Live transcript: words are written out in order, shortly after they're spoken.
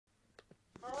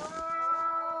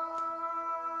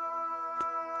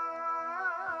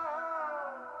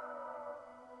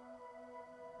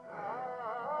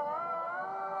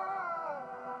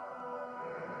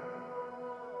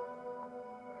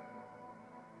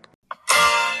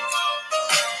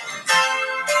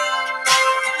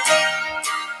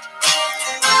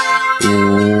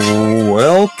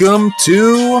Welcome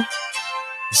to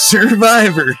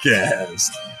Survivor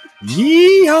Cast.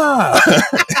 Yeehaw!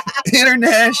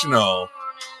 International.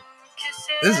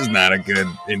 This is not a good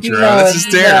intro. No, this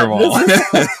is terrible.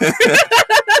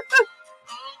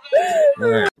 All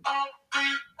right.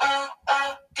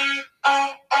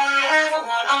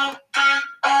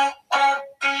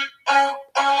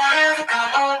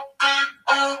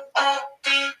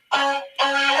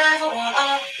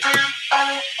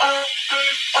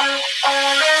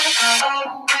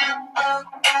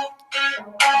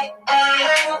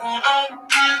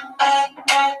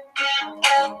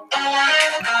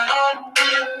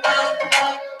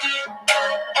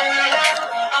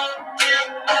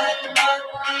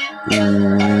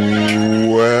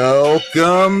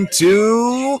 Welcome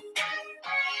to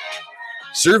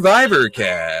Survivor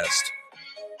Cast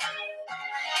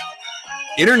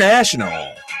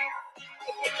International.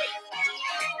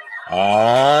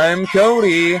 I'm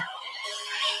Cody.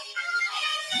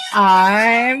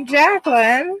 I'm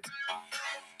Jacqueline.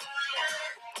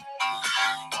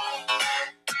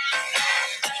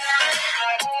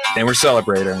 And we're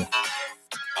celebrating.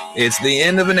 It's the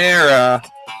end of an era.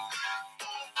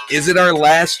 Is it our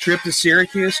last trip to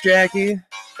Syracuse, Jackie?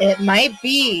 It might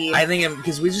be. I think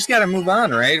because we just got to move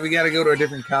on, right? We got to go to a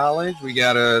different college. We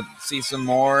got to see some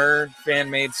more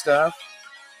fan-made stuff.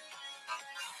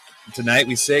 Tonight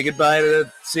we say goodbye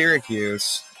to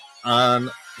Syracuse on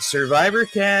Survivor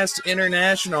Cast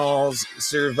International's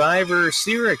Survivor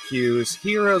Syracuse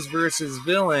Heroes vs.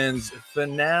 Villains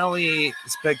Finale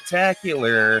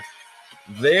Spectacular.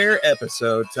 Their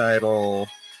episode title: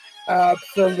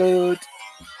 Absolute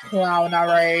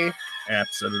clownery.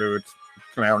 Absolute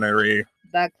Clownery.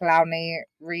 The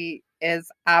clownery is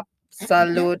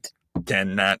absolute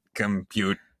Cannot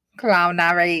compute.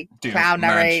 clownery. Too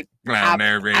Clownery. much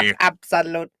Clownery.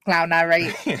 Absolute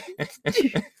clownery.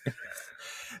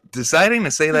 Deciding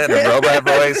to say that in a robot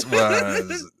voice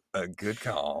was a good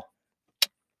call.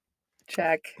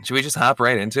 Check. Should we just hop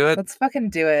right into it? Let's fucking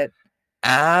do it.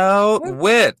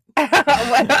 Outwit.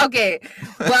 Okay.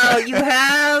 Well, you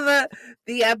have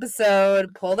the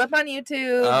episode pulled up on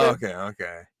YouTube. Oh,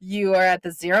 okay. You are at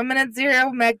the 0 minute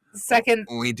 0 second.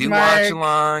 We do mark.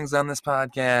 watch-alongs on this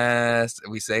podcast.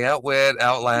 We say outwit,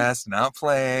 outlast, and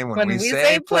outplay. When we say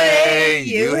say play,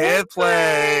 you hit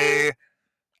play.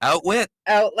 Outwit.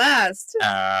 Outlast.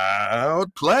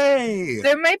 Outplay.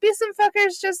 There might be some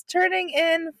fuckers just turning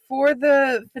in for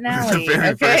the finale. The very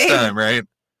okay? first time, right?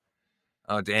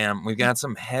 Oh, damn. We've got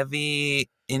some heavy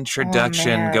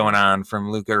introduction going on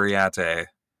from Luca Riate.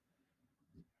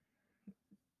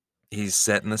 He's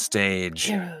setting the stage.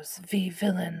 Heroes v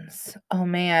villains. Oh,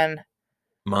 man.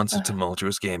 Months of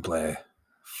tumultuous gameplay.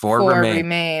 Four Four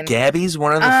remain. Gabby's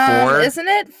one of the four. Isn't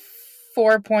it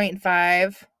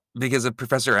 4.5? Because of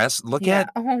Professor S. Look Yeah. at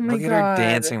Oh my look at God. her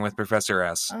dancing with Professor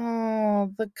S.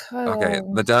 Oh, the cuddle. Okay,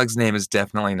 the dog's name is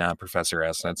definitely not Professor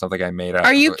S. That's something I made up.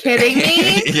 Are you kidding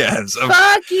me? Yes.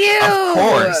 Fuck you.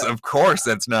 Of course,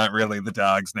 that's not really the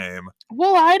dog's name.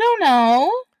 Well, I don't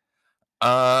know.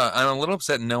 I'm a little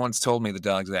upset no one's told me the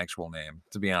dog's actual name,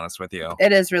 to be honest with you.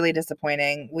 It is really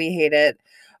disappointing. We hate it.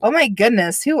 Oh my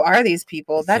goodness, who are these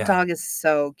people? That dog is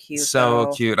so cute. So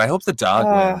though. cute. I hope the dog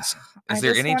wins. I Is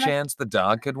there just any wanna- chance the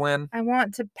dog could win? I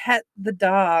want to pet the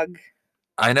dog.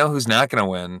 I know who's not going to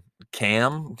win.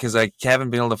 Cam, because I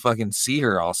haven't been able to fucking see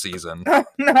her all season. Oh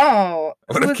no.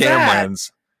 What if Who's Cam that?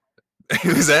 wins?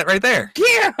 Who's that right there?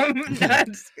 Cam!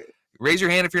 Raise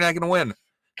your hand if you're not going to win.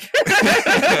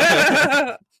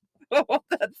 Oh,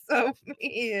 that's so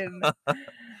mean.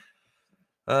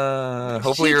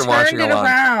 Hopefully She you're watching turned it along.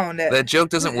 around. That joke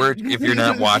doesn't work if you're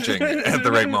not watching at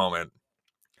the right moment.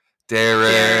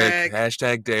 Derek.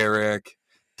 Hashtag Derek.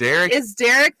 Derek. Is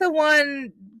Derek the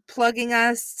one plugging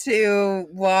us to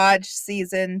watch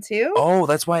season 2? Oh,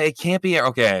 that's why it can't be.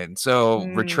 Okay, so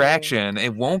retraction.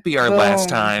 It won't be our last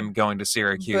Boom. time going to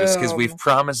Syracuse because we've Boom.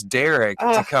 promised Derek to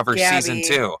Oh, cover season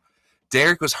Gabby. 2.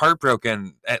 Derek was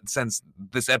heartbroken since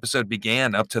this episode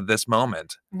began up to this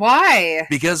moment Why?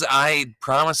 because I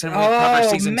promised him we'd cover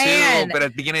season 2, man. but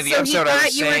at the beginning of the So episode he I thought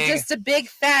was you saying, were just a big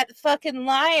fat fucking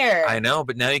liar. I know,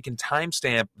 but now you can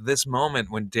timestamp this moment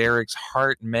when Derek's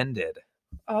heart mended.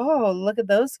 Oh, look at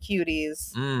those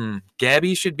cuties.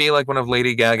 Gabby should be like one of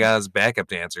Lady Gaga's backup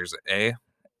dancers, eh?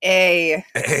 A.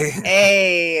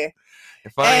 A.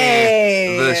 Funny.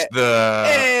 Hey.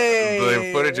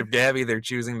 The footage of Gabby they're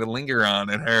choosing to linger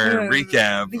on in her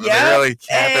recap. Yep. They really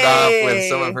cap it off with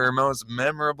some Hey. of her most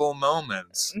memorable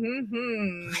moments.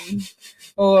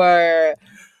 Or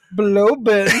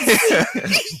Blowbins.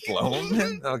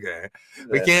 Blowman? Okay.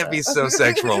 We can't be so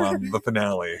sexual on the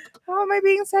finale. How am I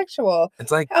being sexual?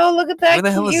 It's like, Oh, look at that. where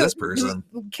the hell is cute this person?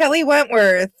 Kelly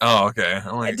Wentworth. Oh, okay.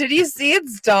 I'm like, Did you see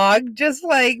its dog just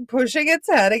like pushing its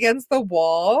head against the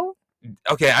wall?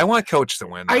 okay, I want Coach to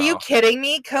win. Are you though. kidding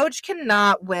me? Coach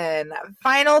cannot win.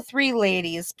 Final 3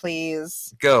 ladies,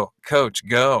 please. Go, Coach,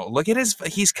 go. Look at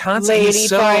he's constantly Lady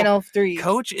so final 3.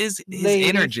 Coach is his Lady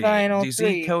energy. final Do you see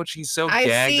 3. Coach? He's so I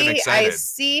gagged and see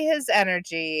excited. his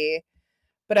energy,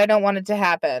 but I don't want it to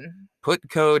happen. Put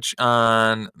Coach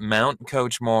on Mount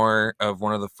Coach Moore of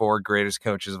one of the 4 greatest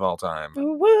coaches of all time.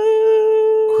 Woo!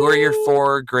 Who are your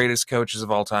 4 greatest coaches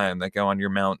of all time that go on your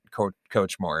Mount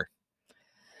Coach Moore?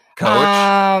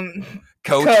 Coach?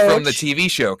 Coach from the Coach. TV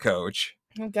show Coach.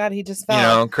 Oh God, he just fell. You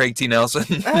know, Craig T. Nelson.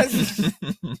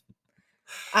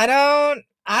 I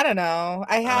don't know.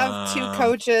 I have 2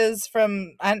 coaches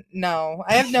from. I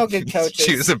have no good coaches.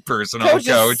 Choose a personal Coaches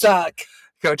coach. suck.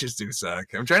 Coaches do suck.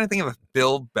 I'm trying to think of a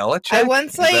Bill Belichick. I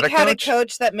once Is that had a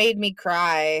coach that made me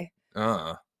cry.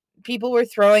 People were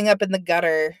throwing up in the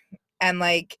gutter, and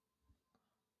like,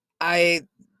 I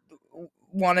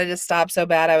wanted to stop so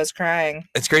bad I was crying.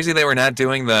 It's crazy they were not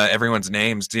doing everyone's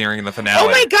names during the finale. Oh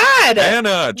my God!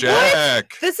 Anna,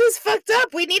 Jack. This is fucked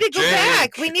up. We need to go Jake,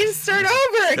 back. We need to start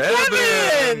over.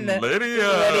 Kevin,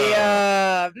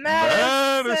 Lydia,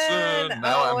 Madison.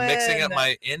 Now I'm mixing up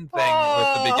my in thing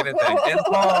with the beginning thing. And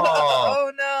Paul.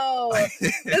 Oh no!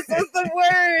 This was the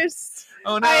worst.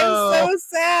 Oh no! I'm so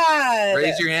sad.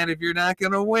 Raise your hand if you're not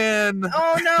gonna win.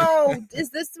 Oh no!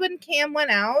 Is this when Cam went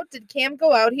out? Did Cam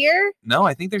go out here? No,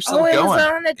 I think they're still it going. was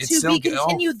on a It's to still be go- oh,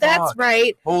 continued. That's fuck.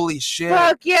 right. Holy shit!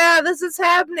 Fuck yeah! This is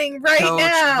happening right Coach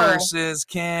now. versus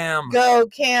Cam. Go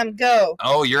Cam, go.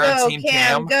 Oh, you're Go on Team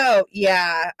Cam. go.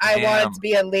 Yeah, I want Damn. it to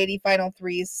be a lady final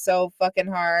 3 so fucking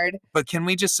hard. But can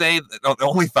we just say that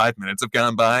only 5 minutes have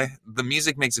gone by? The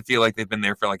music makes it feel like they've been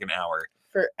there for like an hour.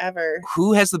 Forever.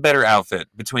 Who has the better outfit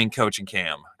between Coach and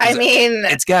Cam? I mean,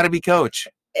 It's got to be Coach.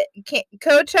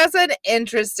 Coach has an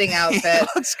interesting outfit.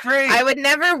 Looks great. I would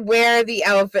never wear the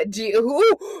outfit. Who's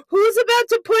about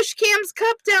to push Cam's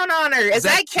cup down on her? Is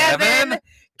that Kevin?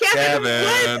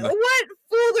 Kevin. What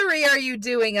foolery are you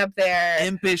doing up there?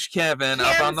 Impish Kevin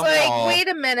Cam's up on the like, wall. wait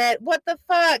a minute. What the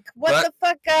fuck? What But- the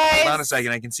fuck, guys? Hold on a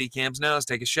second. I can see Cam's nose.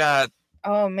 Take a shot.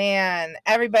 Oh, man.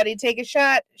 Everybody take a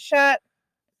shot.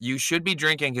 You should be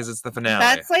drinking because it's the finale.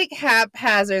 That's like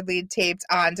haphazardly taped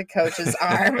onto Coach's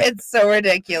arm. It's so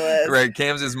ridiculous. Right.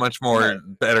 Cam's is much more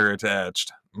better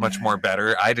attached. Much more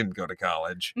better. I didn't go to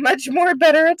college. Much more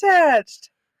better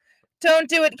attached. Don't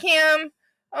do it, Cam.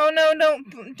 Oh no,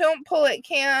 don't pull it,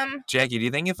 Cam. Jackie, do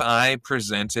you think if I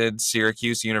presented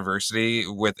Syracuse University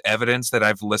with evidence that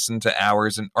I've listened to or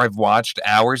I've watched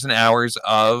hours and hours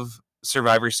of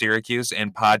Survivor Syracuse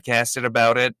and podcasted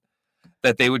about it,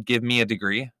 that they would give me a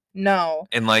degree No.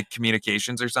 in like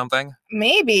communications or something?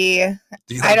 Maybe.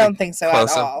 Do you I don't think so at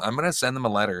close all. up? I'm gonna send them a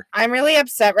letter. I'm really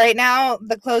upset right now.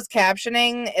 The closed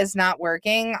captioning is not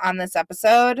working on this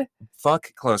episode.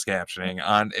 Fuck closed captioning.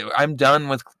 I'm done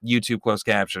with YouTube closed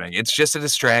captioning. It's just a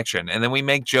distraction, and then we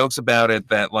make jokes about it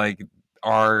that like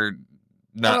are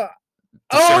not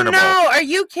Oh discernible. no, are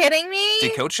you kidding me?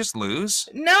 Did Coach just lose?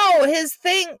 No, his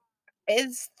thing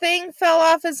fell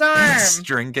off his arm.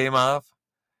 String came off.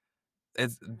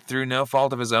 It's through no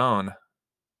fault of his own.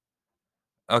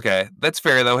 Okay, that's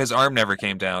fair though. His arm never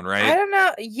came down, I right? don't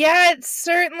know. Yeah, it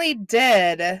certainly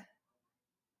did.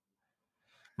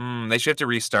 They should have to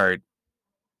restart.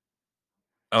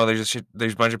 Oh, there's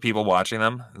a bunch of people watching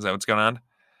them. Is that what's going on?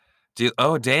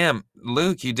 Oh, damn,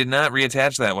 Luke, you did not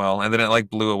reattach that well, and then it like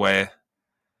blew away.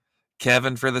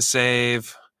 Kevin for the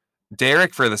save.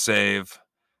 Derek for the save.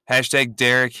 Hashtag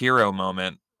Derek hero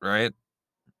moment, right?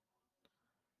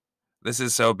 This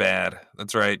is so bad.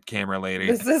 That's right, camera lady.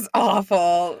 This is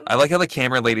awful. I like how the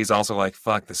camera lady's also like,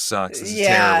 fuck, this sucks. This is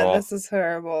Yeah, terrible. this is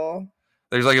horrible.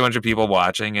 There's like a bunch of people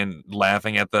watching and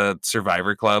laughing at the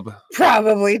Survivor Club.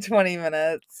 Probably 20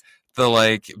 minutes. The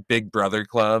like Big Brother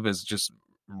Club is just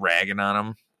ragging on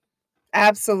them.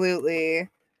 Absolutely.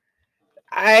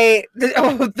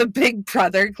 The Big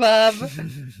Brother Club.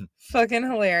 Fucking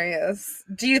hilarious.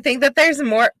 Do you think that there's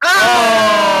more?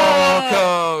 Oh,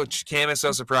 Coach! Cam is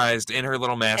so surprised, and her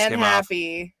little mask and came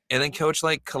happy. off. And then Coach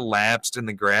like collapsed in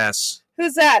the grass.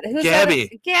 Who's that? Who's Gabby.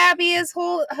 That? Gabby is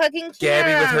hugging Cam.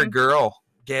 Gabby with her girl.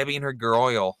 Gabby and her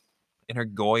goyle. In her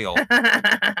goyle. Look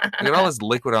at all this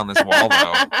liquid on this wall,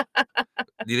 though.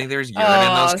 Do you think there's urine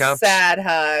in those cups? Sad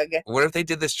hug. What if they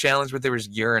did this challenge where there was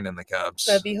urine in the cups?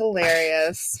 That'd be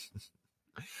hilarious.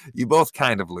 You both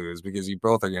kind of lose because you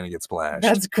both are going to get splashed.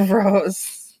 That's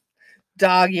gross.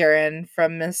 dog urine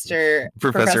from Mr.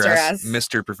 Professor S.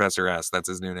 Mr. Professor S. That's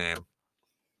his new name.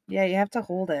 Yeah, you have to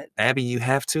hold it. Abby, you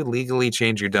have to legally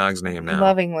change your dog's name now.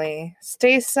 Lovingly.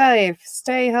 Stay safe.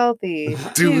 Stay healthy.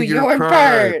 Do your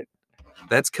part.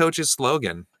 That's Coach's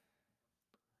slogan.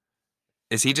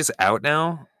 Is he just out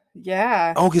now?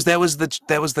 Yeah. Oh, because that was the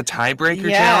tiebreaker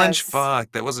challenge?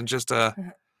 Fuck, that wasn't just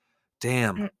a...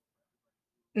 Damn.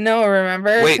 No,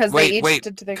 remember?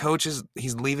 Wait. Coach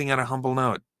he's leaving on a humble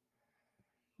note.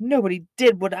 Nobody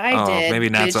did what I did. Oh, maybe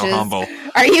not bitches. So humble.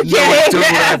 Are you kidding? Nobody did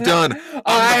what I've done.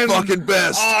 I'm the fucking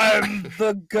best. I'm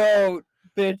the GOAT,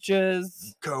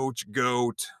 bitches. Coach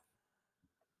Goat.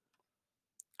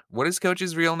 What is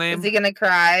Coach's real name? Is he gonna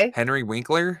cry? Henry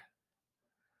Winkler?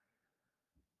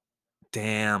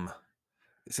 Damn.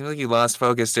 It seems like you lost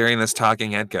focus during this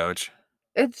talking head coach.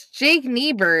 It's Jake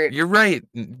Niebert. You're right.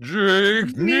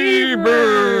 Jake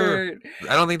Niebert.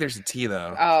 I don't think there's a T,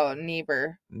 though. Oh,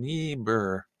 Niebuhr.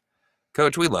 Niebuhr.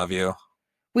 Coach, we love you.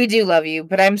 We do love you,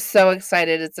 but I'm so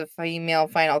excited it's a female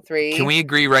Final 3. Can we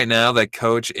agree right now that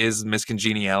Coach is Miss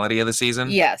Congeniality of the season?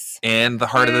 Yes. And the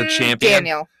heart of the champion?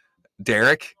 Daniel.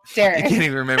 Derek? Derek. You can't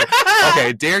even remember.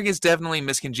 Okay, Derek is definitely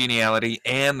Miss Congeniality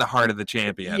and the heart of the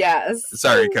champion. Yes.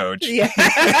 Sorry, Coach. Yeah.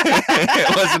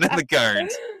 It wasn't in the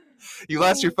cards. You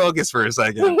lost your focus for a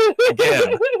second.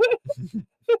 Again.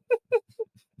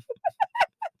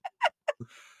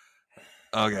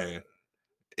 Okay.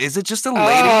 Is it just a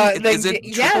lady? Is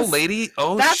it triple lady?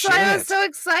 Oh, that's shit. That's why I was so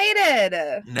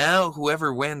excited. Now,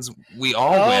 whoever wins, we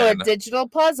all win. Oh, a digital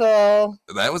puzzle.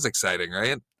 That was exciting,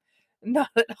 right? Not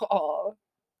at all.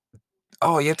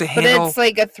 Oh, you have to handle... But it's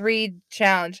like a 3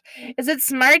 challenge. Is it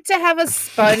smart to have a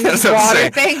sponge water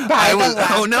thing by the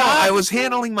laptop? Oh, no, I was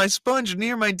handling my sponge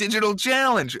near my digital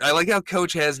challenge. I like how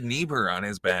Coach has Niebuhr on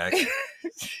his back.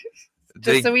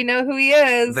 So we know who he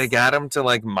is. They got him to,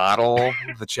 like, model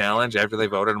the challenge after they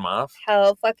voted him off?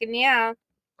 Hell fucking yeah.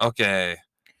 Okay.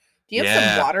 Do you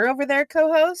have some water over there,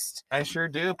 co-host? I sure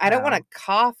do. I don't want to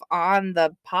cough on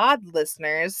the pod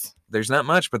listeners. There's not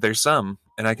much, but there's some,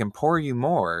 and I can pour you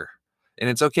more. And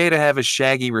it's okay to have a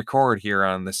shaggy record here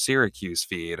on the Syracuse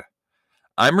feed.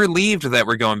 I'm relieved that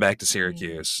we're going back to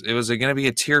Syracuse. It was going to be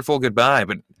a tearful goodbye,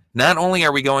 but not only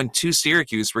are we going to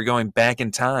Syracuse, we're going back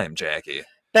in time, Jackie.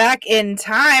 Back in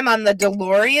time on the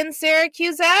DeLorean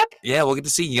Syracuse app? Yeah, we'll get to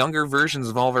see younger versions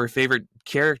of all of our favorite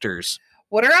characters.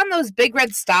 What are on those big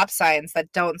red stop signs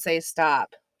that don't say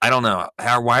stop? I don't know.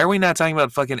 Why are we not talking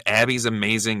about fucking Abby's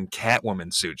amazing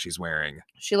Catwoman suit she's wearing?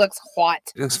 She looks hot.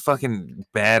 It looks fucking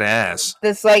badass.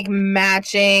 This, like,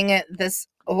 matching this...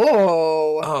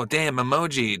 Oh, damn,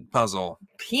 emoji puzzle.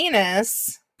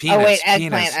 Penis. Oh, wait,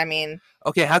 eggplant, I mean.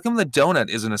 Okay, how come the donut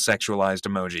isn't a sexualized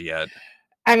emoji yet?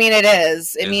 I mean, it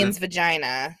is. It means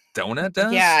vagina. Donut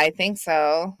does? Yeah, I think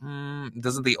so.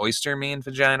 Doesn't the oyster mean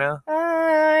vagina?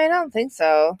 I don't think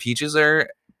so. Peaches are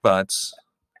butts.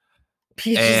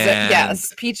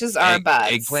 Yes, peaches are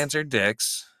butts. Eggplants are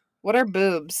dicks. What are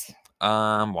boobs?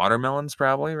 Watermelons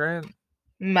probably, right?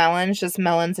 Melons, just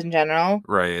melons in general.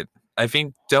 Right. I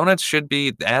think donuts should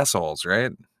be assholes,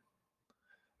 right?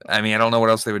 I mean, I don't know what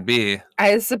else they would be.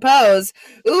 I suppose.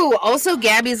 Ooh, also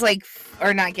Gabby's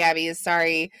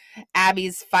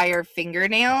Abby's fire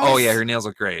fingernails. Oh yeah, her nails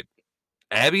look great.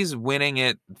 Abby's winning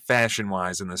it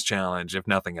fashion-wise in this challenge, if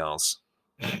nothing else.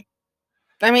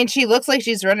 I mean, she looks like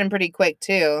she's running pretty quick,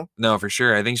 too. No, for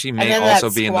sure. I think she may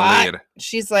also be in the lead.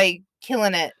 She's, like,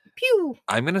 killing it. Pew!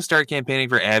 I'm going to start campaigning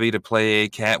for Abby to play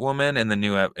Catwoman in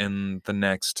the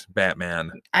next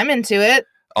Batman. I'm into it.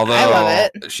 Although, I love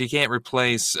it. She can't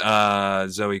replace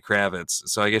Zoe Kravitz,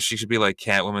 so I guess she should be, like,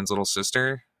 Catwoman's little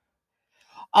sister.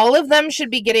 All of them should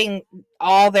be getting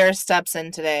all their steps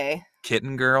in today.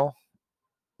 Kitten Girl?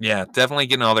 Yeah, definitely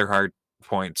getting all their hard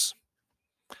points.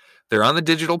 They're on the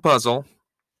digital puzzle.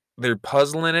 They're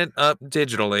puzzling it up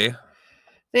digitally.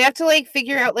 They have to, like,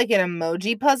 figure out, like, an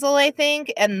emoji puzzle, I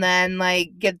think, and then,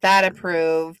 like, get that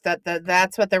approved.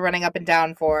 That's what they're running up and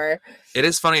down for. It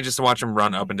is funny just to watch them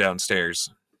run up and down stairs.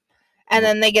 And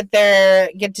then they get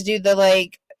to do the,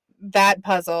 like, that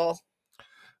puzzle.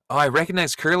 Oh, I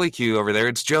recognize Curly Q over there.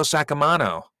 It's Joe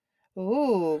Sacamano.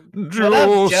 Ooh.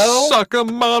 Joe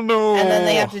Sacamano. And then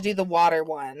they have to do the water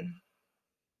one.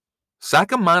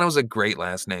 Sacamano's a great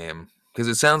last name. Because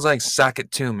it sounds like sock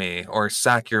it to me or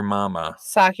sock your mama.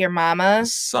 Sock your mama?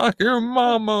 Sock your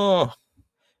mama.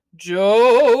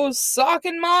 Joe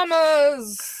socking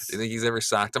mamas. Do you think he's ever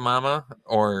socked a mama?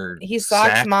 Or he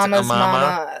socks mama's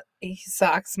mama? He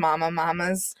socks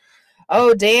mamas.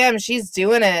 Oh, damn, she's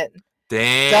doing it.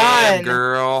 Damn, done.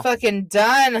 Girl. Fucking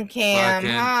done, Cam,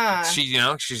 huh?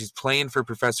 She's playing for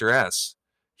Professor S.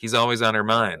 He's always on her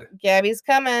mind. Gabby's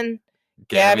coming.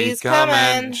 Gabby's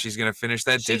coming. She's gonna finish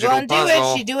that digital puzzle. She gonna puzzle.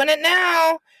 do it. She doing it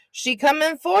now. She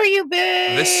coming for you,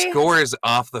 bitch. This score is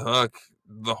off the hook.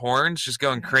 The horns just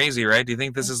going crazy, right? Do you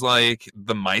think this is like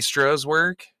the maestro's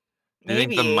work? Do you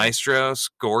think the maestro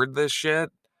scored this shit?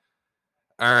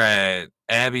 All right,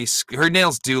 Abby. Her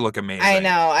nails do look amazing. I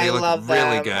know. They look love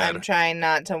really them. Good. I'm trying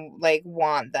not to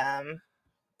want them.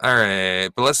 All right,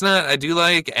 but let's not. I do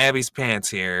like Abby's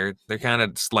pants here. They're kind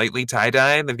of slightly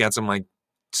tie-dyed. They've got some like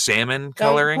salmon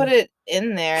coloring. Don't put it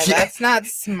in there. That's not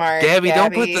smart. Gabby,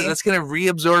 don't put that's gonna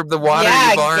reabsorb the water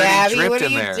you've already Gabby, dripped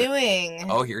in there. What are you doing?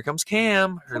 Oh, here comes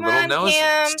Cam. Her little nose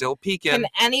still peeking. Can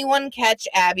anyone catch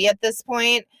Abby at this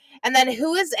point? And then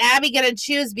who is Abby gonna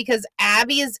choose? Because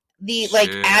Abby's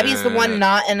Abby's the one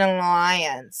not in an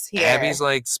alliance here. Abby's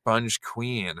like Sponge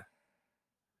Queen.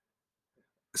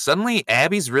 Suddenly,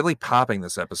 Abby's really popping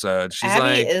this episode. She's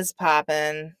Abby is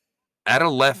popping. Out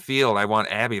of left field, I want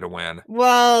Abby to win.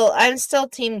 Well, I'm still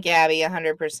Team Gabby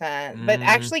 100%. But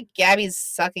actually, Gabby's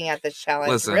sucking at this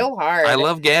challenge real hard. I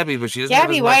love Gabby, but she doesn't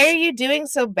Gabby, why are you doing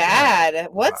so bad? Yeah.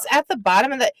 What's at the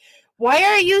bottom of the... Why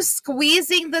are you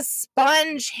squeezing the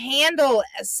sponge handle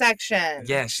section?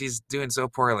 Yeah, she's doing so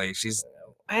poorly.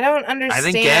 I don't understand. I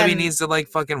think Gabby needs to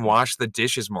fucking wash the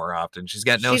dishes more often. She's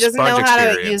got no sponge experience. She doesn't know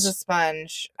how to use a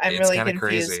sponge. I'm really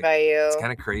confused by you. It's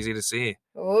kind of crazy to see.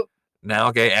 Oop. Now,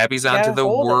 okay, Abby's onto the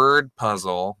word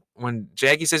puzzle. When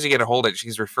Jackie says you got to hold it,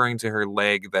 she's referring to her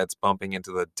leg that's bumping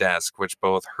into the desk, which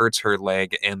both hurts her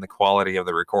leg and the quality of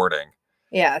the recording.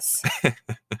 Yes.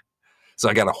 So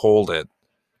I got to hold it.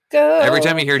 Go. Every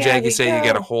time you hear Jackie say you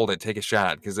got to hold it, take a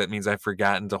shot, because that means I've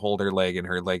forgotten to hold her leg and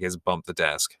her leg has bumped the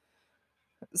desk.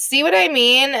 See what I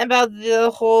mean about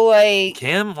the whole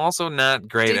Kim also not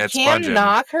great at sponging. Did Kim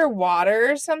knock her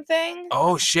water or something?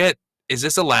 Oh shit! Is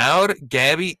this allowed?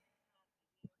 Gabby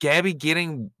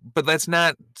getting, but that's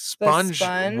not sponge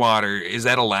water. Is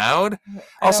that allowed?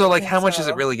 Also, how much is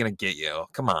it really gonna get you?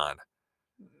 Come on.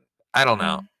 I don't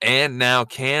know. And now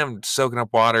Cam soaking up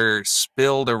water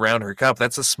spilled around her cup.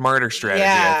 That's a smarter strategy,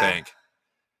 I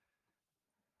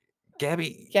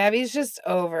think. Gabby's just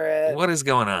over it. What is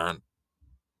going on?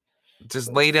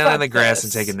 Just lay down in the grass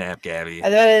and take a nap, Gabby.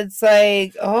 And then it's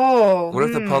like, what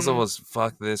if the puzzle was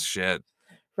fuck this shit?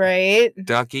 Right?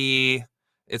 Ducky.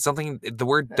 It's something. The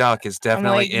word duck is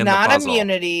definitely in the puzzle. Not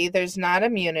immunity. There's not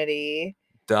immunity.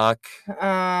 Duck.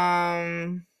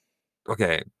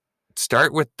 Okay.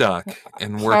 Start with duck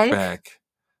and work back.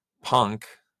 Punk.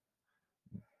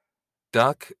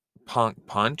 Duck. Punk.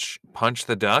 Punch. Punch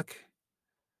the duck.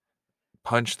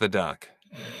 Punch the duck.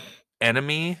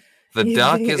 Enemy. The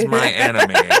duck is my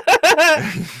enemy.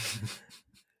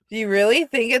 Do you really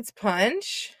think it's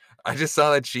punch? I just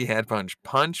saw that she had punch.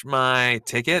 Punch my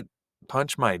ticket.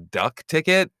 Punch my duck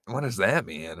ticket. What does that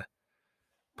mean?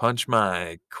 Punch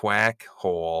my quack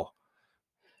hole.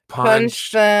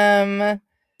 Punch them.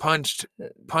 Punch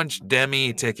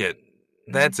Demi ticket.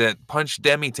 That's it. Punch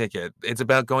Demi ticket. It's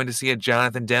about going to see a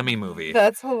Jonathan Demme movie.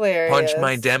 That's hilarious. Punch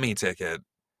my Demi ticket.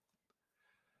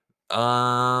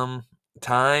 Time.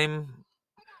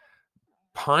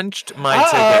 Punched my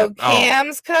ticket.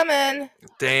 Cam's coming.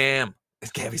 Damn.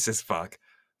 Gabby says fuck.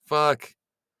 Fuck.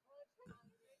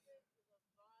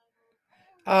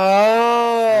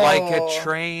 Oh. Like a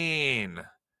train.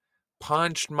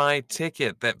 Punched my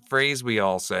ticket. That phrase we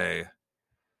all say.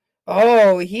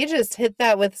 Oh, he just hit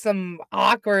that with some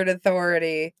awkward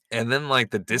authority. And then,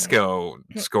 the disco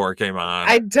score came on.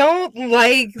 I don't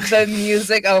like the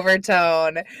music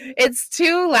overtone. It's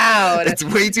too loud. It's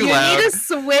way too loud. You need to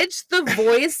switch the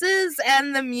voices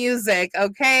and the music,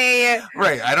 okay?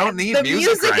 Right, I don't need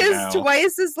music right now. The music is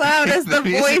twice as loud as the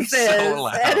voices. So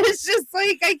loud. And it's just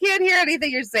I can't hear anything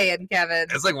you're saying, Kevin.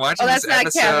 It's like watching this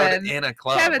episode in a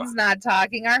club. Kevin's not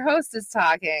talking. Our host is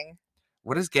talking.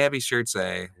 What does Gabby's shirt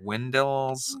say?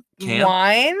 Wendell's Camp?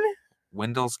 Wine?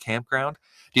 Wendell's Campground?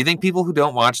 Do you think people who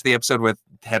don't watch the episode with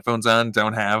headphones on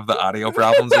don't have the audio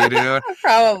problems we do?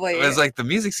 Probably. It's the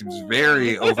music seems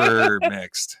very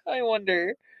over-mixed. I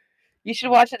wonder. You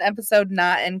should watch an episode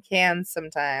not in Cannes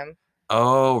sometime.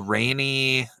 Oh,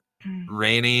 rainy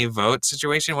vote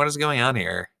situation? What is going on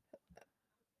here?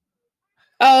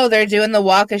 Oh, they're doing the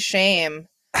walk of shame.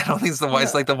 I don't think it's the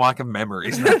walk of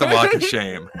memories, not the walk of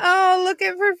shame. Oh, look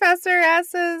at Professor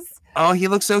S's. Oh, he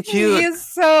looks so cute. He's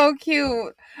so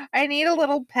cute. I need a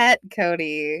little pet,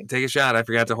 Cody. Take a shot. I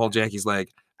forgot to hold Jackie's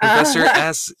leg. Professor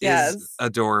S is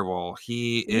adorable.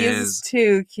 He's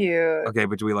too cute. Okay,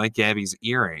 but do we like Gabby's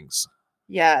earrings?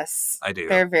 Yes. I do.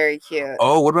 They're very cute.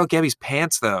 Oh, what about Gabby's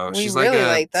pants, though? She's really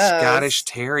like a Scottish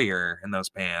Terrier in those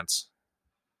pants.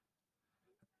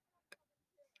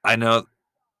 I know.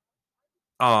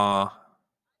 Aw.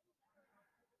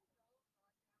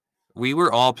 We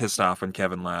were all pissed off when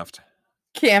Kevin left.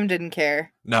 Cam didn't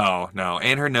care. No.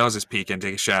 And her nose is peeking.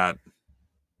 Take a shot.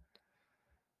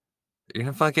 You're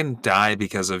gonna fucking die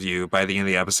because of you by the end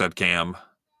of the episode, Cam.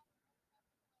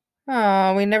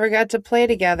 Oh, we never got to play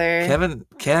together. Kevin,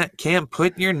 Cam,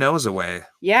 put your nose away.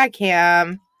 Yeah,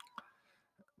 Cam.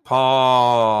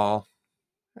 Paul.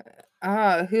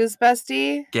 Oh, who's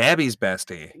bestie? Gabby's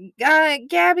bestie.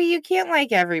 Gabby, you can't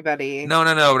like everybody. No,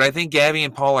 but I think Gabby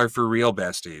and Paul are for real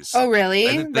besties. Oh,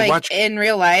 really? Like in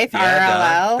real life?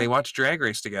 RLL? They watch Drag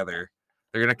Race together.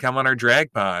 They're going to come on our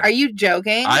drag pod. Are you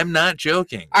joking? I'm not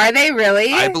joking. Are they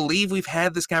really? I believe we've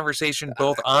had this conversation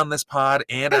both on this pod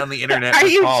and on the internet. Are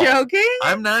you Paul. joking?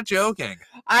 I'm not joking.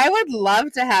 I would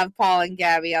love to have Paul and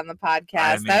Gabby on the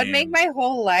podcast. That would make my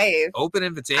whole life. Open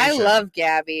invitation. I love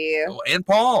Gabby. And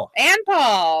Paul.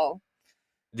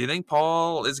 Do you think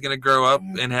Paul is going to grow up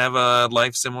and have a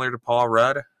life similar to Paul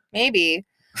Rudd? Maybe.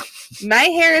 My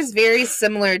hair is very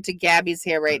similar to Gabby's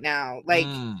hair right now. Like,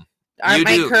 aren't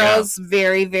my curls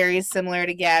very, very similar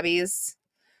to Gabby's?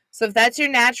 So if that's your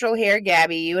natural hair,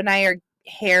 Gabby, you and I are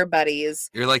hair buddies.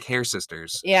 You're like hair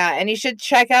sisters. Yeah, and you should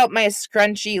check out my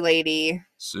scrunchy lady.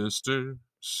 Sister.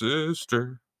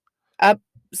 Up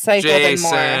cycle and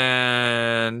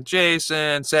more.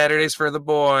 Jason, Saturdays for the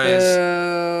boys.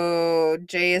 Oh,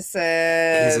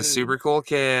 Jason. He's a super cool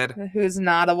kid. Who's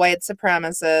not a white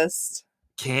supremacist.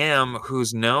 Cam,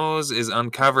 whose nose is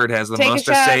uncovered, has the most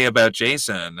to say about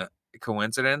Jason.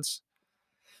 Coincidence?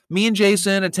 Me and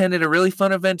Jason attended a really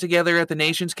fun event together at the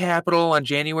nation's capital on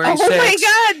January 6th. Oh my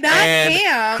God, not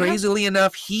Cam. Crazily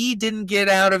enough, he didn't get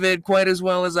out of it quite as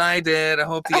well as I did. I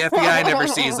hope the FBI never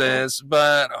sees this,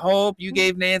 but hope you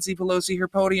gave Nancy Pelosi her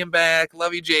podium back.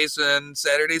 Love you, Jason.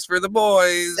 Saturdays for the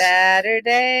boys.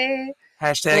 Saturday.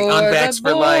 Hashtag unvax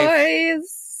for life.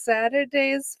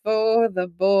 Saturdays for the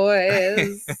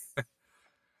boys.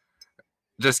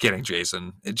 Just kidding,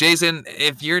 Jason. Jason,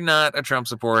 if you're not a Trump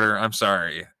supporter, I'm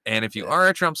sorry. And if you are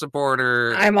a Trump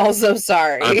supporter... I'm also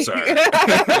sorry. I'm sorry.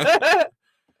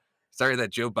 Sorry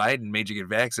that Joe Biden made you get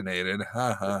vaccinated.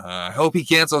 I hope he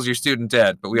cancels your student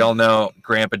debt, but we all know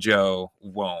Grandpa Joe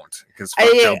won't. Because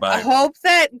Joe Biden. I hope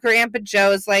that Grandpa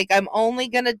Joe is like, I'm only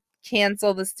going to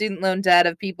cancel the student loan debt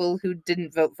of people who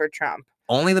didn't vote for Trump.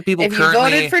 Only the people if you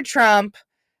voted for Trump,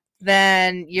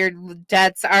 then your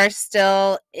debts are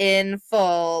still in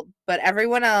full. But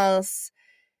everyone else,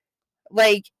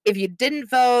 like, if you didn't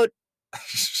vote,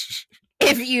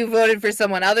 if you voted for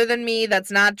someone other than me,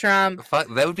 that's not Trump. That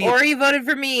would be. Or you voted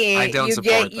for me, you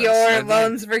get your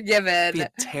loans forgiven. That'd be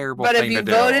a terrible but thing if you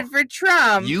to voted do. For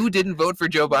Trump, you didn't vote for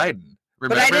Joe Biden.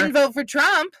 Remember? But I didn't vote for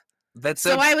Trump.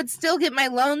 So I would still get my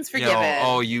loans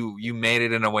forgiven. You made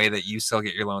it in a way that you still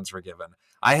get your loans forgiven.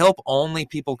 I hope only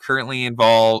people currently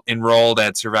enrolled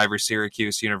at Survivor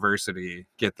Syracuse University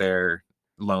get their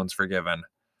loans forgiven.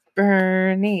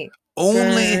 Bernie.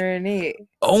 Only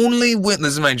this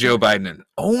is my Joe Biden.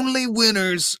 Only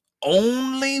winners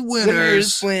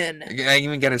win. I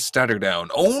even got a stutter down.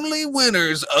 Only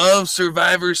winners of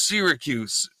Survivor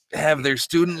Syracuse have their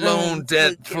student loan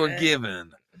debt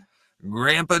forgiven.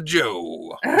 Grandpa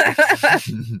Joe.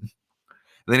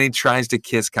 Then he tries to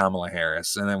kiss Kamala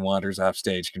Harris and then wanders off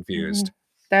stage confused.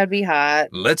 That'd be hot.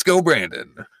 Let's go,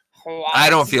 Brandon. What? I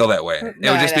don't feel that way. It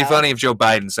would just be funny if Joe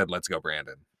Biden said, let's go,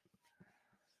 Brandon.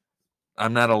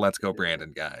 I'm not a let's go,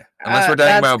 Brandon guy. Unless we're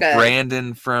talking about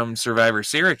Brandon from Survivor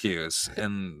Syracuse.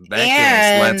 In that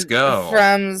case, let's go.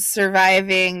 From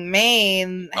Surviving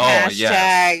Maine,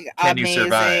 hashtag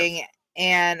amazing.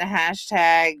 And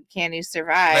hashtag can you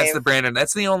survive? That's the Brandon.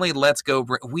 That's the only let's go.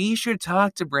 We should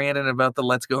talk to Brandon about the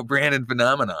let's go Brandon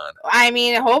phenomenon. I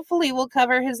mean, hopefully we'll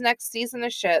cover his next season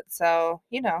of shit. So,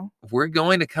 we're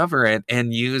going to cover it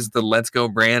and use the let's go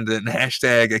Brandon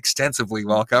hashtag extensively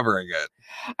while covering it.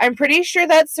 I'm pretty sure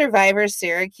that Survivor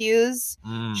Syracuse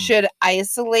should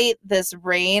isolate this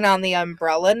rain on the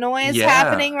umbrella noise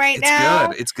happening right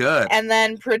now. It's good. And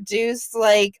then produce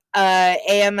like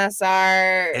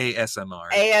ASMR.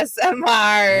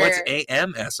 What's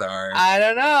AMSR? I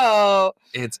don't know.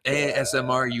 It's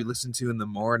ASMR you listen to in the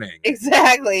morning.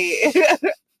 Exactly.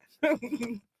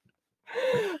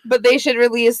 But they should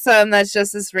release some that's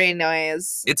just this rain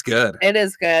noise. It's good. It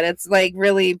is good. It's like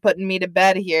really putting me to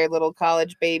bed here, little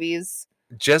college babies.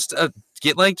 Get a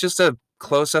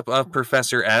close up of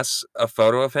Professor S, a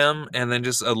photo of him, and then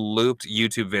just a looped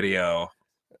YouTube video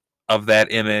of that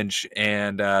image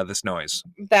and this noise.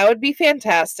 That would be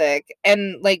fantastic.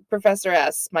 And like Professor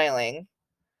S smiling.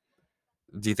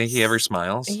 Do you think he ever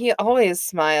smiles? He always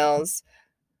smiles.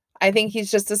 I think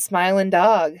he's just a smiling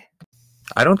dog.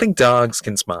 I don't think dogs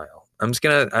can smile.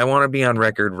 I want to be on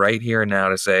record right here and now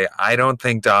to say I don't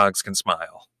think dogs can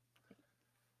smile.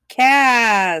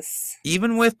 Cass.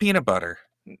 Even with peanut butter.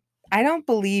 I don't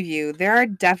believe you. There are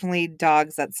definitely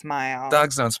dogs that smile.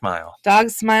 Dogs don't smile.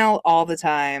 Dogs smile all the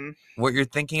time. What you're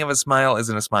thinking of a smile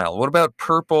isn't a smile. What about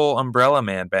Purple Umbrella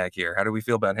Man back here? How do we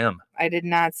feel about him? I did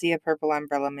not see a purple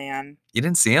umbrella man. You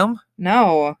didn't see him?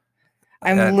 No.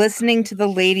 I'm listening to the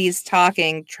ladies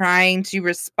talking, trying to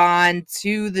respond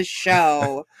to the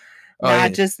show,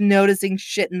 not just noticing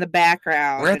shit in the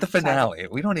background. We're at the finale.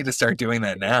 We don't need to start doing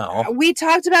that now. We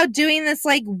talked about doing this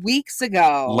like weeks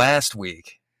ago. Last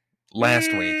week.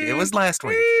 It was last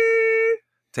week.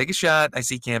 Take a shot. I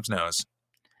see Cam's nose.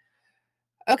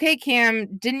 Okay,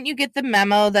 Cam, didn't you get the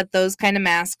memo that those kind of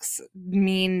masks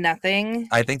mean nothing?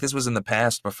 I think this was in the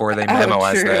past before they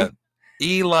memoized that.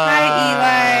 Eli.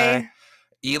 Hi, Eli.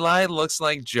 Eli looks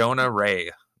like Jonah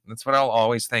Ray. That's what I'll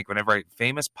always think whenever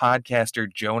famous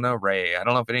podcaster Jonah Ray. I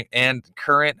don't know if and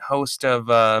current host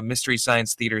of Mystery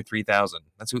Science Theater 3000.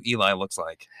 That's who Eli looks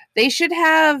like. They should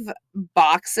have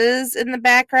boxes in the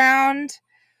background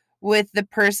with the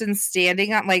person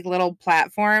standing on like little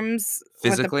platforms.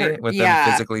 Physically? With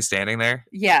them physically standing there?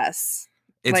 Yes.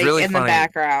 It's like really in funny. The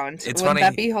background. Wouldn't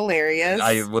that be hilarious?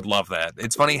 I would love that.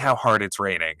 It's funny how hard it's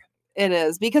raining. It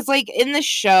is. Because like in the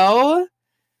show,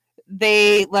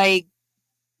 they like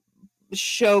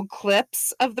show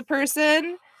clips of the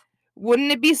person.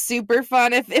 Wouldn't it be super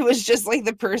fun if it was just like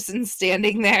the person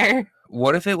standing there?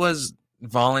 What if it was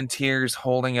volunteers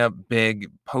holding up big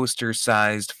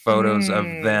poster-sized photos of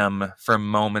them from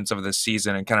moments of the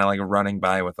season and kind of like running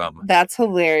by with them? That's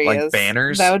hilarious. Like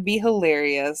banners? That would be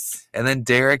hilarious. And then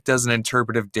Derek does an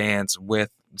interpretive dance with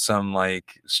some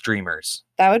like streamers.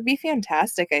 That would be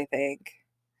fantastic, I think.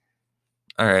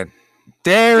 All right.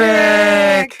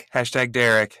 Derek! Hashtag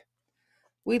Derek.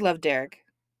 We love Derek.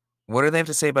 What do they have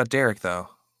to say about Derek, though?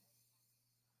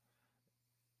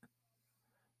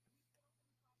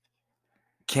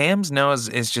 Cam's nose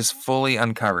is just fully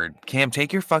uncovered. Cam,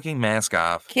 take your fucking mask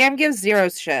off. Cam gives zero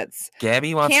shits.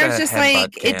 Gabby wants Cam's to just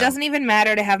like, Cam. It doesn't even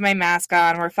matter to have my mask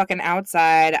on. We're fucking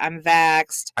outside. I'm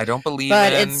vaxxed. I don't believe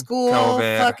but in it's school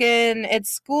COVID. It's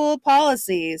school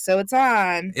policy, so it's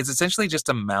on. It's essentially just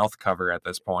a mouth cover at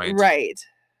this point. Right.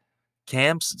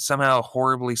 Cam's somehow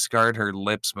horribly scarred her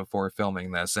lips before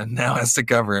filming this and now has to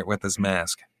cover it with his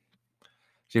mask.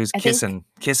 She was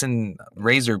kissing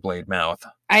razor blade mouth.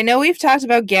 I know we've talked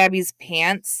about Gabby's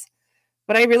pants,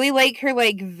 but I really like her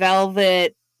like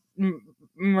velvet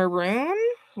maroon.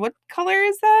 What color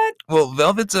is that? Well,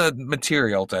 velvet's a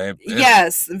material type.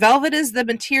 Yes, velvet is the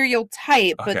material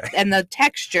type, but and the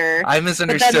texture. I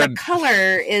misunderstood. But then the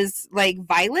color is like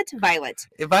violet.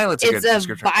 Violet's a good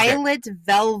description. It's a violet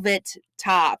velvet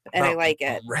top, and I like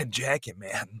it. Red jacket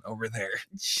man over there.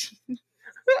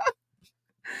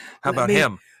 How about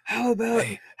him? How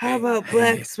about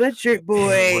black sweatshirt boy?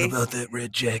 Hey, what about that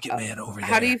red jacket man over there?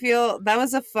 How do you feel? That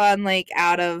was a fun like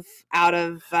out of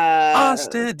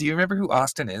Austin. Do you remember who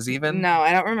Austin is even? No,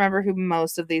 I don't remember who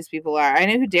most of these people are. I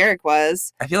knew who Derek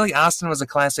was. I feel like Austin was a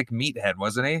classic meathead,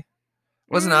 wasn't he?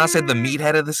 Wasn't Austin the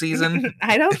meathead of the season?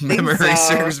 I don't think so. Memory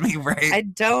serves me right. I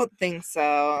don't think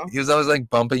so. He was always like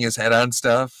bumping his head on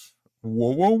stuff.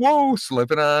 Whoa,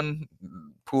 slipping on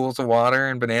pools of water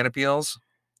and banana peels.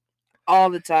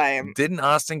 All the time. Didn't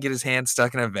Austin get his hand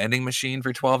stuck in a vending machine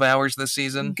for 12 hours this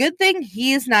season? Good thing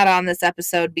he's not on this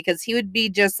episode because he would be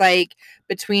just like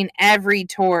between every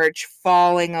torch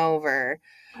falling over.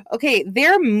 Okay,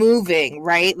 they're moving,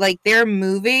 right? Like they're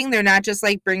moving. They're not just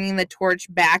like bringing the torch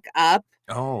back up.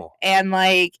 Oh. And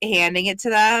like handing it to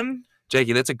them.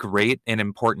 Jakey, that's a great and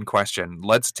important question.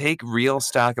 Let's take real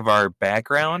stock of our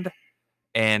background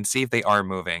and see if they are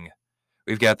moving.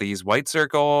 We've got these white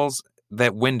circles.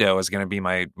 That window is going to be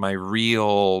my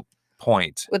real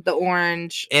point. With the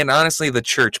orange. And honestly, the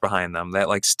church behind them. That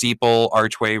like steeple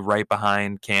archway right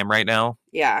behind Cam right now.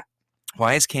 Yeah.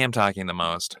 Why is Cam talking the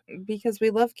most? Because we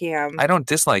love Cam. I don't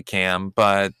dislike Cam,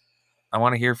 but I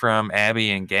want to hear from Abby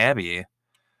and Gabby.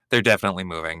 They're definitely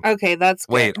moving. Okay, that's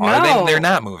good. Wait, are they? They're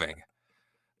not moving.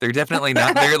 They're definitely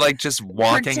not. They're like just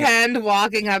walking. Pretend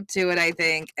walking up to it, I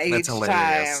think, each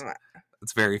time.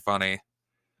 It's very funny.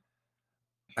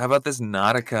 How about this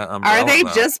Nautica umbrella? Are they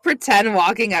just pretend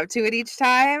walking up to it each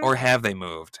time? Or have they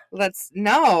moved?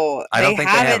 No, I don't think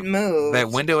they haven't moved.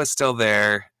 That window is still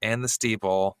there, and the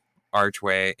steeple,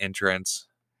 archway, entrance.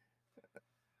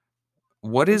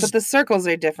 What is? But the circles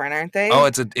are different, aren't they? Oh,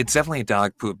 it's definitely a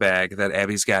dog poop bag that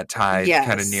Abby's got tied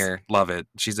kind of near. Love it.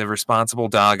 She's a responsible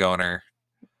dog owner.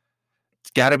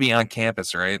 It's got to be on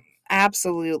campus, right?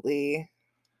 Absolutely.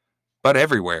 But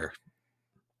everywhere.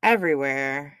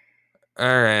 Everywhere.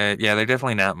 All right. Yeah, they're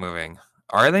definitely not moving.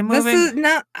 Are they This moving? is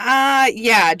not.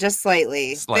 Yeah, just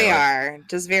slightly. Slightly. They are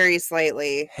just very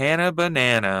slightly. Hannah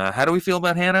Banana. How do we feel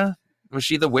about Hannah? Was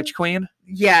she the witch queen?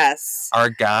 Yes. Our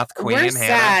goth queen, We're Hannah?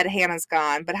 sad Hannah's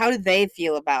gone, but how do they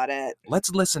feel about it? Let's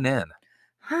listen in.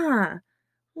 Huh?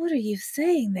 What are you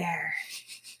saying there?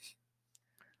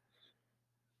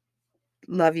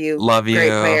 Love you. Love you. Great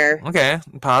player. Okay,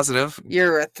 positive.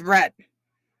 You're a threat.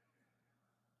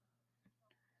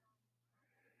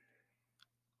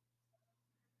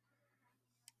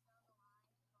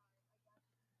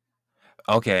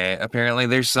 Okay, apparently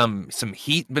there's some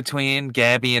heat between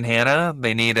Gabby and Hannah.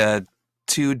 They need a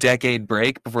 2-decade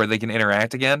break before they can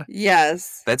interact again.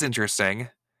 Yes. That's interesting.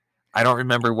 I don't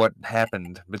remember what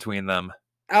happened between them.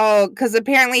 Oh, because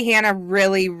apparently Hannah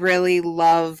really, really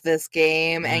loved this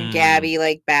game, and Gabby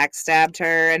like backstabbed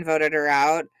her and voted her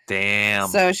out. Damn.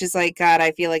 So she's like, God,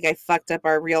 I feel like I fucked up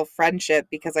our real friendship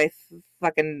because I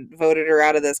fucking voted her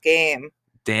out of this game.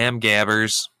 Damn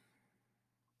gabbers.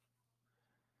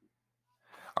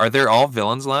 Are there all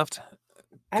villains left?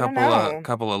 I don't know.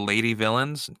 Couple of lady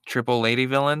villains, triple lady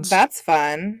villains. That's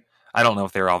fun. I don't know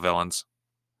if they're all villains.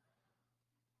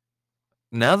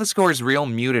 Now the score is real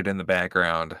muted in the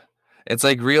background. It's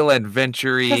like real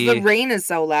adventure-y. Because the rain is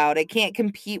so loud. It can't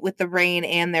compete with the rain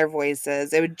and their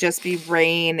voices. It would just be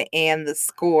rain and the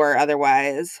score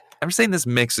otherwise. I'm just saying this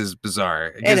mix is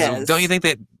bizarre. It is. Don't you think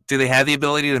that, do they have the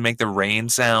ability to make the rain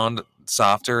sound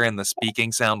softer and the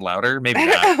speaking sound louder? Maybe I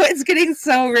not. don't know. It's getting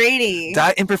so rainy.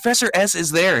 And Professor S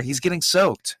is there. He's getting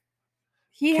soaked.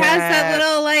 He has that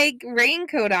little like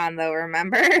raincoat on though,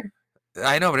 remember?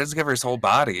 I know, but it doesn't cover his whole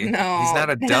body. No. He's not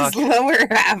a duck. His lower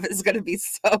half is going to be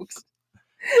soaked.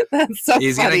 That's so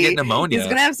He's funny. going to get pneumonia. He's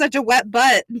going to have such a wet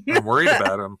butt. I'm worried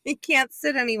about him. He can't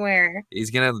sit anywhere.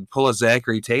 He's going to pull a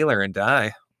Zachary Taylor and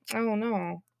die. Oh,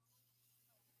 no.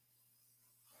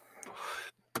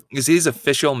 You see these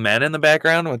official men in the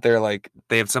background with their, like,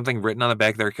 they have something written on the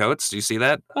back of their coats? Do you see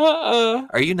that?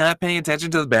 Are you not paying attention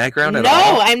to the background at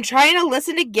all? No, I'm trying to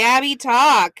listen to Gabby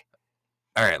talk.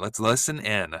 All right, let's listen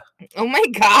in. Oh my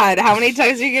God. How many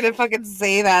times are you going to fucking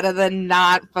say that and then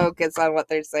not focus on what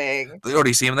they're saying? Oh, do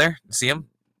you see him there? See him?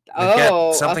 They've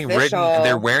got something official. written.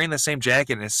 They're wearing the same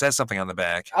jacket and it says something on the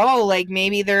back. Oh, like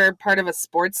maybe they're part of a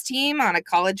sports team on a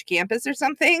college campus or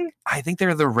something? I think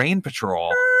they're the Rain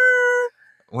Patrol.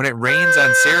 When it rains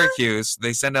on Syracuse,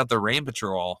 they send out the Rain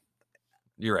Patrol.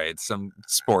 You're right, some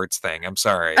sports thing. I'm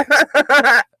sorry.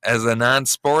 As a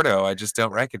non-sporto, I just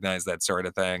don't recognize that sort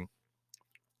of thing.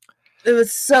 It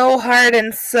was so hard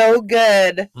and so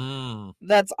good. Mm.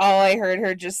 That's all I heard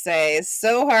her just say.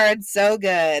 So hard, so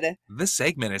good. This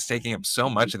segment is taking up so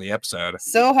much of the episode.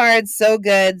 So hard, so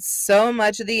good, so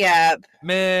much of the app.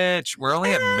 Mitch. We're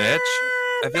only at Mitch.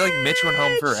 I feel like Mitch went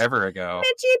home forever ago.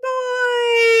 Mitchy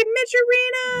boy!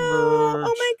 Mitcherino!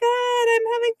 Oh my God, I'm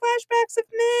having flashbacks of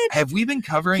Mitch. Have we been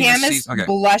covering Cam this is season? Okay.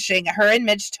 blushing. Her and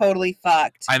Mitch totally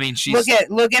fucked. I mean, she's...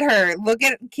 Look at her. Look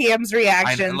at Cam's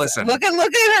reactions. Listen. Look at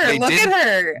her. Look at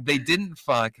her. They didn't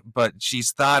fuck, but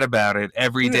she's thought about it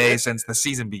every day since the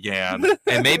season began.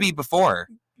 And maybe before.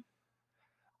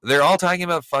 They're all talking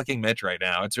about fucking Mitch right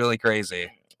now. It's really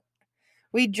crazy.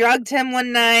 We drugged him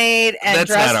one night and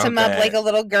dressed him up like a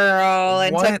little girl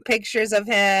and took pictures of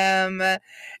him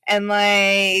and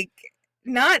like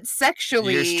not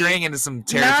sexually. You're straying into some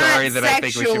territory that I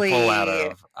think we should pull out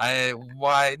of.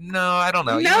 Why? No, I don't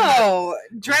know. No,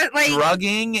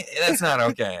 drugging. That's not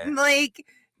okay.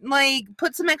 like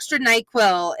put some extra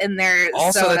NyQuil in there.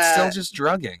 Also, soda. it's still just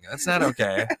drugging. That's not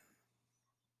okay.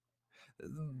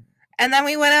 And then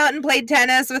we went out and played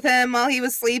tennis with him while he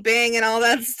was sleeping and all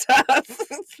that stuff.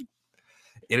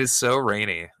 It is so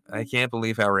rainy. I can't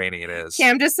believe how rainy it is.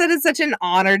 Cam just said it's such an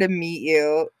honor to meet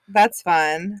you. That's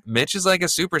fun. Mitch is like a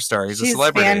superstar. He's a She's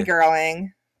celebrity.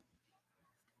 Fangirling.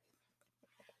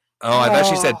 Oh, I thought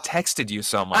she said texted you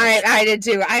so much. I did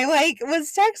too. I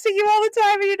was texting you all the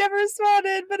time and you never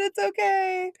responded, but it's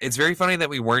okay. It's very funny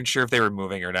that we weren't sure if they were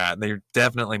moving or not. They're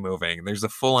definitely moving. There's a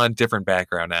full-on different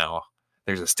background now.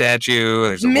 There's a statue.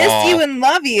 There's a Miss wall. you and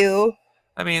love you.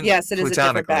 I mean, yes, it is a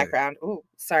different background. Oh,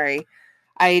 sorry.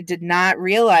 I did not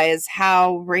realize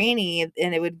how rainy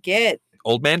and it would get.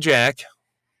 Old Man Jack.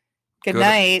 Good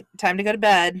night. Time to go to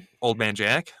bed. Old Man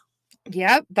Jack.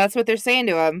 Yep, that's what they're saying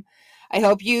to him. I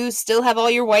hope you still have all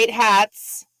your white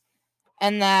hats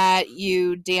and that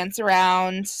you dance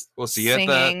around. We'll see you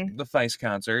at the Feist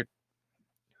concert.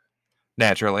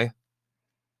 Naturally.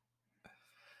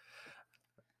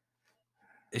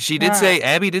 She did say,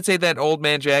 Abby did say that Old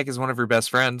Man Jack is one of her best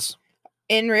friends.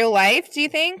 In real life, do you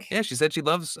think? Yeah, she said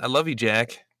I love you,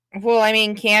 Jack. Well, I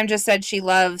mean, Cam just said she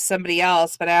loves somebody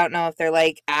else, but I don't know if they're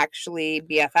like actually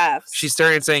BFFs. She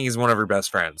started saying he's one of her best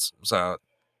friends. So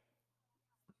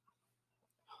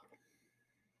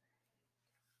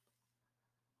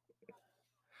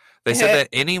they said that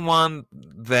anyone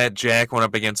that Jack went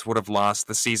up against would have lost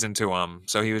the season to him.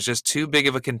 So he was just too big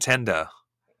of a contender.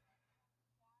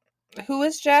 Who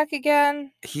is Jack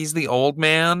again? He's the old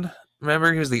man.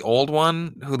 Remember, he was the old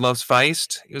one who loves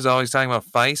Feist. He was always talking about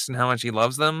Feist and how much he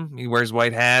loves them. He wears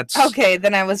white hats. Okay,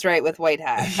 then I was right with white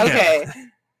hat. Okay.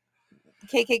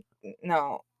 KK,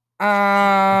 no.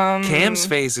 Cam's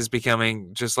face is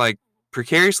becoming just like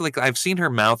precariously. I've seen her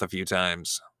mouth a few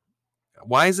times.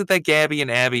 Why is it that Gabby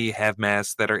and Abby have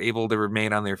masks that are able to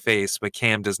remain on their face, but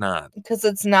Cam does not? Because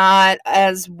it's not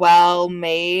as well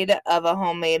made of a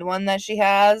homemade one that she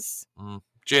has.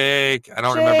 Jake, I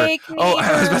don't remember. Niebuhr. Oh,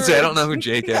 I was about to say, I don't know who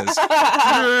Jake is.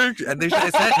 Jake. And it's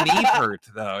not Niebert,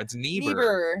 though. It's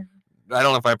Niebuhr. I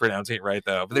don't know if I'm pronouncing it right,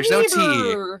 though. But there's no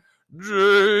T.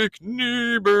 Jake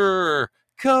Niebuhr.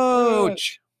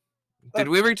 Coach. Did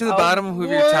we ever get to the bottom of who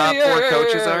your top 4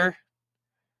 coaches are?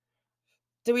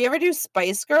 Did we ever do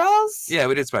Spice Girls? Yeah,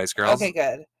 we did Spice Girls. Okay,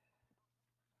 good.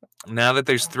 Now that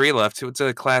there's 3 left, it's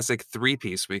a classic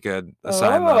 3-piece we could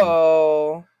assign them.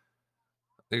 Oh.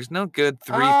 There's no good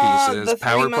 3 pieces. The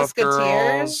Powerpuff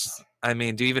Girls. I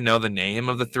mean, do you even know the name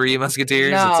of the 3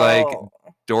 Musketeers? No. It's like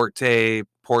Dorte,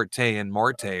 Porte, and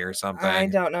Morte or something. I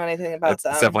don't know anything about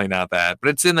them. It's definitely not that,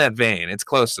 but it's in that vein. It's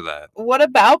close to that. What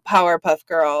about Powerpuff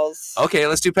Girls? Okay,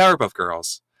 let's do Powerpuff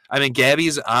Girls. I mean,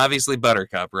 Gabby's obviously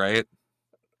Buttercup, right?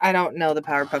 I don't know the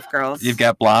Powerpuff Girls. You've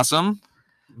got Blossom,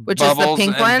 which Bubbles, is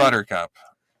the pink and one? Buttercup.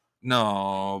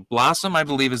 No, Blossom, I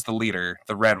believe, is the leader,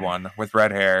 the red one with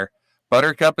red hair.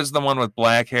 Buttercup is the one with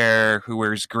black hair who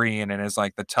wears green and is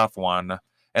like the tough one.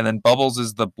 And then Bubbles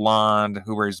is the blonde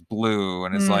who wears blue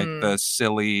and is like the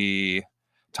silly,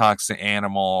 talks to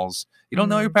animals. You don't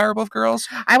know your Powerpuff Girls?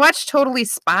 I watched Totally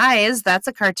Spies. That's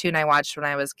a cartoon I watched when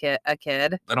I was a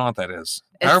kid. I don't know what that is.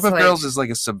 Powerpuff Girls is like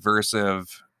a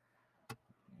subversive,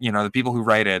 the people who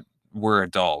write it were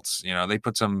adults. They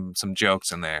put some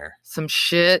jokes in there. Some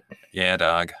shit. Yeah,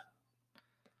 dog.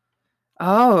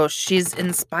 Oh, she's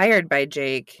inspired by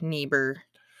Jake Niebuhr.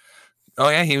 Oh,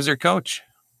 yeah, he was her coach.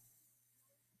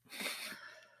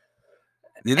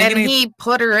 And he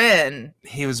put her in.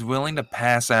 He was willing to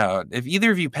pass out. If either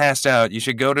of you passed out, you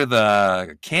should go to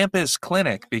the campus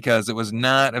clinic because it was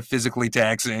not a physically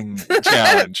taxing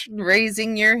challenge.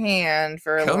 Raising your hand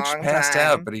for a long time. Coach passed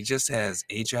out, but he just has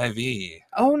HIV.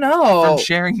 Oh, no. From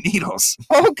sharing needles.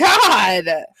 Oh, God.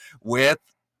 With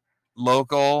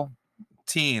local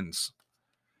teens.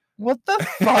 What the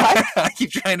fuck? I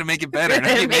keep trying to make it better, and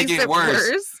I keep making it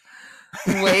worse.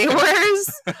 Way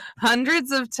worse?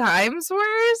 Hundreds of times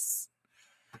worse?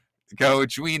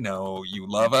 Coach, we know you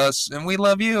love us, and we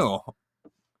love you.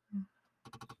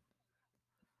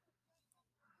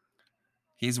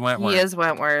 He's Wentworth. He is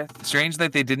Wentworth. Strange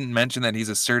that they didn't mention that he's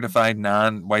a certified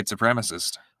non-white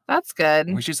supremacist. That's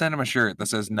good. We should send him a shirt that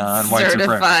says non-white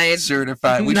supremacist.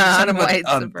 Certified. We should send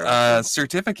him a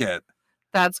certificate.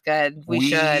 That's good. We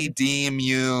should. We deem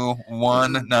you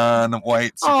one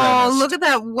non-white supremacist. Oh, look at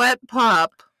that wet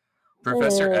pup.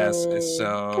 Professor S is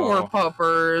so... Poor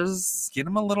puppers. Get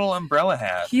him a little umbrella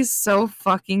hat. He's so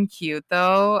fucking cute,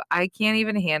 though. I can't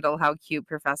even handle how cute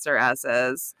Professor S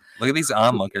is. Look at these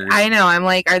onlookers. I know. I'm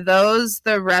like, are those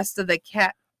the rest of the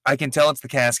cat? I can tell it's the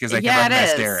cast because I can run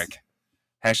past Derek.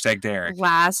 Hashtag Derek.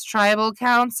 Last tribal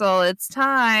council. It's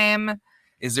time.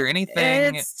 Is there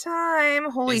anything? It's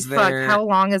time. Holy fuck. How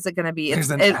long is it going to be?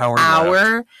 It's an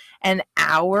hour. An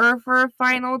hour for a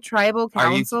final tribal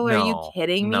council? Are you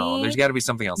kidding me? No, there's got to be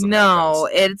something else. No,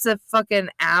 it's a fucking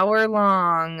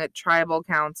hour-long tribal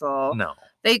council. No.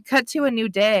 They cut to a new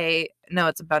day. No,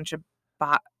 it's a bunch of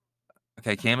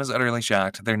Okay, Cam is utterly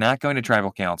shocked. They're not going to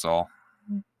tribal council.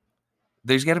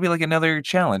 There's got to be like another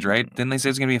challenge, right? Didn't they say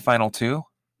it's going to be a final 2?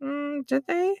 Did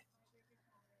they?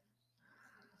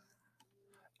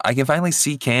 I can finally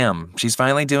see Cam. She's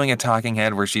finally doing a talking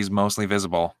head where she's mostly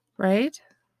visible. Right?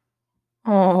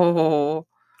 Oh.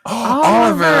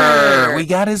 Oliver! We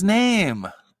got his name.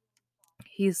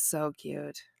 He's so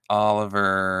cute.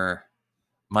 Oliver.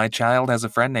 My child has a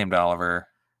friend named Oliver.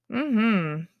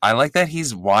 Mm-hmm. I like that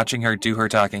he's watching her do her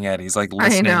talking head. He's like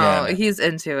listening. I know. He's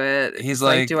into it. He's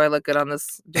like, do I look good on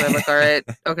this? Do I look all right?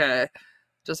 Okay.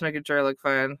 Just making sure I look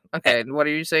fine. Okay, what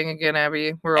are you saying again,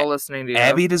 Abby? We're all listening to you.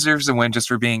 Abby deserves a win just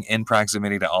for being in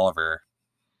proximity to Oliver.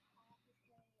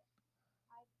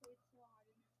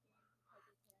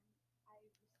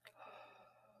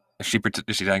 Is she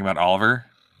talking about Oliver?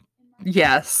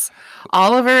 Yes.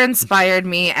 Oliver inspired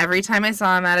me every time I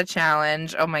saw him at a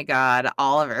challenge. Oh my God,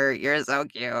 Oliver, you're so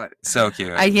cute. So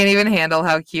cute. I can't even handle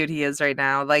how cute he is right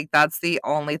now. Like, that's the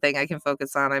only thing I can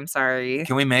focus on. I'm sorry.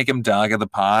 Can we make him dog of the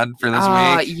pod for this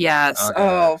Oh, week? yes. Okay.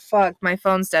 Oh, fuck. My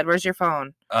phone's dead. Where's your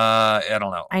phone? I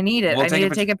don't know. I need it. We'll I need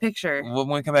to take a picture. When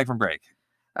we come back from break.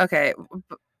 Okay.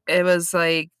 It was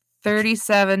like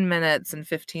 37 minutes and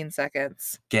 15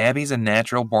 seconds. Gabby's a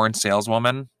natural born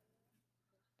saleswoman.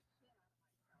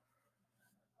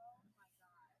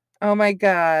 Oh my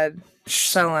God.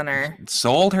 Selling her.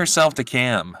 Sold herself to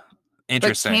Cam.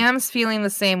 Interesting. But Cam's feeling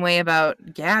the same way about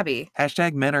Gabby.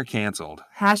 Hashtag men are canceled.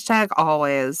 Hashtag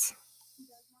always.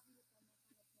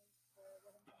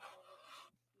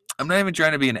 I'm not even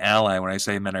trying to be an ally when I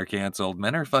say men are canceled.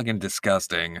 Men are fucking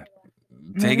disgusting.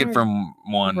 Take it from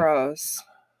one. Gross.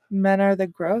 Men are the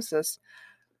grossest.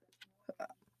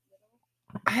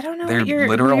 I don't know They're what you're,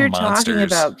 literal who you're monsters. talking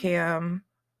about, Cam.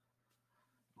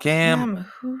 Cam,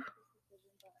 who?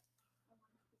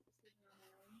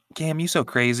 Cam, you so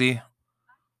crazy.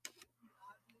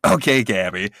 Okay,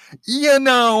 Gabby. You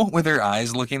know, with her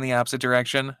eyes looking the opposite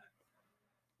direction.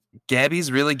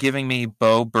 Gabby's really giving me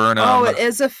Bo Burnham. Oh, it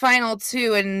is a final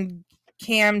two, and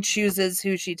Cam chooses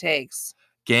who she takes.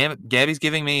 Gabby's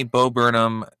giving me Bo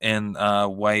Burnham and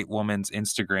white woman's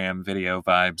Instagram video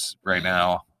vibes right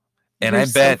now. And You're I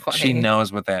bet so she funny.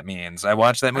 knows what that means. I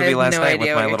watched that movie last night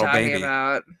with my little baby.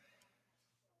 About.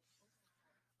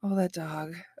 Oh, that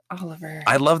dog. Oliver.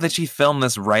 I love that she filmed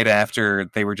this right after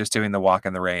they were just doing the walk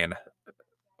in the rain.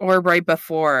 Or right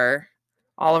before.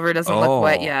 Oliver doesn't look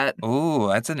wet yet. Ooh,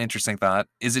 that's an interesting thought.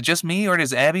 Is it just me, or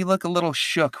does Abby look a little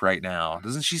shook right now?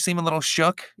 Doesn't she seem a little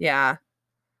shook? Yeah.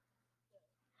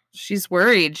 She's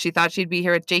worried. She thought she'd be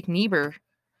here with Jake Niebuhr.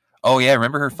 Oh, yeah.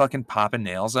 Remember her fucking popping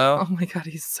nails, though? Oh, my God.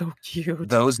 He's so cute.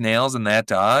 Those nails and that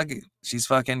dog, she's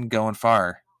fucking going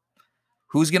far.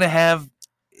 Who's going to have...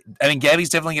 I mean, Gabby's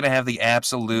definitely going to have the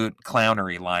absolute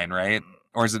clownery line, right?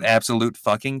 Or is it absolute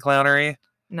fucking clownery?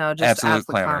 No, just absolute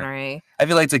clownery. I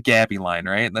feel like it's a Gabby line,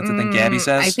 right? That's the thing Gabby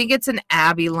says? I think it's an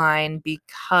Abby line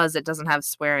because it doesn't have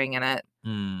swearing in it.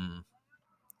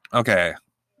 Okay.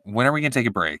 When are we going to take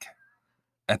a break?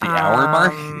 At the hour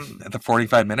mark? At the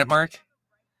 45-minute mark?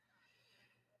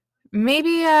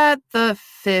 Maybe at the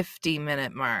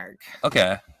 50-minute mark.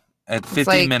 Okay. At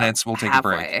 50 minutes, we'll take a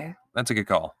break. That's a good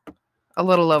call. A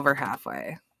little over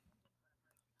halfway.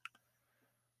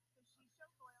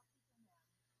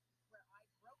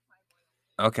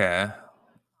 Okay.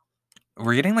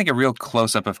 We're getting like a real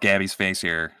close-up of Gabby's face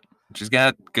here. She's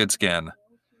got good skin.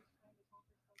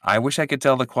 I wish I could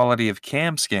tell the quality of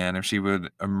Cam's skin if she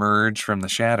would emerge from the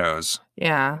shadows.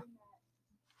 Yeah.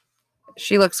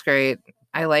 She looks great.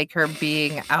 I like her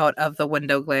being out of the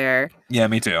window glare. Yeah,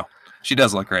 me too. She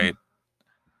does look great.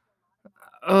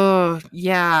 Oh,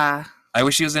 yeah. I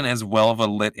wish she was in as well of a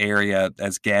lit area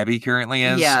as Gabby currently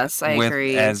is. Yes, I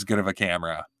agree. With as good of a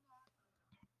camera.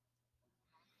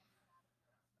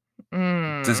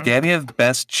 Does Gabby have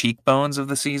best cheekbones of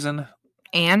the season?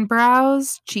 And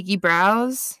brows? Cheeky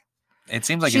brows? It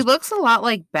seems like she looks a lot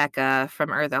like Becca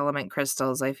from Earth Element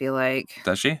Crystals, I feel like.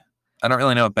 Does she? I don't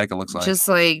really know what Becca looks like. Just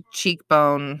like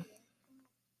cheekbone.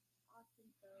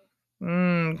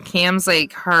 Cam's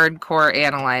like hardcore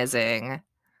analyzing.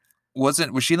 Was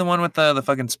she the one with the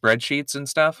fucking spreadsheets and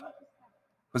stuff?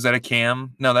 Was that a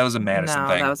Cam? No, that was a Madison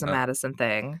thing. No, that was a Madison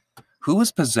thing. Who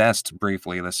was possessed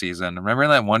briefly this season? Remember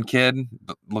that one kid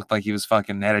that looked like he was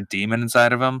fucking had a demon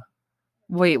inside of him?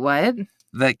 Wait, what?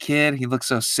 That kid, he looked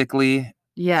so sickly.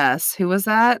 Yes, who was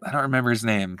that? I don't remember his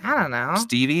name. I don't know.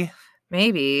 Stevie?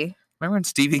 Maybe. Remember when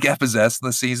Stevie got possessed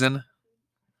this season?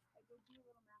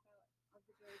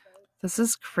 This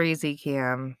is crazy,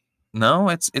 Cam. No,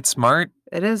 it's smart.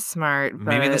 It is smart.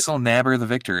 Maybe this will nab her the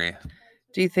victory.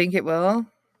 Do you think it will?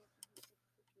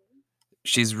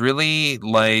 She's really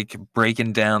like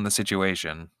breaking down the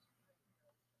situation.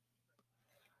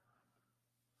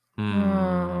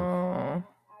 Oh.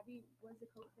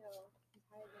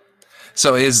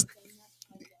 So is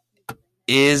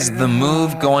the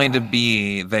move going to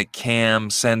be that Cam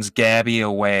sends Gabby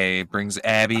away, brings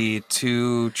Abby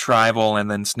to Tribal, and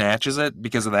then snatches it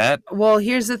because of that? Well,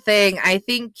 here's the thing. I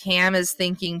think Cam is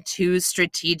thinking too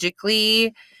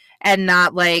strategically and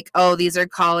not like, oh, these are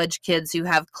college kids who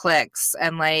have cliques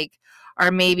and like are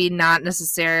maybe not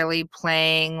necessarily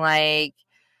playing like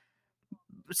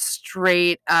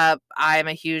straight up, I'm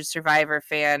a huge Survivor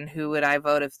fan. Who would I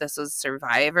vote if this was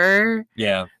Survivor?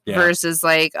 Yeah. Versus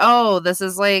like, oh, this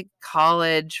is like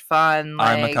college fun.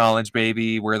 Like, I'm a college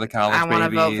baby. We're the college babies. I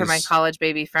want to vote for my college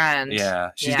baby friend.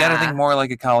 Yeah. She's got to think more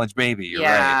like a college baby. You're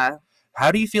right.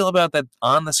 How do you feel about that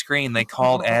on the screen they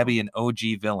called Abby an OG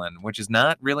villain, which is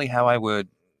not really how I would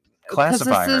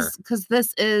classify her. Because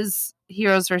this is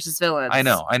heroes versus villains. I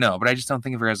know, but I just don't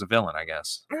think of her as a villain, I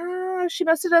guess. She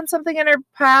must have done something in her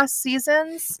past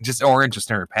seasons. Just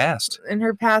in her past. In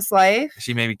her past life.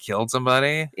 She maybe killed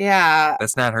somebody. Yeah.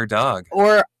 That's not her dog.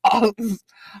 Or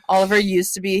Oliver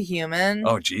used to be a human.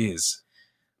 Oh, geez.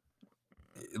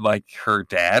 Like her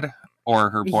dad or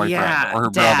her boyfriend or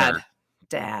her brother.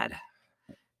 Dad.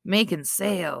 Making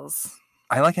sales.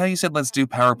 I like how you said let's do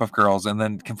Powerpuff Girls and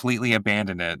then completely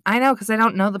abandon it. I know, because I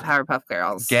don't know the Powerpuff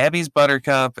Girls. Gabby's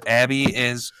Buttercup. Abby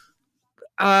is...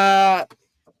 Abby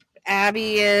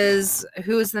is...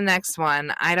 Who's the next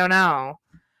one? I don't know.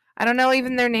 I don't know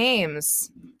even their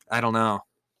names. I don't know.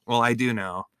 Well, I do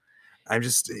know. I'm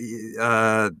just...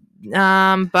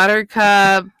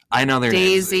 Buttercup. I know their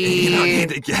Daisy. names. You don't need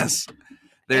to guess.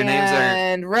 Their names are...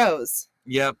 And Rose.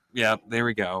 Yep. There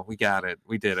we go. We got it.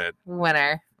 We did it.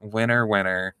 Winner.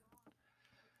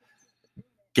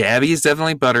 Gabby is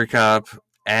definitely Buttercup.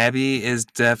 Abby is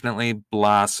definitely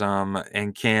Blossom.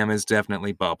 And Cam is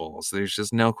definitely Bubbles. There's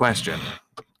just no question.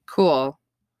 Cool.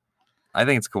 I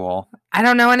think it's cool. I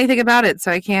don't know anything about it,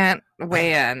 so I can't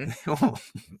weigh in.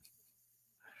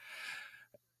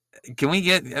 Can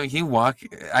you walk?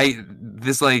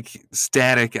 This like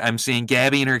static. I'm seeing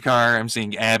Gabby in her car. I'm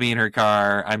seeing Abby in her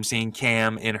car. I'm seeing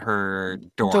Cam in her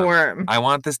dorm. I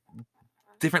want this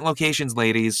different locations,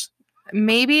 ladies.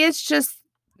 Maybe it's just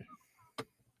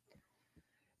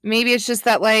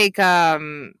that like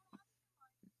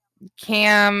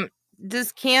Cam.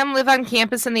 Does Cam live on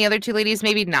campus and the other two ladies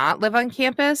maybe not live on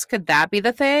campus? Could that be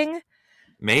the thing?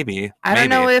 Maybe. I don't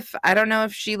know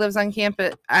if she lives on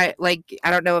campus. I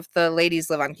don't know if the ladies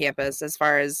live on campus as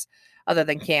far as other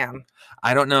than Cam.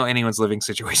 I don't know anyone's living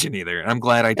situation either. I'm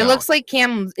glad I don't. It looks like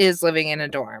Cam is living in a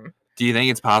dorm. Do you think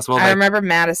it's possible? I remember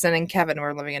Madison and Kevin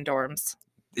were living in dorms.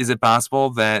 Is it possible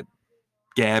that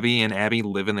Gabby and Abby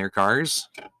live in their cars?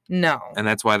 No. And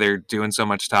that's why they're doing so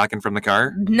much talking from the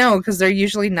car? No, because they're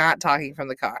usually not talking from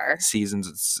the car.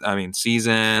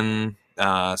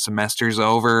 Semester's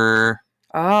over.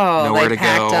 Oh, nowhere they to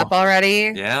packed go. up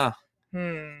already? Yeah.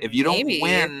 If you don't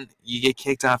win, you get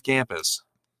kicked off campus.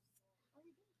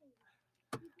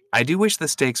 I do wish the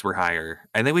stakes were higher.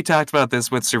 I think we talked about this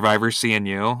with Survivor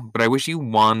CNU, but I wish you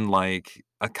won like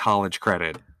a college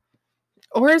credit.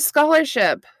 Or a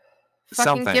scholarship.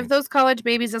 Something. Fucking give those college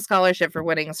babies a scholarship for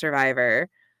winning Survivor.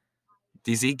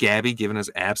 Do you see Gabby giving us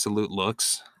absolute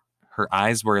looks? Her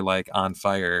eyes were like on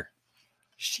fire.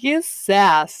 She is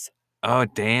sass. Oh,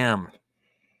 damn.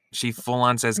 She full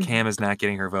on says Cam is not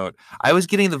getting her vote. I was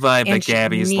getting the vibe that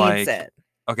Gabby's like,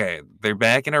 okay, they're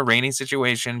back in a rainy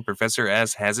situation. Professor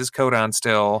S has his coat on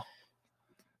still.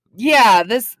 Yeah,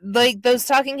 those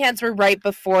talking heads were right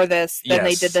before this. Then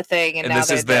they did the thing, and now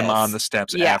this is them on the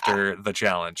steps after the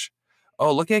challenge.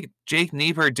 Oh, look at Jake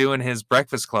Niebuhr doing his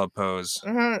Breakfast Club pose.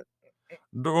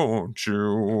 Mm-hmm. Don't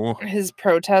you? His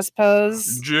protest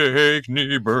pose. Jake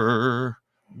Niebuhr.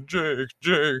 Jake.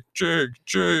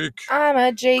 I'm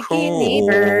a Jakey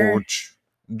Niebuhr.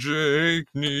 Jake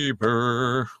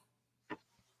Niebuhr.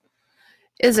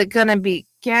 Is it gonna be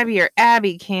Gabby or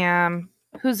Abby, Cam?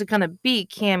 Who's it gonna be,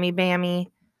 Cammy Bammy?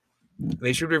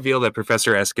 They should reveal that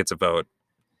Professor S gets a vote.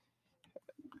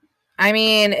 I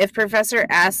mean, if Professor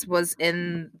S was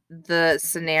in the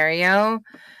scenario,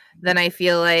 then I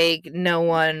feel like no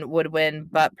one would win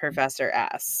but Professor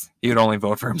S. He would only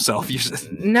vote for himself.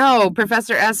 No,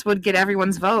 Professor S would get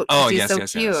everyone's vote. Oh, he's yes, so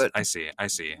yes, cute. Yes. I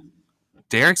see.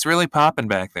 Derek's really popping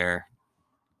back there.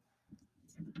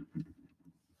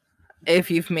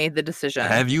 If you've made the decision.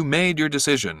 Have you made your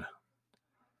decision?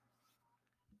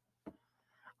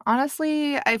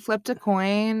 Honestly, I flipped a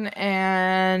coin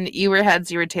and you were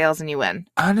heads, you were tails, and you win.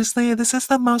 Honestly, this is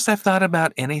the most I've thought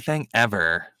about anything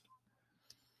ever.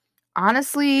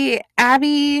 Honestly,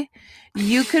 Abby,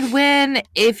 you could win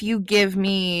if you give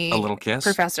me a little kiss.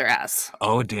 Professor S.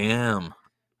 Oh, damn.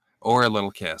 Or a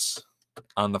little kiss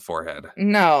on the forehead.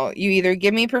 No, you either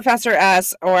give me Professor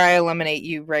S or I eliminate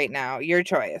you right now. Your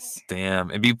choice.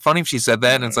 Damn. It'd be funny if she said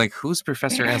that and it's like, who's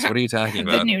Professor S? What are you talking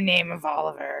about? The new name of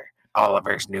Oliver.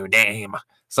 Oliver's new name.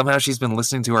 Somehow she's been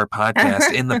listening to our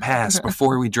podcast in the past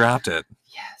before we dropped it.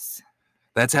 Yes.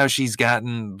 That's how she's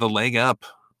gotten the leg up.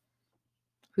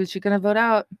 Who's she going to vote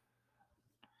out?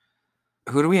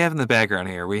 Who do we have in the background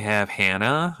here? We have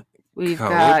Hannah. We've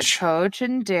got Coach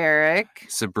and Derek.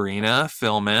 Sabrina,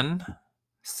 Philman.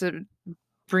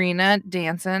 Brina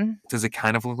dancing. Does it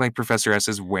kind of look like Professor S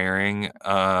is wearing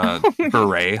a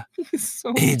beret? He's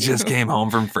so He cute. just came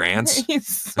home from France. He's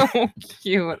so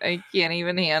cute. I can't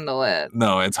even handle it.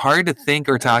 No, it's hard to think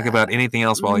or talk about anything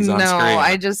else while he's on screen. No,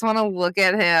 I just want to look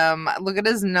at him. Look at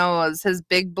his nose, his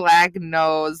big black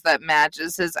nose that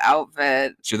matches his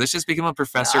outfit. Should this just become a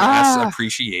Professor S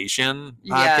appreciation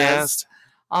podcast? Yes.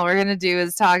 All we're gonna do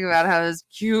is talk about how his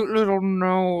cute little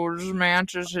nose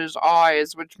matches his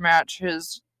eyes, which match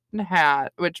his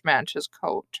hat, which match his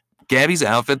coat. Gabby's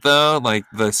outfit, though, like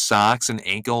the socks and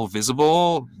ankle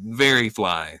visible, very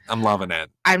fly. I'm loving it.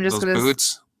 I'm just Those gonna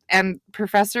boots. And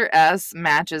Professor S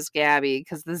matches Gabby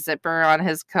because the zipper on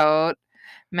his coat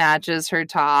matches her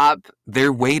top.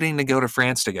 They're waiting to go to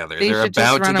France together. They're about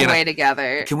just run to get away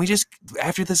together. Can we just,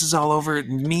 after this is all over,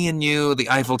 me and you, the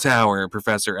Eiffel Tower,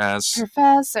 Professor S.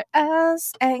 Professor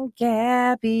S and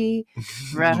Gabby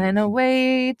running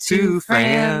away to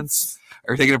France.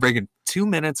 We're taking a break in 2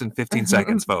 minutes and 15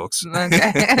 seconds, folks.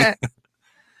 Okay.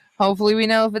 Hopefully we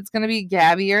know if it's going to be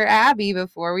Gabby or Abby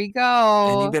before we go.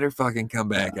 And you better fucking come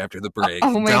back after the break.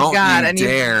 Oh my Don't God. You And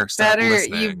dare stop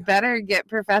listening. You better get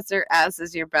Professor S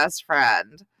as your best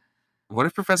friend. What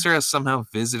if Professor S somehow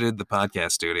visited the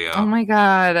podcast studio? Oh my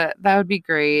God. That would be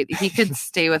great. He could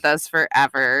stay with us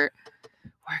forever.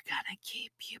 We're going to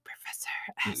keep you, Professor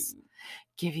S.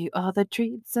 Give you all the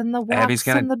treats and the walks Abby's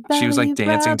and the belly she was like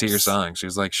dancing to your rubs. song. She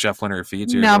was like shuffling her feet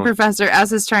to your Now little... Professor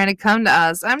S is trying to come to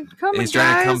us. I'm coming, He's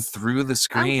trying to come guys. through the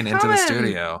screen I'm into the coming.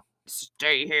 studio.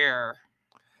 Stay here.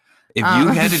 If you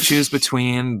had to choose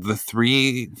between the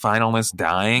 3 finalists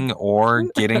dying or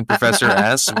getting Professor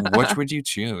S, which would you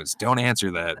choose? Don't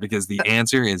answer that because the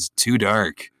answer is too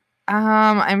dark.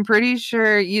 I'm pretty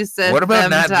sure you said What about them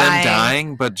not dying. them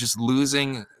dying, but just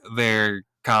losing their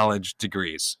college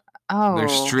degrees? Oh, They're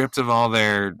stripped of all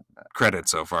their credit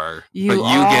so far. you but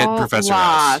you get all Professor S.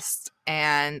 lost,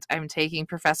 and I'm taking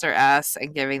Professor S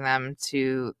and giving them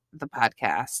to the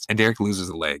podcast. And Derek loses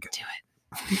a leg. Do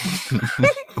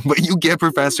it. But you get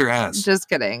Professor S. Just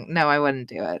kidding. No, I wouldn't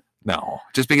do it. No,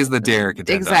 just because of the Derek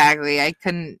addendum. Exactly. I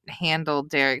couldn't handle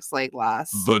Derek's leg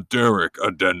loss. The Derek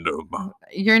addendum.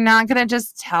 You're not going to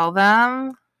just tell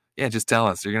them? Yeah, just tell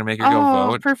us. You're going to make her go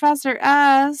vote? Professor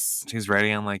S. She's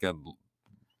writing on like a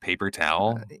paper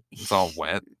towel. It's all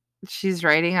wet. She's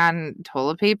writing on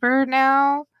toilet paper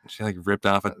now? She like ripped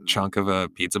off a chunk of a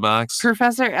pizza box.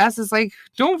 Professor S is like,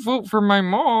 don't vote for my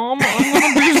mom. I'm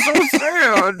gonna be so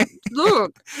sad.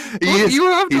 Look, you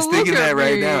have to he's look thinking at that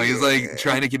right me. now. He's like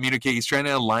trying to communicate. He's trying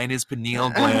to align his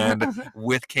pineal gland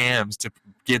with Cam's to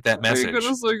get that message. Are you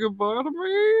gonna say goodbye to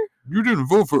me? You didn't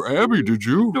vote for Abby, did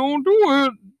you? Don't do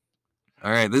it.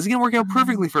 All right, this is gonna work out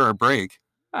perfectly for our break.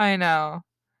 I know.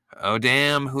 Oh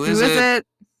damn, who is it?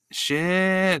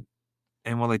 Shit.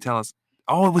 And will they tell us?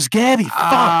 Oh, it was Gabby. Fuck.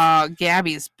 Oh,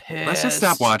 Gabby's pissed. Let's just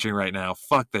stop watching right now.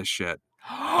 Fuck this shit.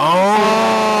 Oh,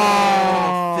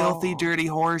 filthy, dirty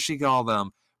whore, she called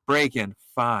them. Break in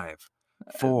 5,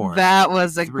 4. That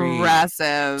was 3,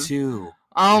 aggressive. 2.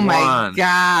 Oh my 1.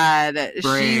 God. She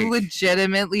Break.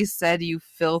 legitimately said, you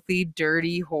filthy,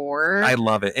 dirty whore. I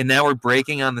love it. And now we're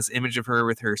breaking on this image of her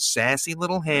with her sassy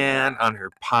little hand on her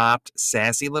popped,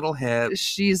 sassy little hip.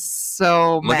 She's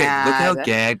so mad. Look how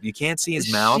gagged. You can't see his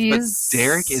mouth, but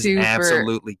Derek is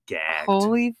absolutely gagged.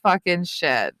 Holy fucking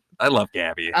shit. I love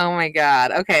Gabby. Oh my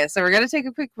God. Okay, so we're going to take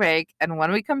a quick break. And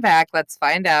when we come back, let's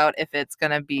find out if it's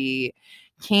going to be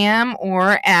Cam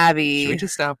or Abby. Should we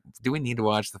just stop? Do we need to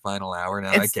watch the final hour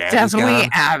now It's that Gabby's definitely gone?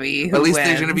 Abby who At least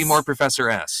there's going to be wins. more Professor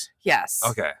S. Yes.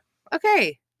 Okay.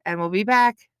 Okay, and we'll be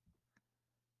back.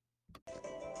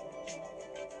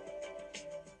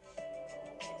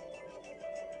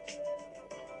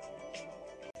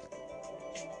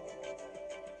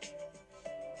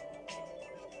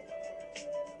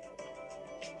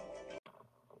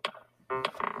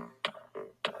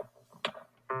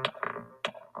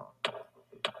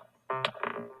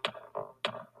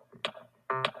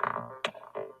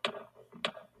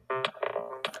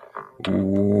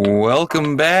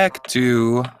 Welcome back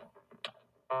to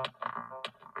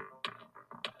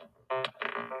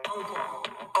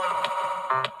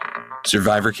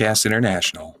Survivor Cast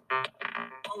International.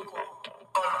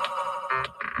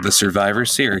 The Survivor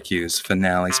Syracuse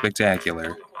Finale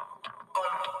Spectacular.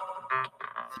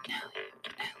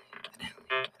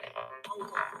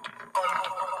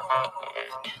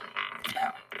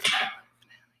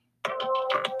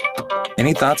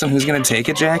 Any thoughts on who's going to take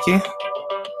it, Jackie?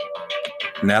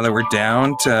 Now that we're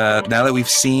down to, now that we've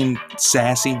seen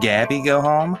sassy Gabby go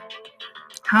home?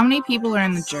 How many people are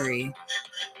in the jury?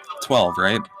 12,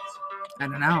 right? I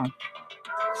don't know.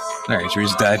 All right, should we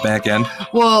just dive back in?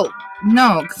 Well,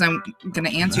 no, because I'm going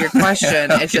to answer your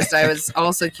question. It's just I was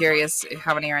also curious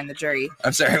how many are in the jury.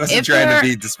 I'm sorry, I wasn't If trying there to are-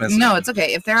 be dismissive. No, it's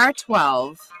okay. If there are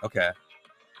 12, Okay.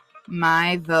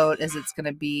 my vote is it's going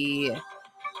to be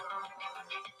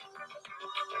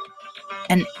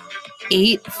an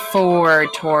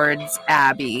 8-4 towards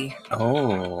Abby.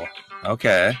 Oh,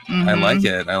 okay. I like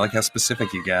it. I like how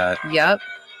specific you got. Yep.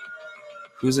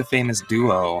 Who's a famous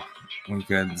duo? We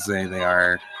could say they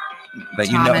are.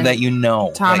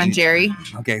 Tom and Jerry.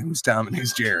 Okay, who's Tom and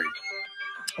who's Jerry?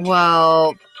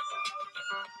 Well,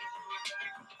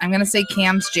 I'm going to say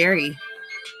Cam's Jerry.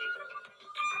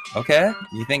 Okay.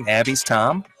 You think Abby's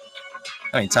Tom?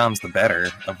 I mean, Tom's the better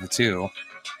of the two.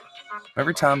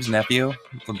 Remember Tom's nephew,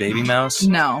 the baby mouse?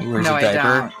 No, Who wears no, a diaper?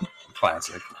 I don't.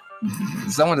 Classic.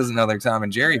 Someone doesn't know their Tom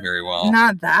and Jerry very well.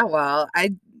 Not that well.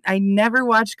 I never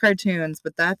watched cartoons,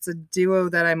 but that's a duo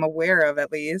that I'm aware of,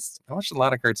 at least. I watched a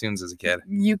lot of cartoons as a kid.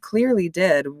 You clearly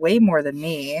did. Way more than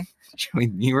me.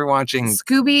 You were watching...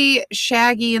 Scooby,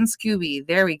 Shaggy, and Scooby.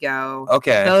 There we go.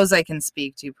 Okay. Those I can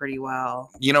speak to pretty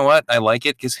well. You know what? I like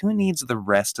it, because who needs the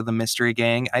rest of the mystery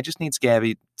gang? I just need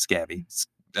Shaggy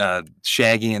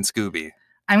and Scooby.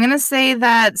 I'm going to say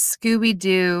that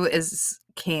Scooby-Doo is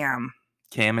Cam.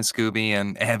 Cam is Scooby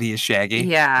and Abby is Shaggy?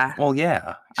 Yeah. Well,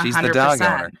 yeah. She's 100%. the dog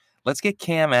owner. Let's get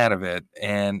Cam out of it,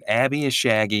 and Abby is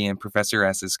Shaggy and Professor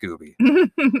S is Scooby. And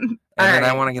then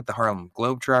I want to get the Harlem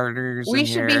Globetrotters. We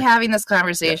should be having this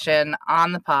conversation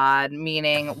on the pod,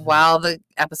 meaning while the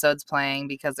episode's playing,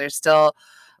 because there's still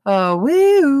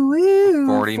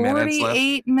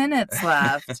 48 minutes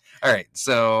left. All right,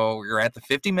 so we're at the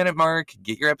 50-minute mark.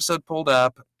 Get your episode pulled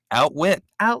up. Outwit.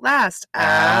 Outlast.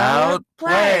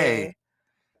 Outplay.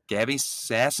 Gabby's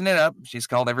sassing it up. She's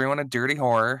called everyone a dirty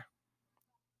whore.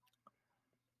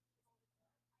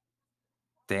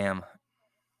 Damn.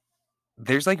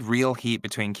 There's like real heat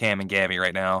between Cam and Gabby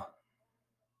right now.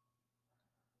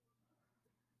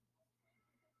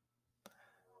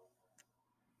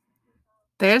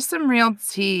 There's some real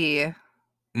tea.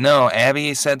 No,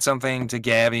 Abby said something to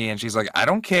Gabby and she's like, I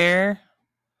don't care.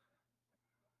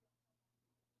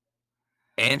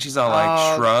 And she's all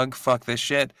like, shrug, fuck this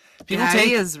shit.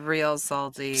 Gabby is real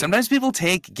salty. Sometimes people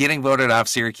take getting voted off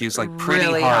Syracuse like pretty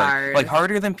really hard. Like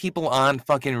harder than people on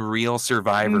fucking Real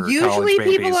Survivor. Usually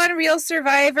people on Real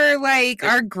Survivor like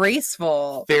are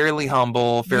graceful. Fairly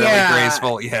humble, fairly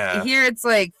graceful. Yeah. Here it's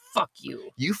like, fuck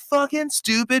you. You fucking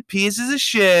stupid pieces of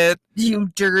shit. You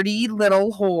dirty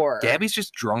little whore. Gabby's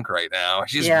just drunk right now.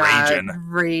 She's raging.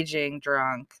 Raging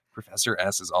drunk. Professor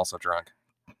S is also drunk.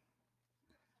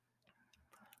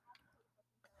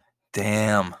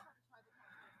 Damn.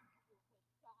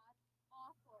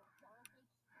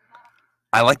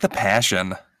 I like the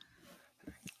passion.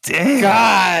 Damn.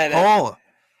 God. Oh,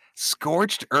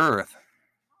 scorched earth.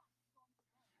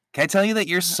 Can I tell you that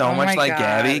you're so much like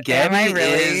Gabby? Gabby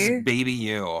is baby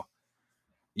you.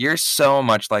 You're so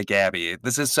much like Gabby.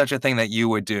 This is such a thing that you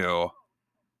would do.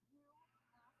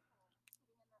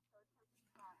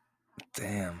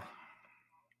 Damn.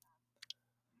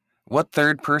 What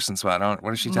third person spot?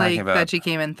 What is she talking about? That she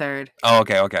came in third. Oh,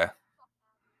 okay.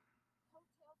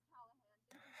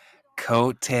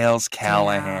 Coattails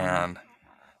Callahan.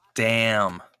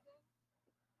 Damn.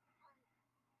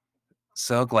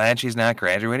 So glad she's not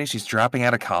graduating. She's dropping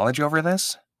out of college over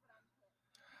this?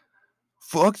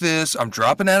 Fuck this. I'm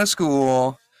dropping out of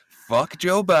school. Fuck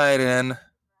Joe Biden.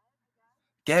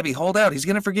 Gabby, hold out. He's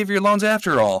going to forgive your loans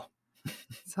after all.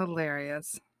 It's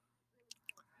hilarious.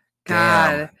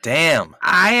 God. Damn.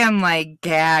 I am like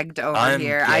gagged over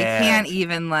here. Gagged. I can't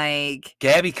even like.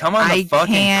 Gabby, come on the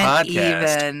fucking podcast.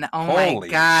 Even. Oh Holy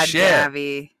my God, shit.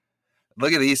 Gabby.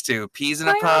 Look at these two. Peas in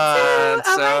a pod. Oh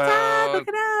my God, look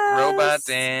at us. Robot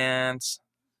dance.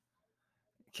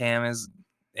 Cam is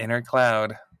in her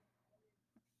cloud.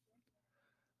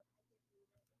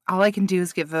 All I can do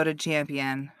is get voted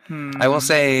champion. I will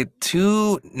say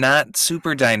 2 not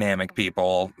super dynamic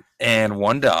people and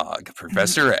 1 dog,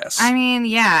 Professor S. I mean,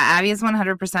 yeah, Abby is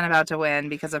 100% about to win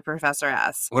because of Professor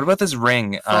S. What about this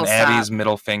ring on stop. Abby's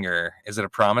middle finger? Is it a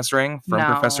promise ring from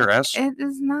Professor S? It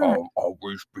is not. I'll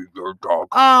always be your dog.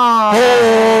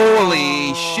 Oh.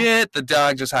 Holy shit, the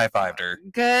dog just high-fived her.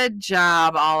 Good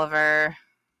job, Oliver.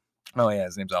 Oh, yeah,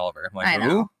 his name's Oliver. I'm like, I know.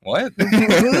 who? What? Who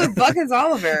the fuck is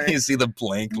Oliver? You see the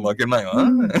blank look in my eye?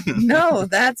 No,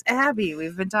 that's Abby.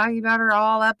 We've been talking about her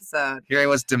all episode. Here I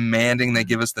was demanding they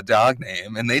give us the dog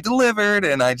name, and they delivered,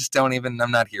 and I just don't even,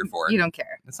 I'm not here for it. You don't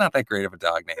care. It's not that great of a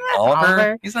dog name. That's Oliver?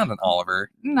 Oliver. He's not an Oliver.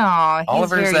 No, he's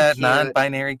Oliver's very that cute.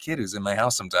 non-binary kid who's in my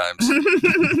house sometimes.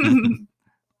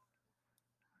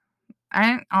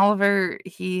 Aren't Oliver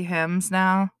he, hims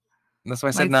now? That's why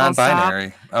I said Like, full stop.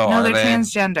 non-binary. Oh, No, are they're they?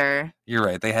 Transgender. You're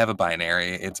right. They have a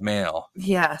binary. It's male.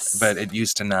 Yes. But it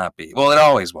used to not be. Well, it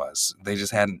always was. They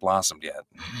just hadn't blossomed yet.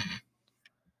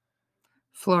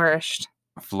 Flourished.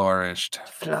 Flourished.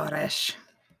 Flourish.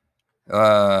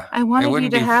 I I wanted you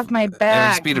to have my back. It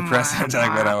would just be depressing to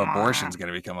talk about how abortion's going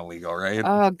to become illegal, right?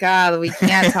 Oh, God, we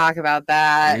can't talk about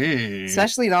that.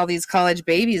 Especially all these college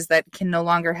babies that can no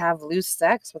longer have loose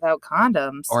sex without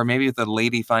condoms. Or maybe with the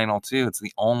lady final, too. It's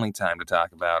the only time to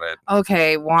talk about it.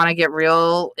 Okay, want to get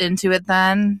real into it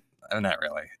then? Not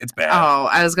really. It's bad. Oh,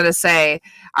 I was going to say,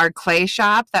 our clay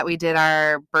shop that we did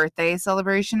our birthday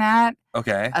celebration at.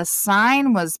 Okay. A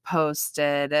sign was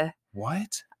posted.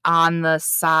 What? On the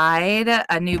side,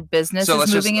 a new business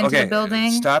is moving into the building.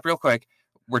 Stop real quick.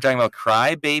 We're talking about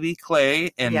Cry Baby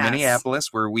Clay in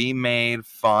Minneapolis, where we made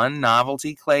fun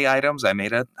novelty clay items. I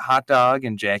made a hot dog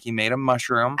and Jackie made a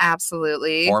mushroom.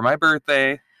 Absolutely. For my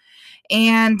birthday.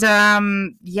 And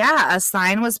a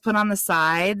sign was put on the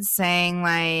side saying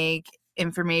like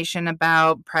information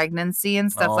about pregnancy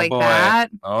and stuff that.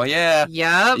 Oh yeah.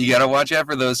 Yep. You gotta watch out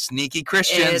for those sneaky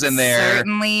Christians in there.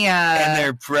 Certainly and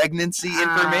their pregnancy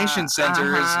information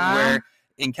centers where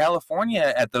in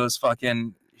California at those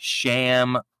fucking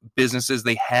sham businesses,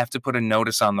 they have to put a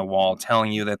notice on the wall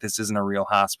telling you that this isn't a real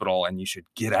hospital and you should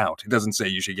get out. It doesn't say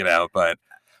you should get out, but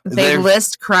they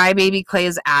list Crybaby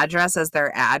Clay's address as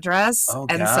their address. Oh,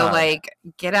 and God. So, like,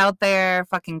 get out there,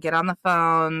 fucking get on the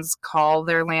phones, call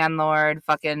their landlord,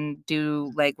 fucking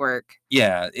do legwork.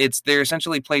 Yeah, they're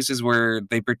essentially places where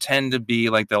they pretend to be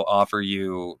like they'll offer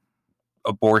you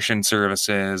abortion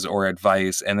services or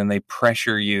advice, and then they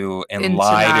pressure you and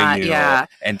lie to you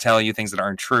and tell you things that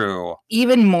aren't true.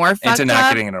 Even more fucked into not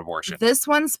up, getting an abortion. This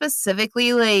one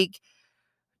specifically, like,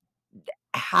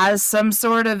 has some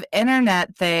sort of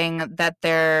internet thing that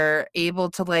they're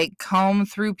able to like comb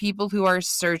through people who are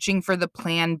searching for the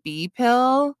Plan B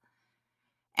pill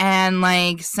and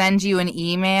like send you an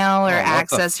email or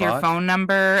access your phone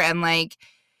number and like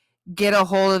get a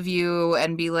hold of you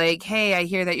and be like, hey, I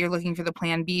hear that you're looking for the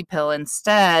Plan B pill.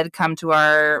 Instead, come to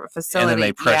our facility. And then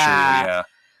they pressure you, yeah.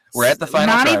 We're at the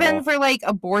final Not tribal. even for like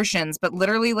abortions, but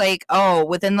literally like,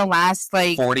 within the last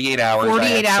like 48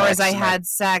 hours. I had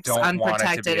sex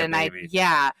unprotected, and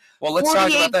Well, let's talk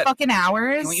about that. Fucking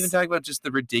hours. Can we even talk about just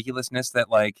the ridiculousness that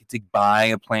like to buy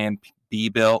a Plan B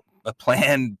pill,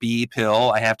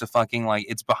 I have to fucking like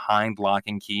it's behind lock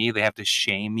and key. They have to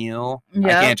shame you. Yep.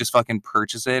 I can't just fucking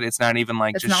purchase it. It's not even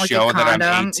like just show that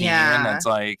I'm 18. Yeah. It's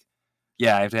like.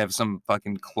 Yeah, I have to have some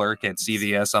fucking clerk at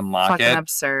CVS unlock fucking it.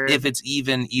 Absurd. If it's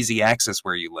even easy access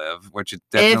where you live, which it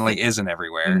definitely isn't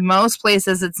everywhere. Most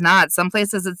places it's not. Some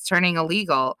places it's turning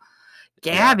illegal.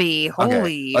 Gabby,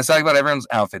 holy. Okay. Let's talk about everyone's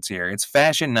outfits here. It's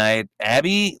fashion night.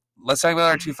 Abby, let's talk about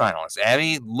our two finalists.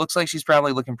 Abby looks like she's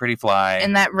probably looking pretty fly.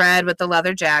 In that red with the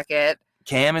leather jacket.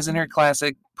 Cam is in her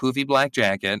classic poofy black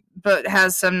jacket. But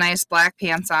has some nice black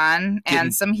pants on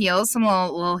and some heels, some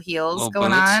little heels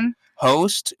going on.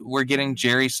 Host, we're getting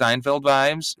Jerry Seinfeld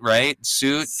vibes, right?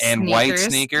 Suit and white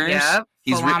sneakers. Yep.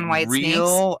 He's on white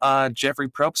real Jeffrey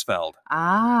Probstfeld.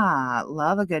 Ah,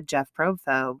 love a good Jeff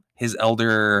Probstfeld. His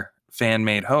elder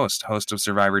fan-made host of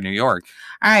Survivor New York.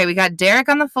 All right, we got Derek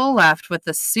on the full left with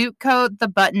the suit coat, the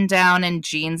button down, and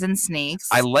jeans and sneaks.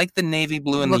 I like the navy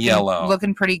blue and the yellow.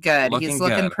 Looking pretty good. He's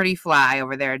looking pretty fly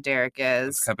over there, Derek is.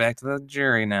 Let's cut back to the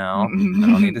jury now. I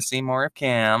don't need to see more of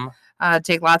Cam.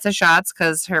 Take lots of shots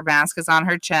because her mask is on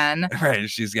her chin. Right,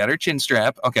 she's got her chin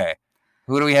strap. Okay,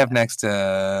 who do we have next?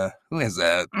 Who is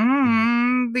that?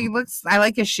 He looks. I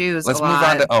like his shoes. Let's move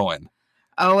on to Owen.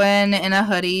 Owen in a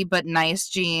hoodie, but nice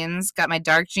jeans. Got my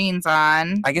dark jeans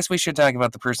on. I guess we should talk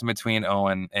about the person between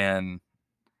Owen and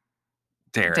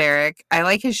Derek. I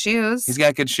like his shoes. He's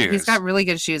got good shoes. He's got really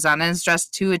good shoes on, and is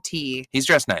dressed to a T. He's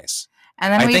dressed nice.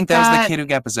 And then I think that was the kid who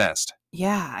got possessed.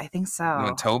 Yeah, I think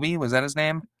so. Toby, was that his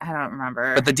name? I don't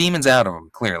remember. But the demon's out of him,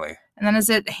 clearly. And then is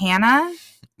it Hannah?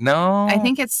 No. I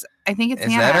think it's Hannah. Is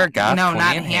that our goth No, queen,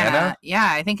 not Hannah. Yeah,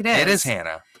 I think it is. It is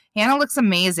Hannah. Hannah looks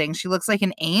amazing. She looks like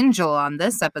an angel on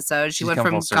this episode. She went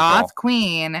from goth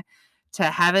queen to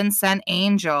heaven sent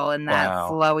angel in that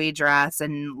flowy dress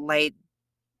and light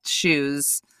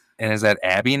shoes. And is that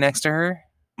Abby next to her?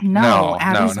 No,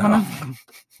 Abby's one of them.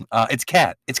 It's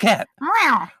Kat. It's Kat.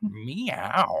 Meow.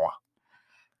 Meow.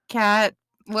 Kat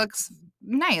looks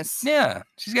nice. Yeah,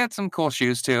 she's got some cool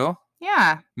shoes too.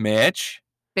 Yeah. Mitch.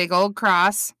 Big old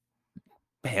cross.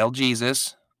 Hail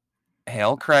Jesus.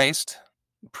 Hail Christ.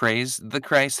 Praise the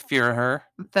Christ Führer.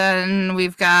 Then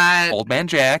we've got Old Man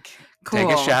Jack. Cool.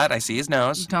 Take a shot. I see his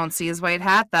nose. Don't see his white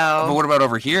hat though. But what about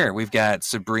over here? We've got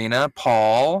Sabrina,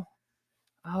 Paul,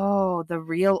 Oh, the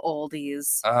real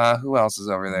oldies. Who else is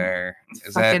over there?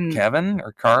 Is Fucking- that Kevin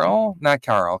or Carl? Not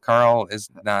Carl. Carl is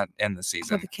not in the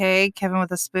season. With a K, Kevin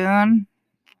with a spoon.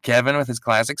 Kevin with his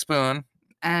classic spoon.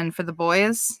 And for the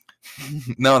boys.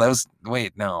 No, that was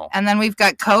no. And then we've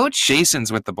got Coach.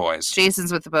 Jason's with the boys.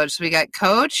 Jason's with the boys. So we got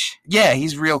Coach. Yeah,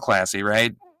 he's real classy,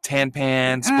 right? Tan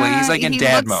pants. He's like in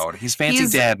dad mode. He's fancy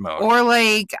dad mode. Or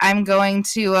like I'm going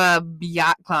to a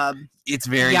yacht club. It's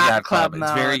very yacht club. mode.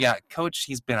 It's very yacht. Coach,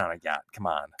 he's been on a yacht. Come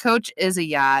on. Coach is a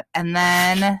yacht. And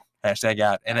then hashtag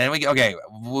yacht. And then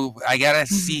I gotta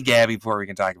see Gabby before we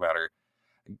can talk about her.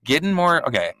 Getting more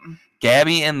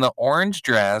Gabby in the orange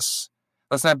dress.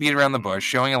 Let's not beat around the bush.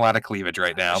 Showing a lot of cleavage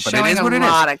right now, but it is what it is. A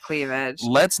lot of cleavage.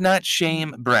 Let's not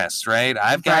shame breasts, right?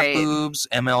 I've got boobs.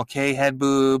 MLK had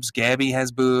boobs. Gabby has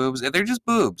boobs. They're just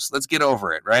boobs. Let's get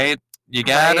over it, right? You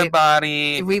got a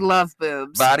body. We love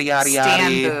boobs. Body yaddy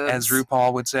yaddy, as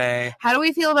RuPaul would say. How do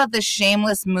we feel about the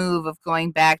shameless move of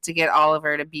going back to get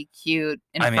Oliver to be cute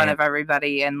in front of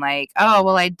everybody and like, oh,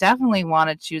 well, I definitely want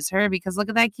to choose her because look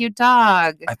at that cute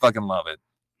dog. I fucking love it.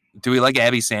 Do we like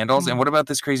Abby Sandals? And what about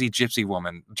this crazy gypsy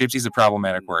woman? Gypsy's a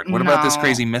problematic word. What about this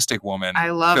crazy mystic woman? I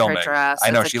love her dress. I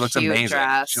know, she looks amazing.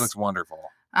 Dress. She looks wonderful.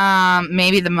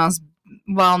 Maybe the most,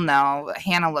 well, no.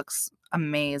 Hannah looks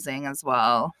amazing as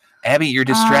well. Abby, you're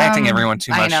distracting everyone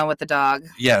too much. I know, with the dog.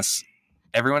 Yes.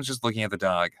 Everyone's just looking at the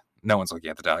dog. No one's looking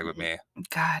at the dog with me.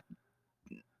 God.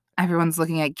 Everyone's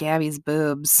looking at Gabby's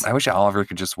boobs. I wish Oliver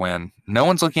could just win. No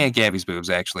one's looking at Gabby's boobs,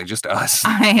 actually. Just us.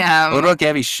 I am. What about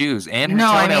Gabby's shoes? And her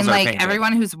toenails are painted.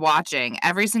 Everyone who's watching.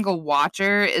 Every single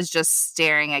watcher is just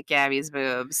staring at Gabby's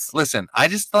boobs. Listen, I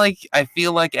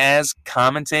feel like as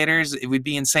commentators, it would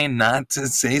be insane not to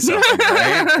say something,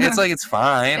 right? It's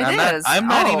fine. I'm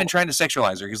not even trying to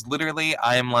sexualize her because literally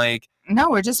I'm like,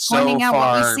 no, we're just pointing out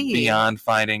what we see. Beyond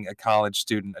finding a college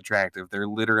student attractive. They're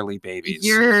literally babies.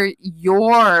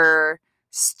 Your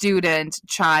student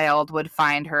child would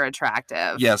find her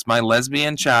attractive. Yes, my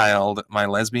lesbian child, my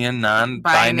lesbian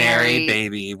non-binary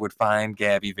baby would find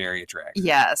Gabby very attractive.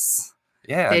 Yes.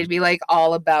 Yeah. They'd be like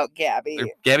all about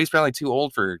Gabby. Gabby's probably too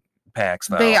old for Pax,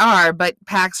 though. They are, but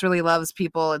Pax really loves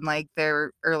people in like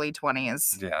their early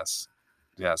 20s.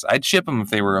 Yes, I'd ship them if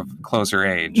they were of closer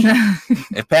age.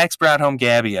 If Pax brought home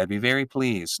Gabby, I'd be very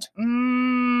pleased.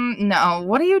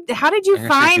 No. How did you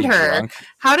find her? Drunk.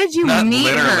 How did you meet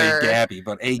her? Not literally Gabby,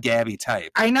 but a Gabby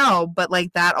type. I know, but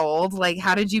like that old? Like,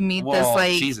 how did you meet this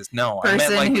like Jesus, no. person I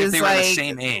meant like who's if they were like the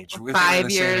same age.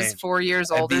 5 years, 4 years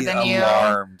older than you?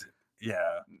 Alarmed.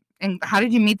 Yeah. And how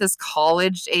did you meet this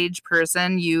college-age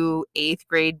person, you 8th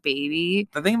grade baby?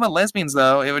 The thing about lesbians,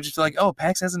 though, it would just be like, oh,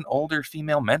 Pax has an older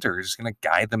female mentor who's just going to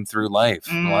guide them through life.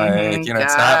 It's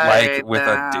not like with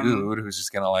a dude who's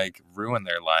just going to, like, ruin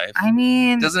their life. I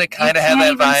mean, doesn't it kind of have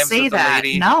that vibe with the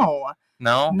lady?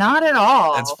 No, not at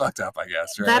all. That's fucked up, I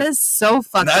guess, right? That is so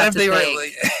fucked up. Not if they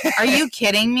were. Are you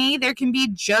kidding me? There can be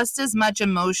just as much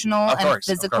emotional and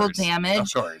physical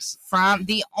damage. Of course. From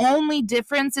the only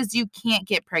difference is you can't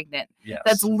get pregnant. Yes.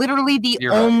 That's literally the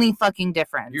only fucking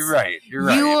difference. You're right. You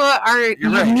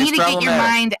need to get your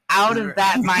mind out of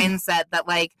that mindset that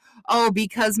like, oh,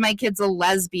 because my kid's a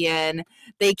lesbian,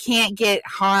 they can't get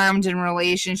harmed in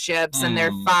relationships and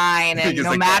they're fine. And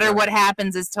no matter what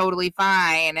happens is totally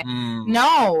fine.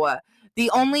 No. The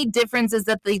only difference is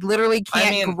that they literally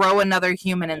can't grow another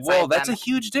human inside them. Well, that's a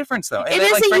huge difference, though. It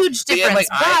is a huge difference,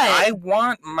 but I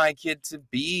want my kid to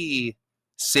be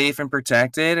safe and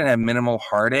protected and have minimal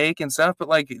heartache and stuff, but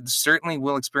like certainly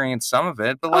will experience some of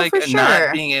it. But like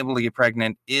not being able to get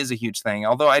pregnant is a huge thing.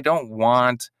 Although I don't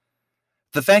want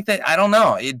the fact that I don't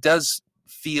know, it does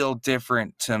feel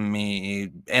different to me,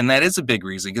 and that is a big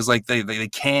reason because like they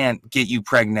can't get you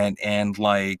pregnant and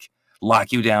like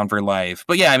lock you down for life.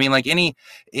 But yeah, I mean like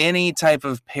any type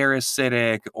of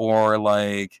parasitic or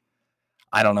like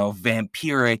I don't know,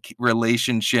 vampiric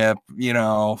relationship,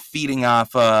 feeding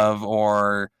off of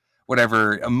or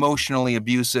whatever emotionally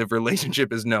abusive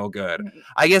relationship is no good.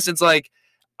 I guess it's like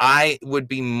I would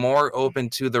be more open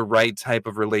to the right type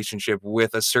of relationship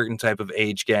with a certain type of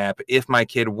age gap if my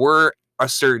kid were a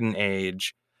certain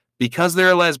age because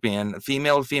they're a lesbian,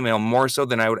 female to female, more so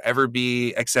than I would ever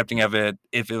be accepting of it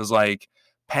if it was like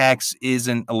Pax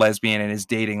isn't a lesbian and is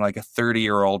dating like a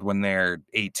 30-year-old when they're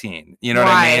 18. You know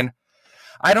what I mean?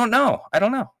 I don't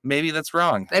know. Maybe that's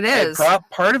wrong. It is.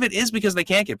 Part of it is because they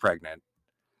can't get pregnant.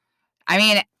 I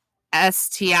mean,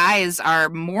 STIs are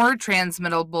more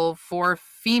transmittable for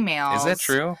females. Is that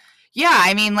true? Yeah,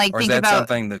 I mean, like, think about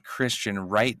something the Christian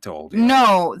right told you.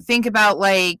 No, think about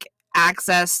like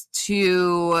access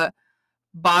to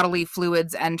bodily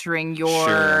fluids entering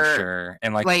your sure,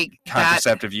 and like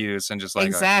contraceptive use and just like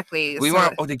exactly.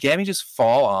 Did Gabby just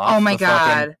fall off? Oh my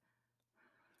god!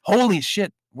 Holy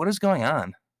shit! What is going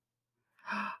on?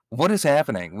 What is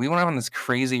happening? We went on this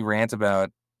crazy rant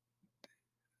about.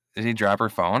 Did he drop her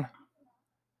phone?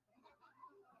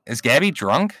 Is Gabby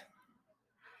drunk?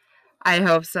 I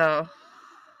hope so.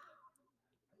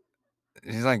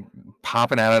 She's like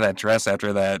popping out of that dress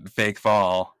after that fake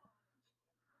fall.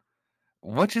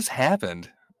 What just happened?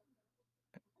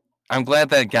 I'm glad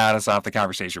that got us off the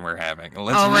conversation we're having.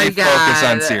 Let's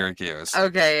refocus on Syracuse.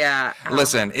 Okay, yeah.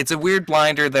 Listen, it's a weird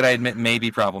blinder that I admit may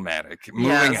be problematic.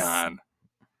 Moving on.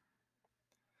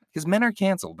 Because men are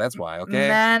canceled. That's why, okay?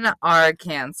 Men are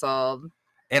canceled.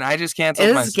 And I just canceled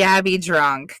Is Gabby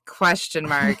drunk? Question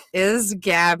mark. Is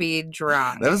Gabby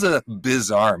drunk? That was a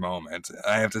bizarre moment,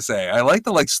 I have to say. I like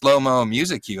the slow-mo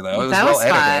music cue, though. It was that well was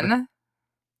edited. Fun.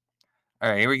 All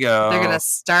right, here we go. They're going to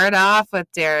start off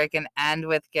with Derek and end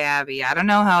with Gabby. I don't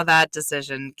know how that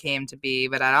decision came to be,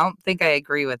 but I don't think I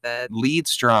agree with it. Lead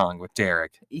strong with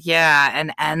Derek. Yeah,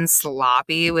 and end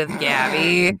sloppy with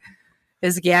Gabby.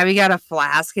 Is Gabby got a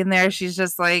flask in there? She's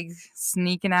just like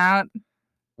sneaking out.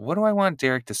 What do I want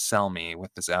Derek to sell me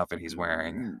with this outfit he's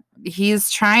wearing? He's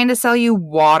trying to sell you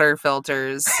water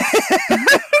filters.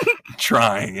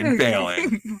 Trying and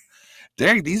failing.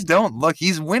 Derek, these don't look.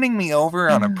 He's winning me over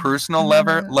on a personal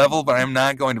level, but I'm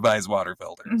not going to buy his water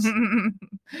filters.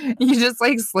 You just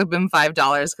slip him $5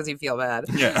 because you feel bad.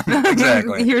 Yeah,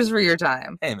 exactly. Here's for your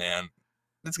time. Hey, man,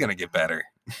 it's going to get better.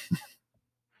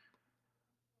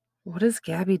 What is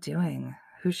Gabby doing?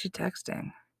 Who's she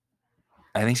texting?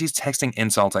 I think she's texting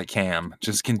insults at Cam,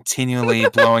 just continually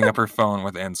blowing up her phone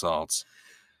with insults.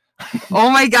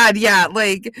 Oh my god, yeah,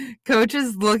 Coach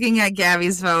is looking at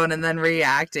Gabby's phone and then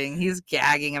reacting. He's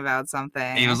gagging about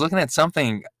something. He was looking at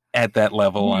something at that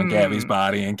level on Gabby's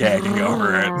body and gagging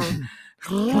over it.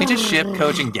 Can we just ship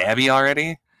Coach and Gabby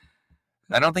already?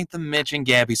 I don't think the Mitch and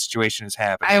Gabby situation is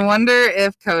happening. I wonder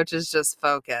if Coach is just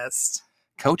focused.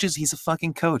 He's a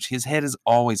fucking coach. His head is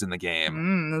always in the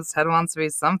game. His head wants to be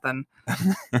something.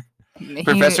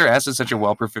 Professor S is such a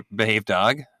well-behaved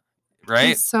dog, right?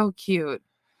 He's so cute.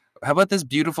 How about this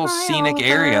beautiful scenic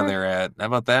area they're at? How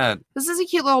about that? This is a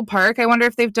cute little park. I wonder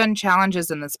if they've done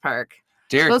challenges in this park.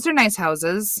 Derek, those are nice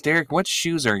houses. Derek, what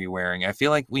shoes are you wearing? I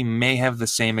feel like we may have the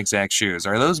same exact shoes.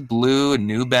 Are those blue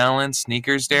New Balance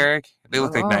sneakers, Derek? They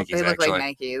look like Nikes, They look like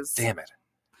Nikes. Damn it.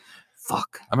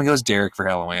 Fuck. I'm going to go as Derek for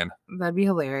Halloween. That'd be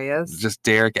hilarious. Just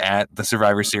Derek at the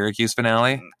Survivor Syracuse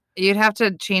finale. You'd have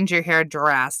to change your hair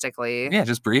drastically. Yeah,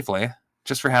 just briefly.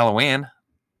 Just for Halloween.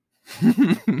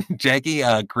 Jackie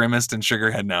grimaced and shook her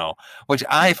head no, which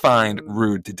I find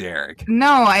rude to Derek. No,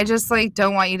 I just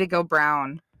don't want you to go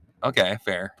brown. Okay,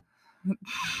 fair.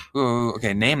 Ooh,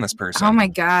 okay, name this person. Oh my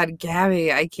god,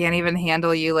 Gabby, I can't even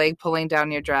handle you pulling down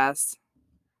your dress.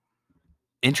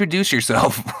 Introduce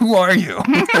yourself. Who are you?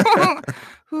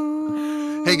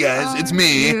 Hey guys, it's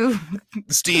me,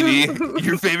 Stevie,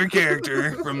 your favorite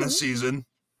character from this season.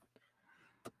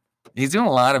 He's doing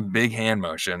a lot of big hand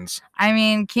motions. I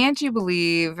mean, can't you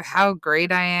believe how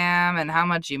great I am and how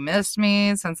much you missed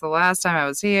me since the last time I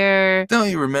was here? Don't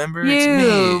you remember?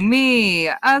 It's me,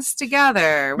 us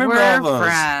together. Remember We're all those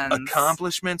friends.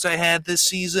 accomplishments I had this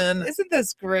season? Isn't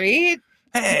this great?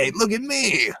 Hey, look at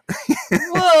me.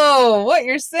 Whoa, what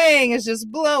you're saying is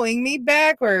just blowing me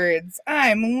backwards.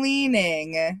 I'm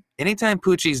leaning. Anytime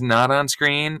Poochie's not on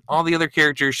screen, all the other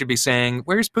characters should be saying,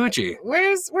 "Where's Poochie?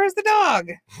 Where's the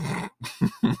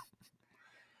dog?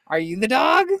 Are you the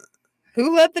dog?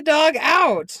 Who let the dog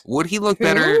out? Would he look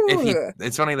better if he...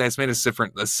 It's funny that it's made a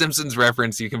Simpsons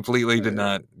reference you completely did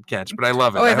not catch, but I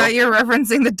love it. Oh, I thought you were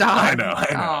referencing the dog. I know.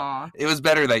 Aww. It was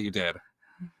better that you did.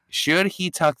 Should he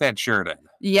tuck that shirt in?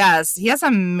 Yes, he has a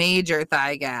major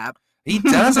thigh gap. He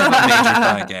does have a major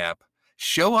thigh gap.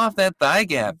 Show off that thigh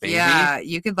gap, baby. Yeah,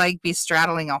 you could be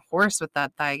straddling a horse with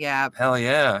that thigh gap. Hell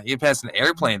yeah. You'd pass an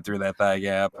airplane through that thigh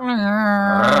gap.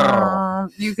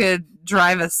 You could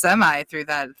drive a semi through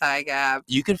that thigh gap.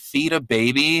 You could feed a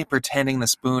baby pretending the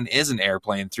spoon is an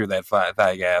airplane through that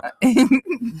thigh gap.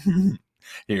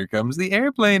 Here comes the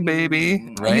airplane,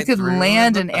 baby. Right, you could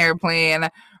land an airplane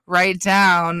right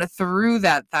down through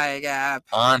that thigh gap.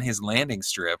 On his landing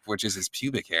strip, which is his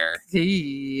pubic hair.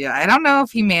 I don't know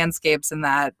if he manscapes in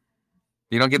that.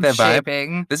 You don't get that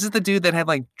shaping. Vibe? This is the dude that had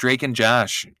Drake and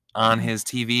Josh on his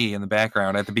TV in the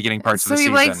background at the beginning parts of the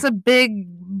season. So he likes a big,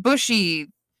 bushy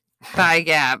thigh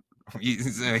gap.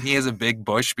 He has a big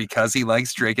bush because he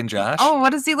likes Drake and Josh? Oh,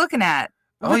 what is he looking at?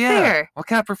 Oh, yeah. What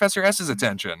caught Professor S's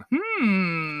attention?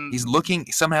 He's looking,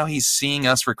 somehow he's seeing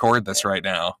us record this right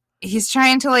now. He's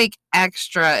trying to like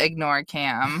extra ignore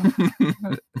Cam.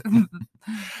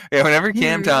 Yeah, whenever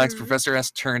Cam talks, Professor S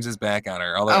turns his back on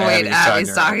her. Although Oh wait,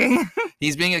 Abby's to her. talking.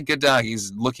 He's being a good dog.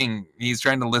 He's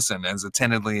trying to listen as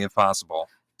attentively as possible.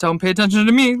 Don't pay attention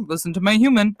to me. Listen to my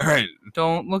human. All right.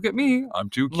 Don't look at me. I'm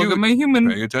too cute. Look at my human.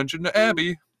 Pay attention to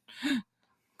Abby.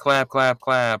 Clap, clap,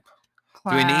 clap.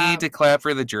 Do we need to clap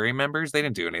for the jury members? They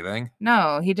didn't do anything.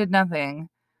 No, he did nothing.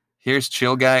 Here's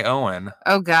chill guy Owen.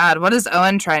 Oh God, what is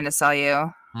Owen trying to sell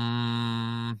you?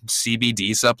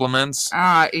 CBD supplements.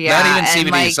 Yeah. Not even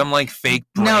CBD, like, some like fake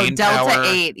brain No, Delta power.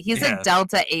 8. He's a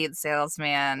Delta 8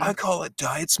 salesman. I call it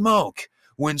diet smoke.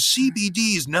 When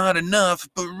CBD is not enough,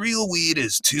 but real weed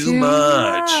is too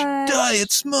much.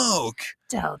 Diet smoke.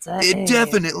 Delta It 8.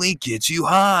 definitely gets you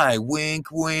high. Wink,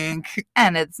 wink.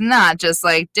 And it's not just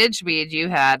like ditch weed you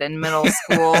had in middle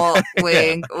school.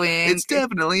 Wink, wink. It's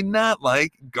definitely not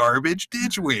like garbage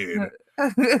ditch weed.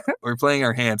 We're playing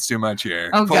our hands too much here.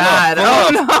 Oh, pull God.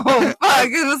 Up. No. Fuck.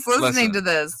 Who's listening to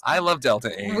this? I love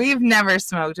Delta 8. We've never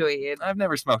smoked weed. I've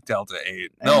never smoked Delta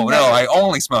 8. No, I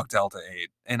only smoke Delta 8.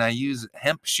 And I use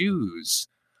hemp shoes.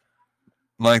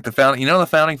 Like the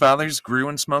founding fathers grew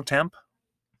and smoked hemp?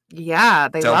 Yeah,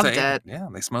 they Delta loved 8. it. Yeah,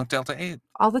 they smoked Delta 8.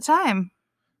 All the time.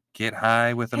 Get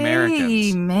high with Americans.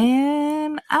 Hey,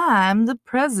 man, I'm the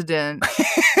president.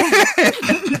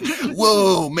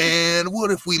 Whoa, man,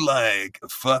 what if we, like,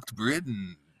 fucked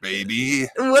Britain, baby?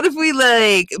 What if we,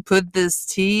 like, put this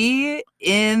tea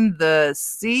in the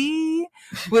sea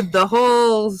with the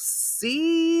whole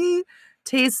sea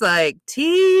tastes like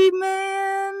tea,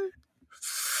 man?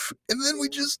 And then we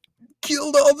just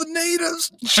killed all the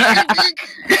natives.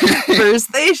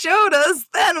 First they showed us,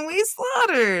 then we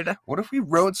slaughtered. What if we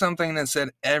wrote something that said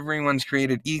everyone's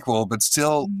created equal but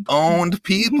still owned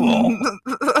people?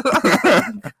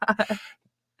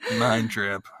 Mind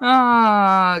trip.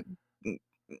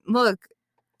 Look,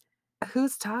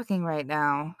 who's talking right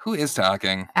now? Who is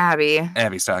talking? Abby.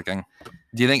 Abby's talking.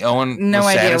 Do you think Owen no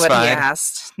was idea satisfied? what he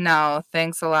asked. No,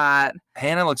 thanks a lot.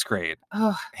 Hannah looks great.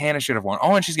 Oh, Hannah should have won.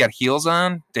 Oh, and she's got heels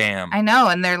on? Damn. I know,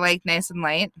 and they're like nice and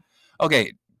light.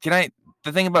 Okay, the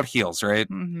thing about heels, right?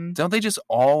 Mm-hmm. Don't they just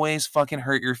always fucking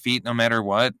hurt your feet no matter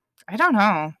what? I don't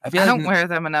know. I don't wear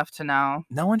them enough to know.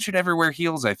 No one should ever wear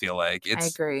heels, I feel like. I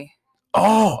agree.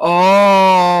 Oh,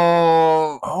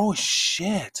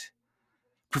 shit.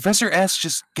 Professor S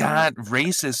just got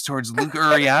racist towards Luke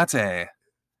Uriarte.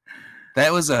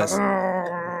 That was this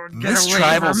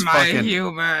tribal's fucking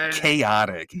human.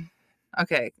 Chaotic.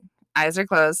 Okay, eyes are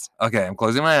closed. Okay, I'm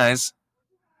closing my eyes.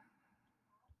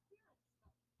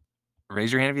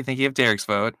 Raise your hand if you think you have Derek's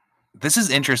vote. This is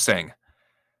interesting.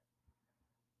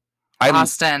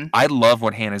 Austin. I love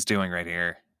what Hannah's doing right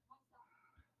here.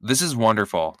 This is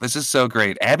wonderful. This is so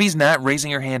great. Abby's not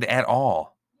raising her hand at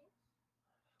all.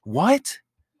 What?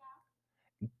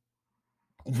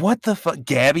 What the fuck?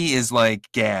 Gabby is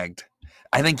like gagged.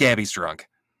 I think Gabby's drunk.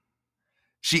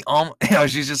 She's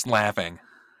just laughing.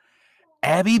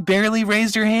 Abby barely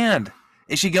raised her hand.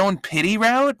 Is she going pity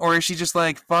route, or is she just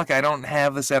like, fuck, I don't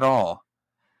have this at all?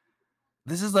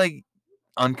 This is like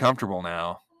uncomfortable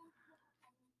now.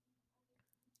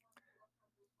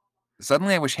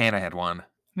 Suddenly I wish Hannah had won.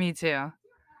 Me too.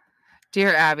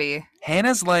 Dear Abby.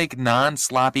 Hannah's like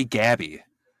non-sloppy Gabby,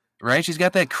 right? She's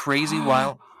got that crazy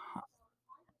wild...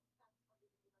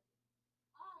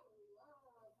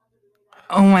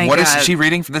 Oh my God. What is she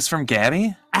reading this from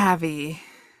Gabby? Abby.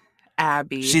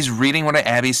 She's reading one of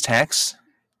Abby's texts?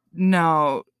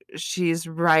 No, she's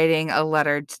writing a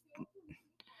letter.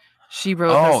 She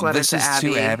wrote this letter this to is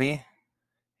Abby. To Abby?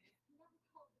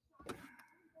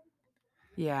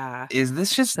 Yeah.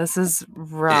 This is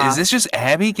rough. Is this just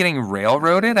Abby getting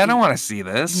railroaded? I don't want to see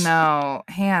this. No,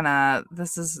 Hannah,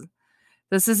 this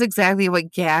is exactly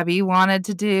what Gabby wanted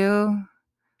to do.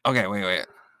 Okay, wait.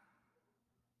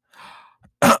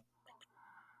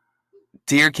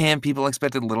 Dear Cam, people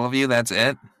expected little of you, that's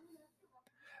it?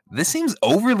 This seems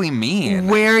overly mean.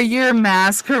 Wear your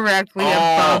mask correctly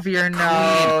above your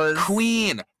nose.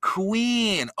 Queen.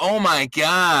 Oh my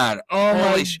God. Oh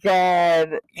my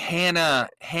God.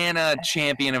 Hannah,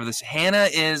 champion of this. Hannah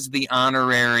is the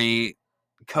honorary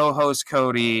co-host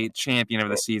Cody champion of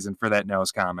the season for that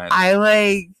nose comment.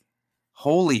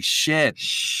 Holy shit.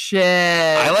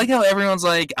 I like how everyone's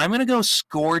like, I'm going to go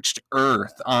scorched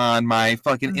earth on my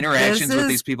fucking interactions with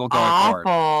these people going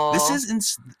forward. This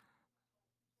is...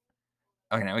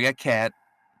 Okay, now we got Kat.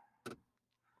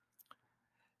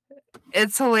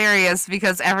 It's hilarious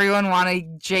because everyone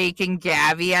wanted Jake and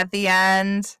Gabby at the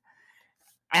end.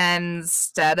 And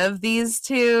instead of these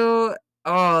two,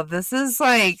 this is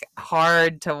like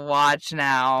hard to watch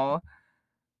now.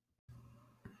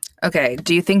 Okay,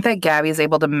 do you think that Gabby is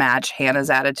able to match Hannah's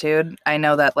attitude? I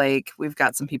know that like we've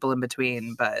got some people in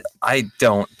between, but I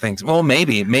don't think so. Well,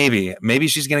 maybe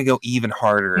she's gonna go even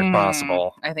harder if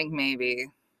possible. I think maybe.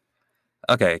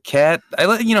 Okay, Kat.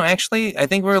 Actually, I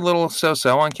think we're a little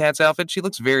so on Kat's outfit. She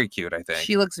looks very cute. I think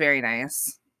She looks very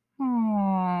nice.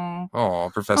 Aww. Oh,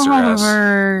 Professor S.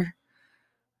 Oliver.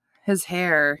 His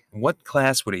hair. What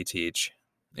class would he teach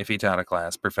if he taught a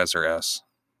class? Professor S.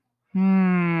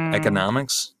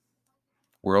 Economics,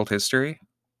 world history,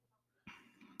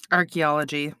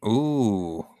 archaeology.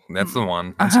 Ooh, that's the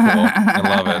one. That's cool. I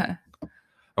love it.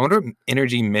 I wonder what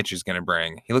energy Mitch is gonna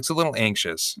bring. He looks a little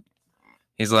anxious.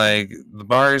 He's like, the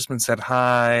bar's been set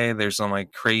high. There's some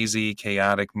like crazy,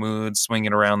 chaotic moods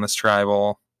swinging around this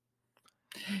tribal.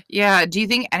 Yeah. Do you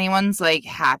think anyone's like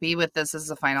happy with this as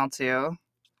the final two?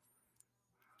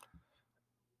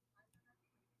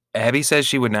 Abby says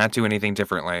she would not do anything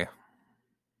differently.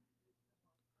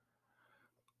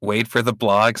 Wait for the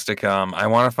blogs to come. I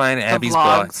want to find Abby's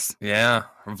blogs. Yeah,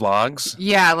 vlogs.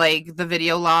 Yeah, like the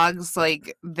video logs,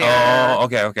 like Oh,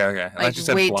 okay. Like, I just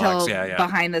said wait vlogs. till Yeah.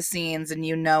 behind the scenes and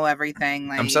you know everything.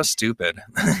 Like, I'm so stupid.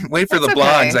 Wait for the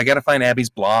blogs. I gotta find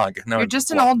Abby's blog. No, you're just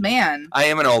an old man. I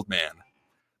am an old man.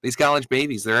 These college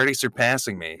babies, they're already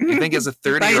surpassing me. You think as a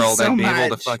 30-year-old I'd be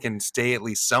able to fucking stay at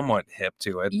least somewhat hip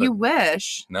to it? You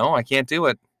wish. No, I can't do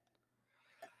it.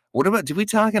 What about, did we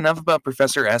talk enough about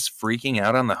Professor S freaking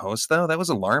out on the host, though? That was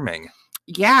alarming.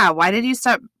 Yeah, why did you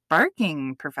stop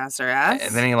barking, Professor S?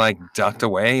 And then he, like, ducked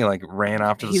away. He, like, ran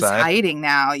off to the side. He's hiding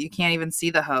now. You can't even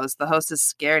see the host. The host is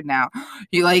scared now.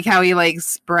 You like how he, like,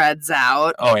 spreads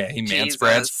out? Oh, yeah, he man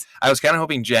spreads. I was kind of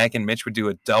hoping Jack and Mitch would do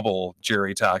a double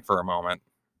jury talk for a moment.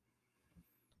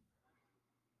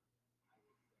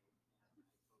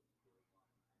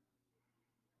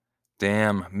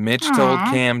 Damn, Mitch told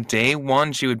Cam day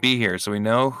one she would be here, so we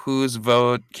know whose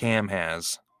vote Cam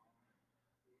has.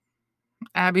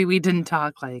 Abby, we didn't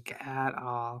talk like at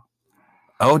all.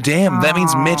 Oh, damn, that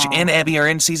means Mitch and Abby are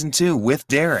in season 2 with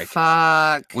Derek.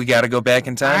 Fuck. We gotta go back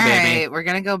in time, baby. Right, we're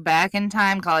gonna go back in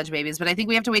time, college babies, but I think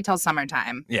we have to wait till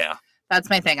summertime. Yeah.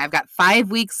 That's my thing. I've got 5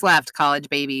 weeks left, college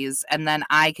babies, and then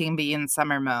I can be in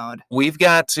summer mode. We've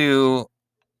got to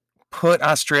put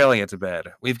Australia to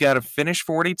bed. We've got to finish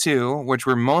 42, which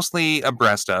we're mostly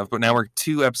abreast of, but now we're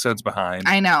 2 episodes behind.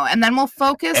 I know. And then we'll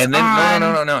focus and then,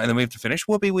 on... No. And then we have to finish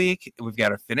Whoopi Week. We've got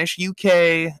to finish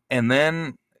UK. And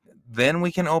then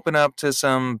we can open up to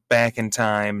some back in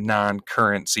time,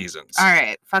 non-current seasons. All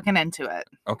right. Fucking into it.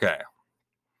 Okay.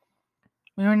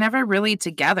 We were never really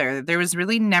together. There was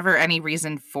really never any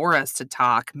reason for us to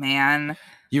talk, man.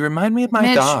 You remind me of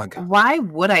my dog. Why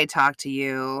would I talk to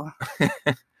you?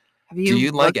 Do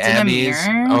you like Abby's?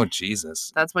 Oh,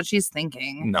 Jesus. That's what she's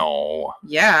thinking. No.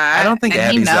 Yeah. I don't think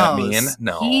Abby's that mean.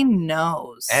 No. He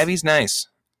knows. Abby's nice.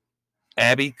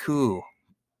 Abby cool.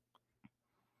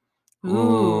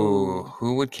 Ooh.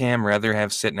 Who would Cam rather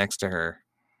have sit next to her?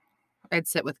 I'd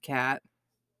sit with Kat.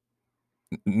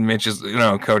 Mitch is,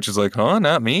 Coach is like, huh?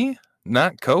 Not me?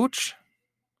 Not Coach?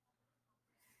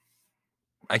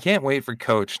 I can't wait for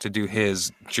Coach to do his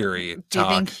jury talk. Do you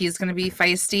think he's going to be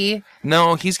feisty?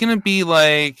 No, he's going to be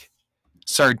like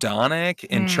sardonic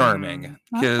and charming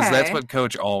because that's what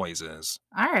Coach always is.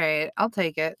 All right, I'll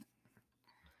take it.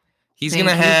 He's going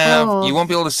to have, you won't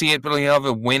be able to see it, but he'll have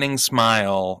a winning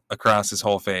smile across his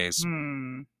whole face.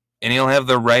 And he'll have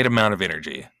the right amount of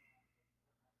energy.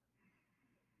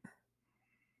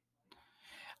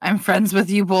 I'm friends with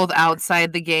you both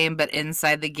outside the game, but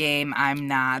inside the game, I'm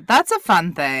not. That's a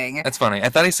fun thing. That's funny. I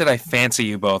thought he said I fancy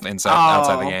you both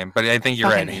outside the game, but I think you're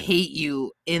right. I hate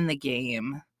you in the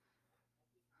game.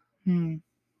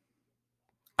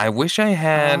 I wish I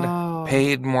had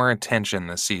paid more attention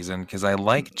this season because I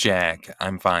like Jack,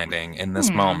 I'm finding, in this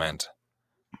moment.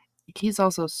 He's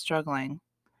also struggling.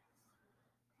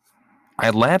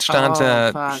 I latched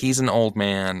onto he's an old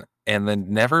man and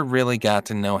then never really got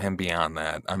to know him beyond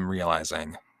that, I'm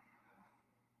realizing.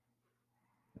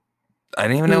 I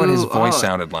didn't even know what his voice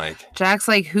sounded like. Jack's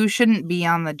like, who shouldn't be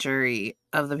on the jury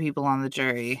of the people on the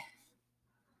jury?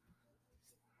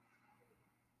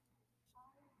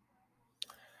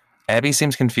 Abby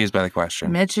seems confused by the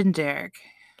question. Mitch and Derek.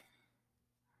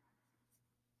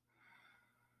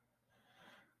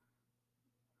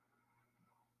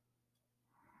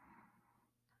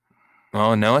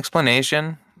 Oh, no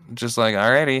explanation. Just like,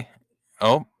 alrighty.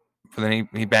 Oh, but then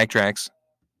he backtracks.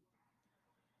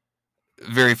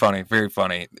 Very funny, very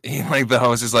funny. He, like, the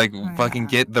host is like, fucking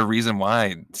get the reason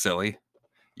why, silly.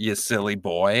 You silly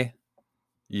boy.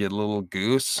 You little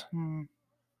goose.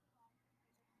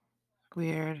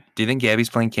 Weird. Do you think Gabby's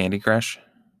playing Candy Crush?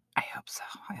 I hope so.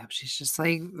 I hope she's just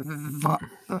like,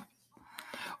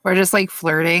 or just like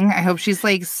flirting. I hope she's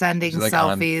like sending She's like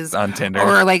selfies on Tinder.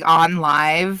 or like on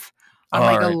live, on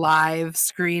like a Alright. live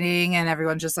screening, and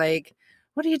everyone's just like,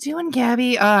 "What are you doing,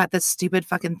 Gabby? Oh, this stupid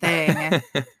fucking thing."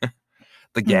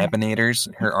 The Gabinators,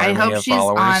 her I army hope of she's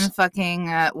followers. on fucking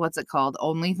what's it called,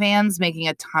 OnlyFans, making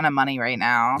a ton of money right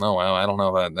now. Oh wow, I don't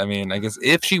know about. I mean, I guess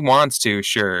if she wants to,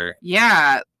 sure.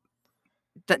 Yeah,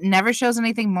 that never shows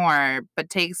anything more, but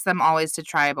takes them always to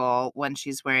tribal when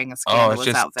she's wearing a Oh, it's scandalous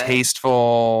just outfit.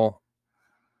 tasteful,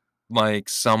 like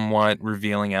somewhat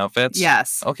revealing outfits.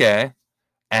 Yes. Okay.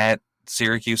 At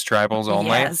Syracuse Tribals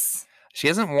only. Yes. She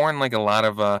hasn't worn like a lot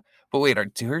of but wait,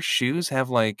 do her shoes have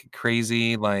like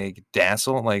crazy like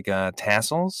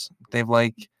tassels? They've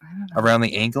like around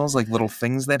the ankles, like little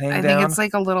things that hang I down. think it's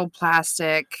like a little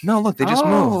plastic. No, look, they just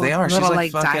move. They are. Little She's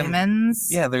like fucking diamonds.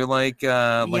 Yeah, they're like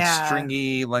Yeah.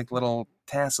 stringy, like little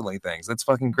tassel-y things. That's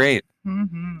fucking great. Mm-hmm.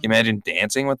 Can you imagine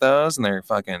dancing with those and they're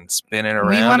fucking spinning around?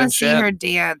 We want to and see shit? her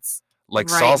dance. Like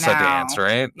right salsa now. dance,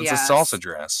 right? It's Yes. a salsa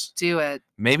dress. Do it.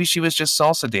 Maybe she was just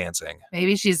salsa dancing.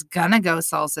 Maybe she's gonna go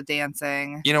salsa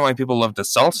dancing. You know why people love to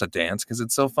salsa dance? Because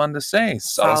it's so fun to say.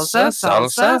 Salsa.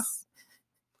 Salsa.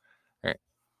 Right.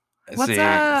 What's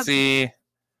up? See.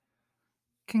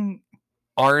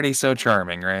 Already so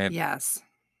charming, right? Yes.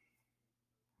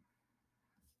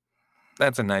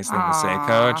 That's a nice thing to say,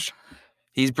 Coach.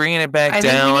 He's bringing it back I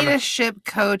down. think we need to ship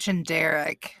Coach and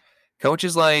Derek. Coach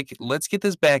is like, let's get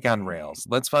this back on rails.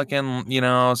 Let's fucking,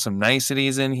 some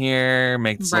niceties in here.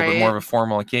 Make this a little bit more of a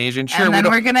formal occasion. Sure, and then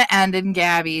we're gonna end in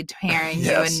Gabby pairing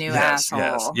you a new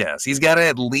asshole. Yes. He's got to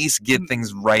at least get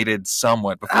things righted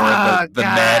somewhat before the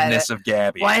madness of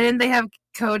Gabby. Why didn't they have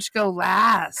Coach go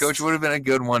last? Coach would have been a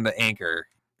good one to anchor.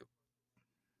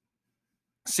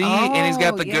 See, and he's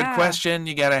got the good question.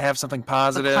 You got to have something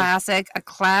positive. A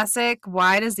classic.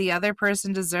 Why does the other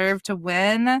person deserve to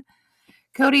win?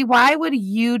 Cody, why would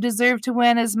you deserve to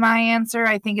win is my answer.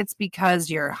 I think it's because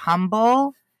you're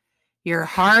humble, you're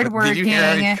hardworking. Did you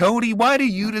hear, Cody, why do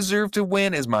you deserve to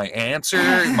win is my answer.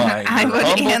 I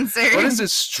would answer. What is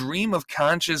this stream of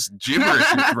conscious gibberish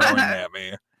you're throwing at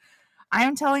me?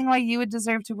 I'm telling why you would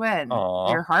deserve to win.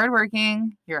 Aww. You're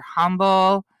hardworking, you're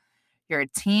humble, you're a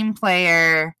team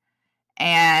player,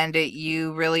 and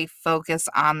you really focus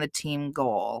on the team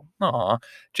goal. Aw,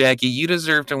 Jackie, you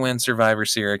deserve to win Survivor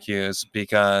Syracuse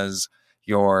because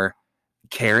you're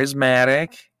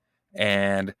charismatic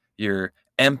and you're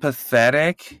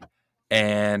empathetic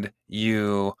and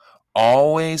you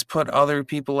always put other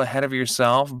people ahead of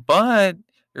yourself, but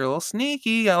you're a little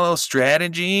sneaky, got a little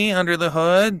strategy under the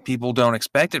hood. People don't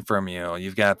expect it from you.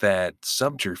 You've got that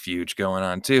subterfuge going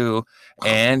on too,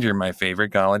 and you're my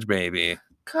favorite college baby.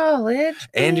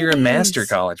 And you're a master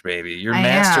college baby. You're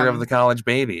master of the college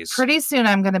babies. Pretty soon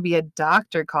I'm going to be a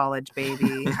doctor college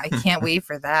baby. I can't wait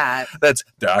for that. That's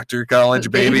Dr. College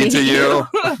baby to you.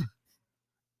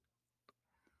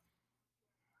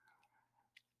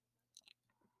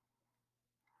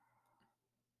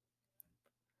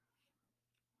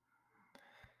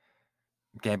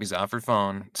 Gabby's off her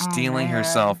phone, stealing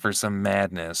herself for some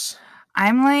madness.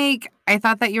 I'm like, I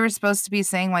thought that you were supposed to be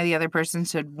saying why the other person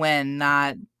should win,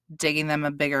 not digging them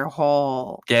a bigger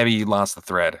hole. Gabby, you lost the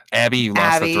thread. Abby, you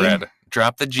lost the thread.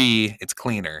 Drop the G. It's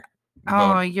cleaner.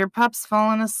 Oh, your pup's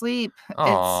falling asleep.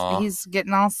 He's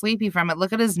getting all sleepy from it.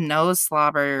 Look at his nose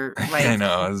slobber. Like, I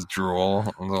know, his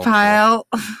drool. Pile.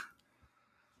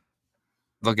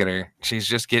 Look at her. She's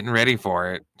just getting ready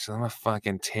for it. I'm gonna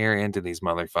fucking tear into these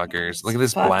motherfuckers. Look at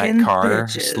this black car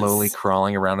slowly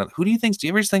crawling around it. Who do you think? Do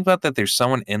you ever think about that? There's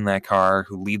someone in that car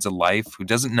who leads a life who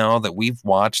doesn't know that we've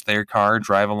watched their car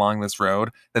drive along this road,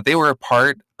 that they were a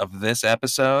part of this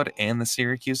episode and the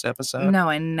Syracuse episode? No,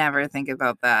 I never think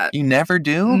about that. You never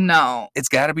do? No. It's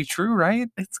got to be true, right?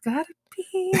 It's got to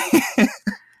be.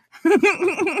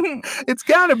 It's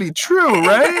got to be true,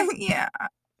 right? Yeah.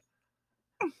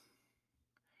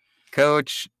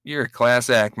 Coach, you're a class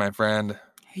act, my friend.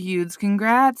 Huge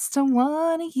congrats to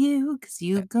one of you, because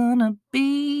you're gonna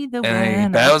be the winner.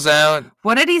 And he bows out.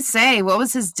 What did he say? What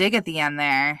was his dig at the end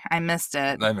there? I missed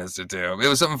it. I missed it too. It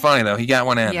was something funny, though. He got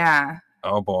one in. Yeah.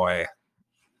 Oh, boy.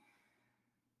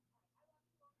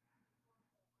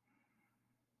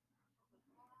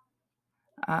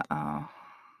 Uh-oh.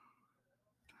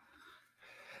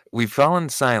 We've fallen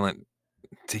silent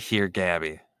to hear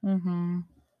Gabby. Mm-hmm.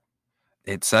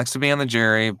 It sucks to be on the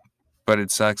jury, but it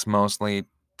sucks mostly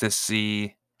to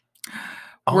see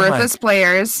worthless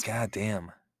players. God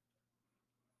damn.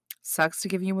 Sucks to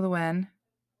give you the win.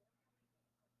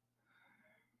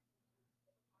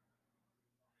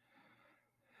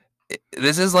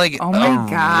 This is like Oh my a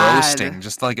God. roasting,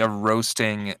 just like a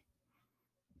roasting.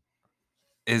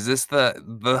 Is this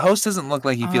the host doesn't look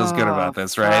like he feels good about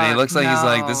this, right? He looks like he's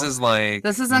like, this is like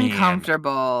This is mean.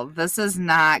 uncomfortable. This is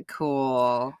not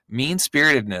cool.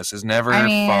 Mean-spiritedness is never I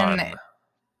mean, fun.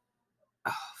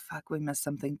 oh, fuck, we missed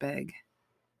something big.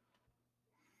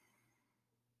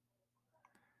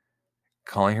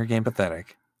 Calling her game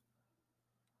pathetic.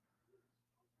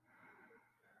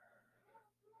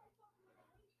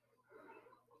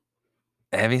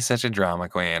 Abby's such a drama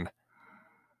queen.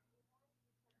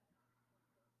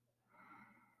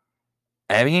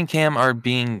 Abby and Cam are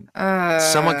being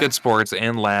somewhat good sports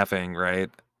and laughing, right?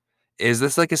 Is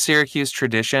this like a Syracuse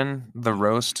tradition, the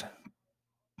roast?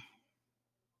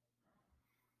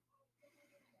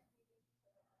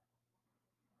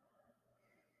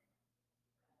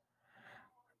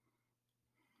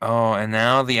 Oh, and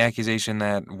now the accusation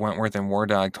that Wentworth and War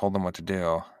Dog told them what to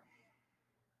do.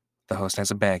 The host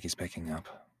has a bag he's picking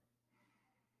up.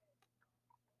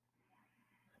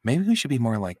 Maybe we should be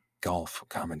more like golf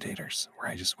commentators, where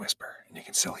I just whisper and you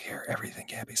can still hear everything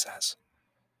Gabby says.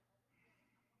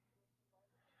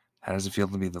 How does it feel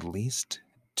to be the least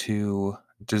two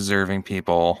deserving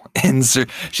people in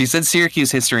she said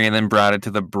Syracuse history and then brought it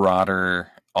to the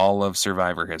broader all of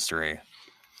Survivor history.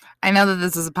 I know that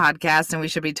this is a podcast and we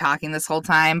should be talking this whole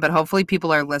time, but hopefully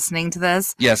people are listening to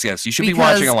this. Yes, you should be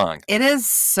watching along. It is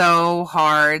so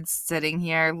hard sitting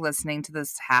here listening to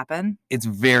this happen. It's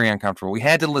very uncomfortable. We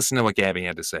had to listen to what Gabby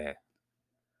had to say.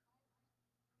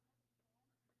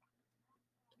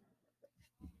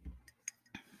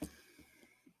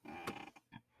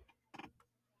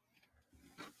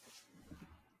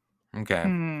 Okay.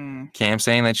 Cam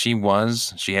saying that she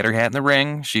had her hat in the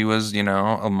ring. She was,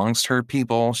 amongst her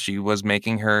people. She was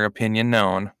making her opinion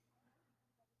known.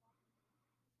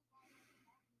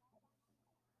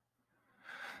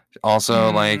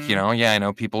 Also, I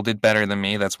know people did better than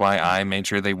me. That's why I made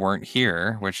sure they weren't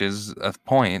here, which is a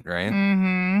point, right?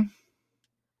 Mm-hmm.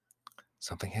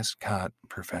 Something has caught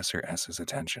Professor S's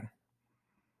attention.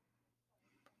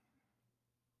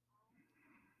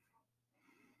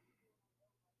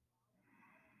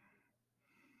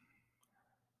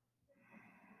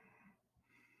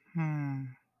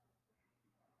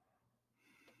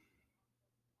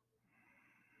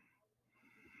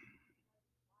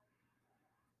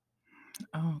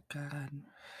 Oh, God.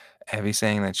 Abby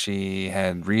saying that she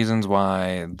had reasons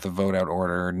why the vote out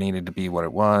order needed to be what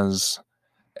it was,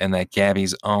 and that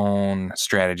Gabby's own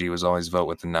strategy was always vote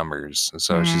with the numbers.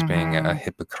 So she's being a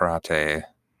hypocrite.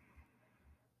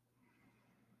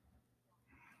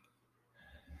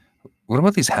 What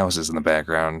about these houses in the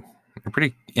background? They're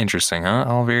pretty interesting, huh?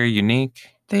 All very unique.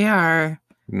 They are.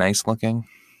 Nice looking.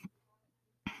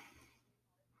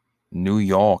 New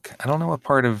York. I don't know what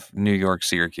part of New York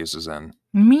Syracuse is in.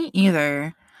 Me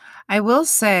either. I will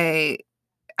say,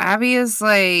 Abby is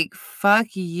like, fuck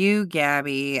you,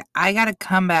 Gabby. I gotta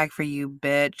come back for you,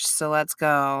 bitch. So let's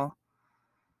go.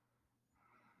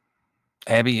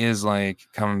 Abby is like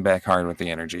coming back hard with the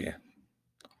energy.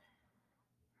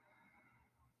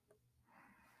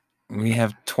 We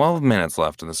have 12 minutes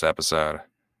left in this episode.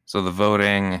 So the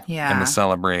voting and the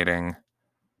celebrating.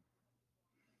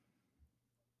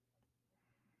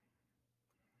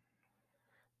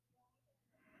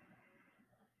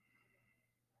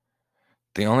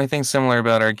 The only thing similar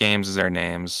about our games is our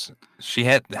names. She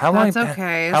had how long? Did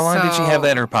she have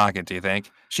that in her pocket? Do you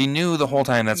think she knew the whole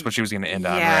time that's what she was going to end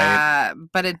on? Right? Yeah,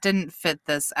 but it didn't fit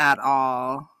this at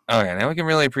all. Okay, now we can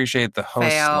really appreciate the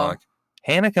host look.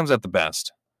 Hannah comes out the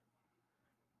best.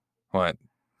 What?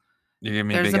 You give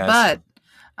me There's big a eyes.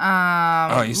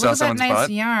 butt. You saw someone's nice butt?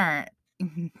 Yarn.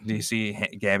 Do you see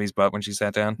Gabby's butt when she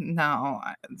sat down? No,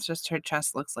 it's just her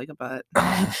chest looks like a butt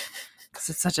because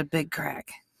it's such a big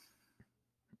crack.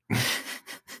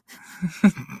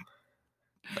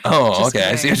 Oh,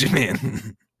 okay. I see what you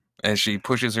mean. As she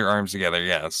pushes her arms together,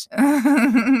 yes.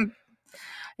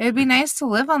 It'd be nice to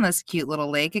live on this cute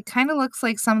little lake. It kind of looks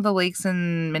like some of the lakes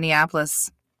in Minneapolis.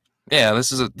 Yeah,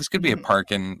 this could be a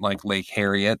park in like Lake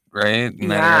Harriet, right? In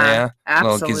that area.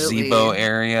 Absolutely. A little gazebo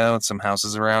area with some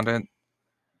houses around it.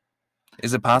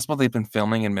 Is it possible they've been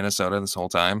filming in Minnesota this whole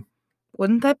time?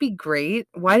 Wouldn't that be great?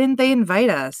 Why didn't they invite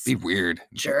us? Be weird.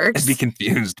 Jerks. I'd be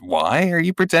confused. Why are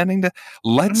you pretending to?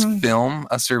 Let's film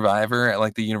a Survivor at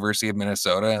like the University of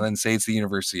Minnesota and then say it's the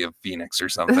University of Phoenix or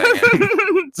something.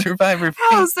 Survivor.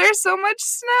 How's there so much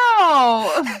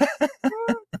snow?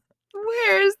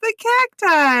 Where's the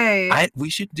cacti. We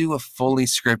should do a fully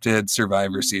scripted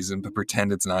Survivor season, but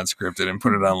pretend it's not scripted and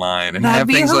put it online and That'd have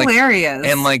be things hilarious.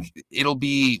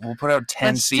 we'll put out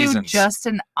 10 Let's seasons. do just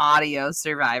an audio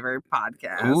Survivor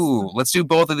podcast. Ooh, let's do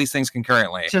both of these things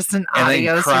concurrently. Just an And then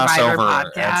audio cross Survivor over at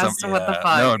podcast. What the yeah.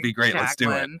 fuck? No, it'd be great.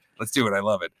 Jacqueline. Let's do it. I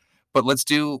love it. But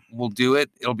we'll do it.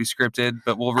 It'll be scripted,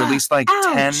 but we'll release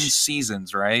 10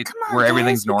 seasons, right? Come on, where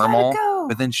everything's guys, we gotta normal, go.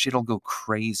 but then shit'll go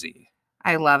crazy.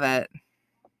 I love it.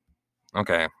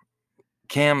 Okay.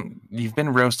 Cam, you've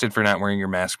been roasted for not wearing your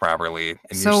mask properly,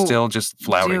 and So, you're still just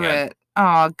flouting Do it.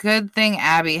 Oh, good thing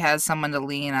Abby has someone to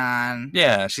lean on.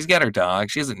 Yeah, she's got her dog.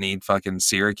 She doesn't need fucking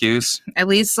Syracuse. At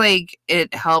least,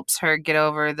 it helps her get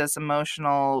over this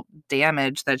emotional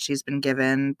damage that she's been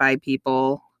given by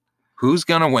people. Who's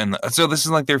gonna win? So this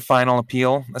is like their final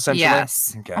appeal, essentially?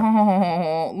 Yes. Okay.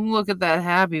 Oh, look at that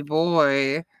happy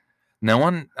boy.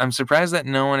 I'm surprised that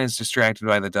no one is distracted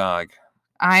by the dog.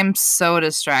 I'm so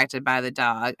distracted by the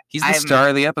dog. He's the star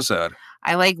of the episode.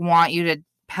 I want you to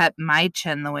pet my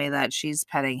chin the way that she's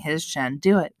petting his chin.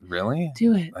 Do it. Really?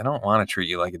 Do it. I don't want to treat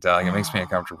you like a dog. It makes me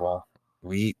uncomfortable.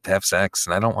 We have sex,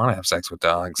 and I don't want to have sex with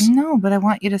dogs. No, but I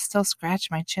want you to still scratch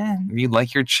my chin. You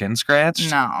like your chin scratched?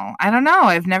 No, I don't know.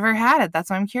 I've never had it. That's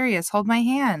why I'm curious. Hold my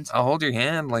hand. I'll hold your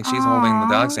hand like she's holding the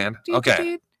dog's hand.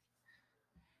 Okay.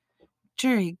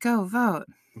 Jury, go vote.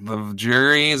 The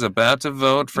jury is about to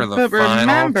vote for the But final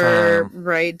remember, time.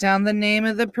 write down the name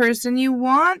of the person you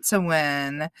want to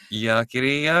win.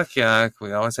 Yuckity yuck yuck.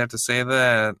 We always have to say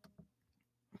that.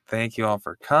 Thank you all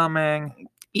for coming.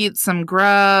 Eat some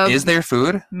grub. Is there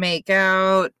food? Make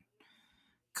out.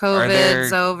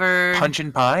 COVID's over. Punch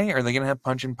and pie? Are they going to have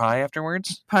punch and pie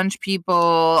afterwards? Punch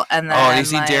people and then. Oh, you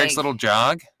see Derek's little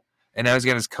jog? And now he's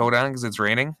got his coat on because it's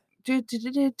raining?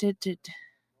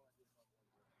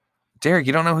 Derek,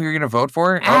 you don't know who you're going to vote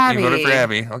for? Abby. Oh, you voted for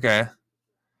Abby. Okay.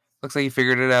 Looks like you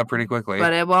figured it out pretty quickly.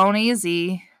 But it won't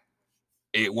easy.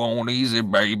 It won't easy,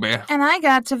 baby. And I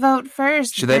got to vote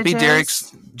first. Should that be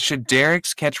bitches. should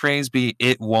Derek's catchphrase be,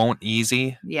 it won't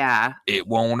easy? Yeah. It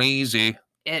won't easy.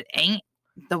 It ain't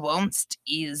the won't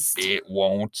easy. It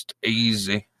won't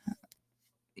easy.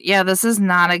 Yeah, this is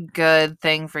not a good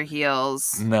thing for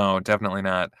heels. No, definitely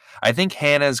not. I think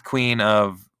Hannah's queen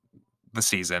of the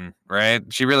season, right?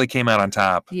 She really came out on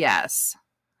top. Yes.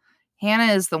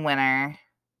 Hannah is the winner.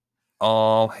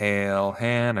 All hail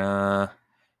Hannah.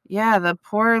 Yeah, the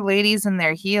poor ladies in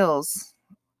their heels.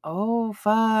 Oh,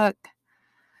 fuck.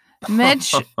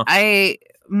 Mitch, I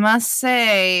must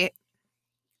say,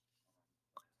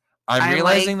 I'm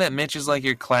realizing that Mitch is like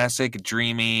your classic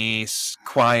dreamy,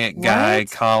 quiet guy,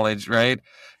 What? college, right?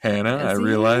 Hannah, Is I he?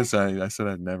 realized I said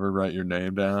I'd never write your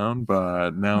name down,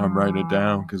 but now I'm writing it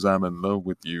down because I'm in love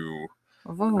with you.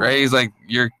 Whoa. Right? He's like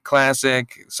your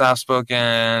classic,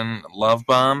 soft-spoken love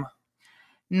bomb.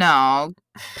 No.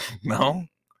 No?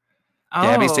 Oh.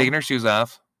 Gabby's taking her shoes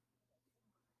off.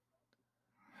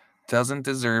 Doesn't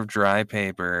deserve dry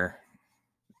paper.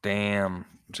 Damn.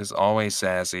 Just always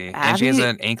sassy. And she has Abby-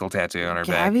 an ankle tattoo on her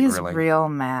Gabby's back. Really. real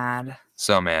mad.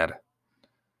 So mad.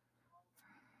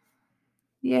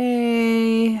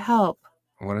 Yay, help.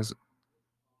 What is it?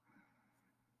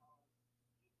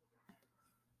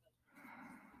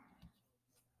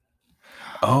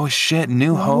 Oh shit,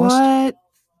 new host? What?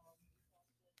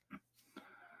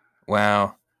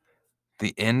 Wow.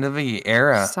 The end of the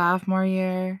era. Sophomore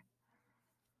year.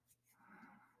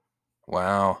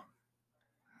 Wow.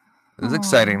 This is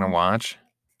exciting to Aw. watch.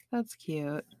 That's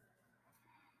cute.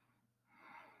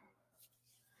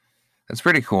 It's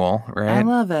pretty cool, I right?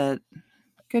 love it.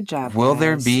 Good job. Will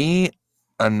there guys. be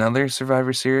another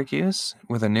Survivor Syracuse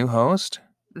with a new host?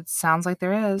 It sounds like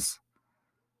there is.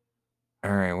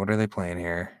 All right, what are they playing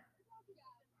here?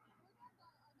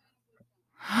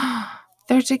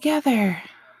 They're together.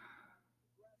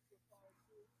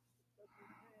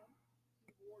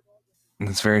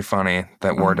 It's very funny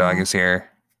that War Dog Uh-huh. is here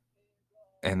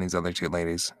and these other two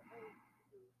ladies.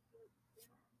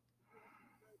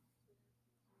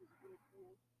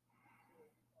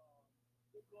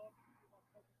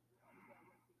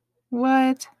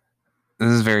 What? This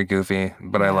is very goofy,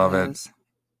 but I love it. is.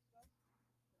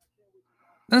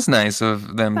 It's nice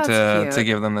of them That's to cute.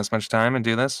 give them this much time and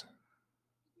do this.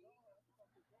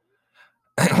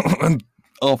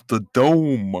 Off the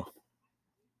dome.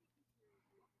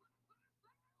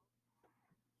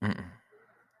 Mm-mm.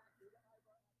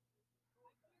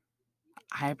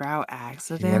 Eyebrow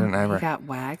accident. an eyebrow. He got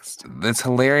waxed. It's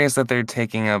hilarious that they're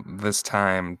taking up this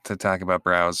time to talk about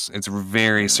brows. It's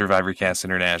very Survivor Cast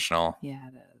International. Yeah,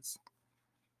 it is.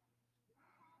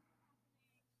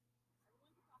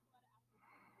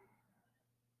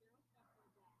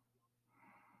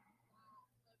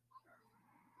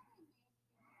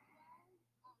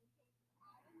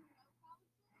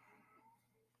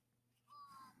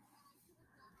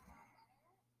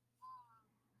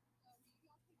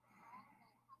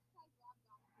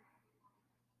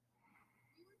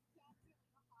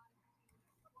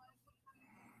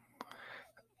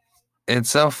 It's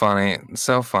so funny.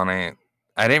 So funny.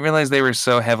 I didn't realize they were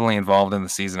so heavily involved in the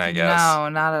season, I guess. No,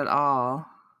 not at all.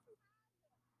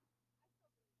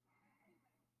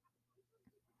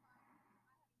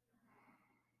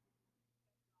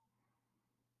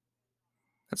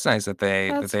 It's nice that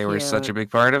That's they were such a cute. big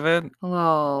part of it. A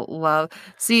little love.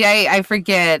 See, I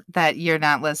forget that you're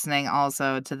not listening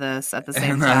also to this at the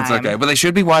same No, time. it's okay. But they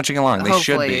should be watching along. They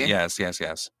should be. Hopefully. Yes, yes,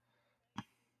 yes.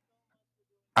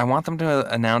 I want them to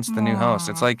announce the new host.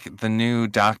 It's Aw. like the new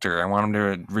doctor. I want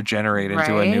them to regenerate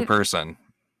into a new Right? person,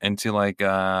 into like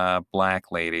a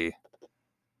black lady.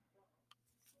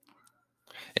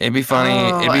 It'd be funny.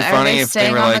 It'd be are funny they if they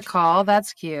staying were on like. the call?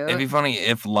 That's cute. It'd be funny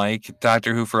if, like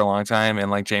Doctor Who for a long time and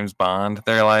like James Bond,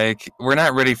 they're like, we're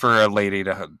not ready for a lady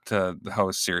to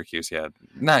host Syracuse yet.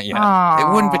 Not yet.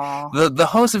 It wouldn't be. Aw. The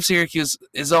host of Syracuse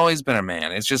has always been a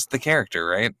man. It's just the character,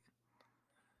 right?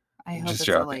 I hope Just it's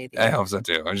joking. a lady. I hope so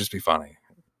too. It'd just be funny.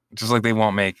 Just like they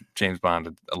won't make James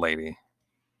Bond a lady.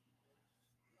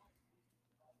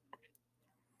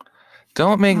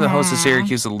 Don't make the host of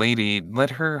Syracuse a lady.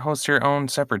 Let her host her own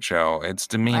separate show. It's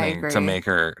demeaning to agree. make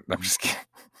her. I'm just kidding.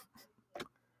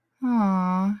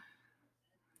 Aw.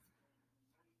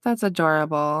 That's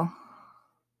adorable.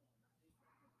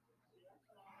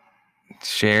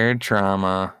 Shared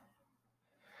trauma.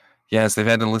 Yes, they've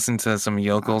had to listen to some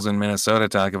yokels in Minnesota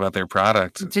talk about their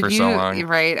product for so long.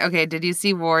 Right. Okay. Did you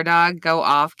see War Dog go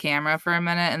off camera for a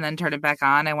minute and then turn it back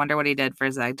on? I wonder what he did for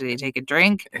a sec. Did he take a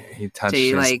drink? He touched Did he,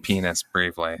 his like- penis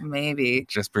briefly. Maybe.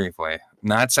 Just briefly.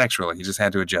 Not sexually. He just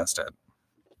had to adjust it.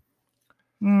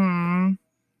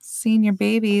 Senior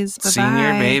babies. Bye-bye.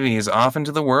 Senior babies off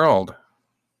into the world.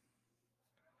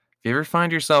 If you ever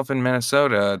find yourself in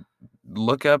Minnesota,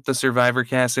 look up the Survivor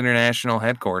Cast International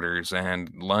headquarters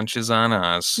and lunch is on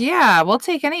us. Yeah, we'll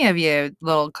take any of you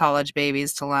little college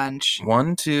babies to lunch.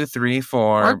 1, 2, 3,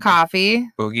 4. Or coffee.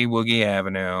 Boogie Woogie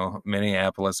Avenue,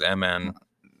 Minneapolis, MN.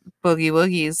 Boogie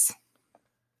Woogies.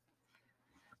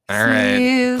 All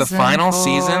right. The final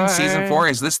Season season 4.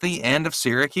 Is this the end of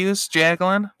Syracuse,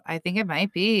 Jacqueline? I think it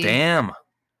might be. Damn.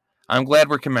 I'm glad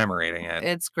we're commemorating it.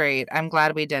 It's great. I'm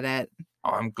glad we did it.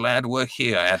 I'm glad we're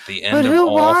here at the end But of who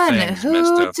all won? things, Who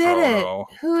Mr. did Frodo.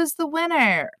 it? Who is the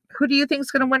winner? Who do you think's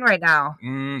going to win right now?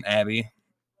 Abby.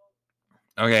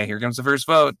 Okay, here comes the first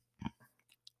vote.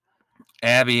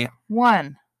 Abby.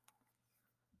 1.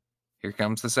 Here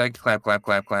comes the second. Clap, clap,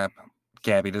 clap, clap.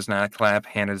 Gabby does not clap.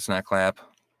 Hannah does not clap.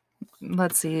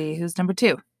 Let's see. Who's number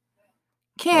 2?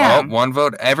 Cam. Oh, 1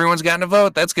 vote. Everyone's gotten a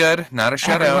vote. That's good. Not a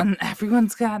shutout.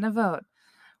 Everyone's gotten a vote.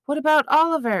 What about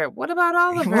Oliver? What about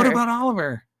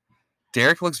Oliver?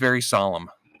 Derek looks very solemn.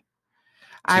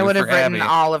 I 2 would have for written Abby.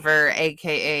 Oliver,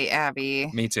 a.k.a. Abby.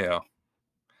 Me too.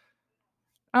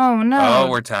 Oh, no. Oh,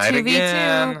 we're tied 2v2.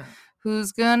 again.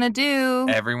 Who's gonna do?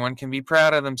 Everyone can be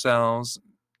proud of themselves.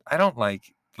 I don't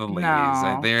like the ladies.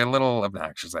 No. They're a little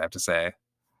obnoxious, I have to say.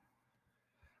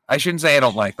 I shouldn't say I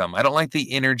don't like them. I don't like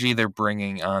the energy they're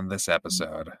bringing on this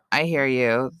episode. I hear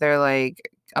you. They're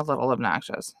like a little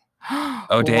obnoxious.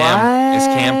 Oh, damn. Is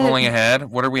Cam pulling ahead?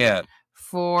 What are we at?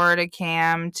 4 to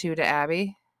Cam, 2 to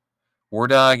Abby. War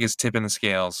Dog is tipping the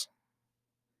scales.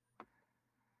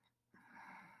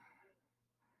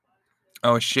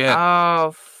 Oh, shit.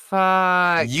 Oh,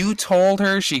 fuck. You told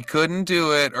her she couldn't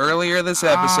do it earlier this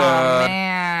episode. Oh,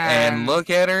 man. And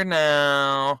look at her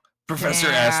now. Professor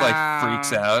S like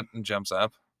freaks out and jumps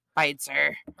up. Bites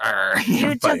her.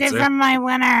 You took it from my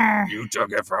winner. You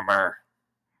took it from her.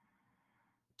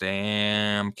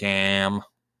 Damn, Cam.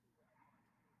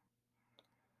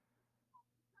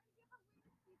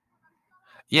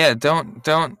 Yeah,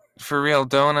 don't for real,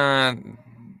 don't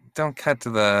cut to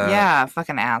the Yeah,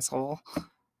 fucking asshole.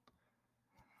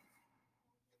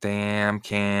 Damn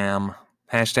Cam.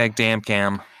 Hashtag damn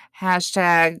Cam.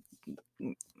 Hashtag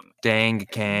Dang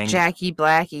Kang. Jackie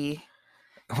Blackie.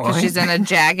 What? Because she's in a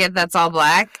jacket that's all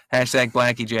black. Hashtag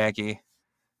Blackie Jackie.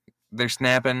 They're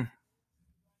snapping.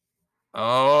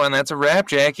 Oh, and that's a wrap,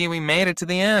 Jackie. We made it to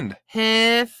the end.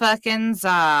 Fucking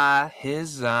za.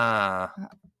 Huzzah.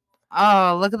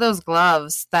 Oh, look at those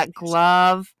gloves. That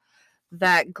glove.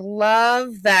 That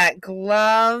glove. That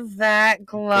glove. That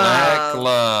glove. That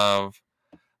glove.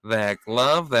 That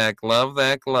glove. That glove.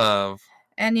 That glove.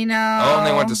 And you know. Oh, and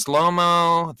they went to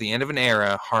slow-mo. The end of an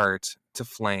era. Heart to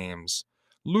flames.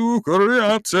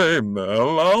 Lucariate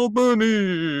Mel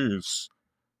Albanese.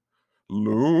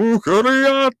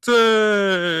 Lucariate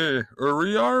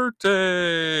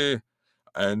Uriarte.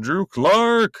 Andrew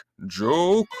Clark.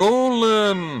 Joe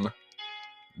Colin.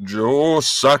 Joe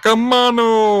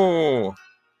Sacamano.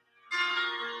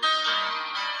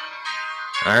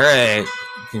 All right.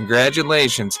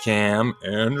 Congratulations, Cam.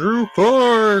 Andrew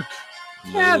Clark.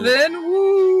 Kevin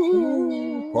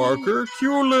Woo. Parker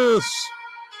Culis.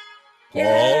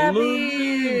 Gabby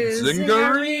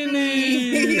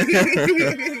Zingarini.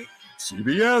 Zingarini.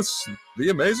 CBS, The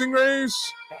Amazing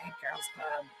Race. Bad Girls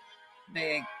Club.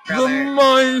 Big The Brother.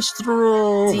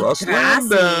 Maestro. Di Russ Grassi.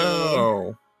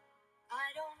 Landau.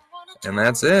 And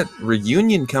that's it.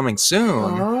 Reunion coming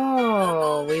soon.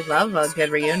 Oh, we love a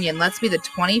good reunion. Let's be the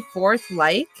 24th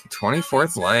like.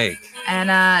 24th like.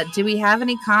 And do we have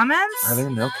any comments? Are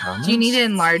there no comments? Do you need to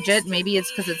enlarge it? Maybe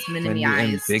it's because it's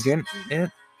minimized. Embiggen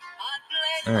it?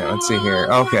 All right, let's see here.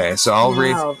 Okay, so I'll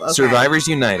read 12, okay. Survivors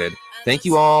United. Thank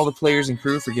you all the players and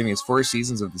crew for giving us 4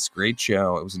 seasons of this great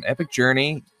show. It was an epic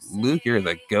journey. Luke, you're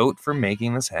the GOAT for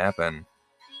making this happen.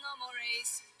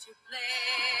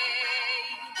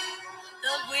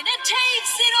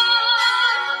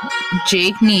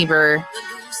 Jake Niebuhr.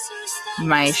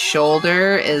 My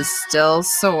shoulder is still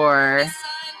sore.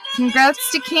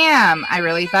 Congrats to Cam. I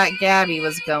really thought Gabby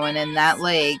was going in that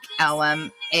lake. LMAO.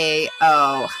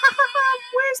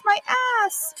 Where's my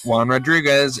ass? Juan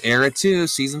Rodriguez, Era 2,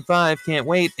 Season 5. Can't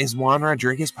wait. Is Juan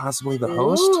Rodriguez possibly the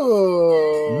host?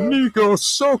 Ooh. Nico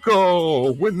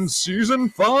Soko wins Season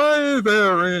 5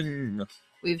 airing.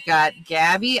 We've got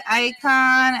Gabby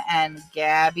Icon and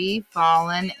Gabby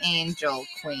Fallen Angel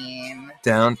Queen.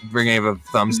 Down, bringing a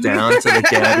thumbs down to the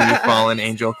Gabby Fallen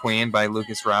Angel Queen by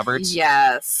Lucas Roberts.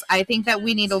 Yes. I think that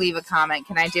we need to leave a comment.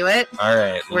 Can I do it? All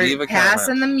right, We're leave a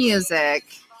passing comment. the music.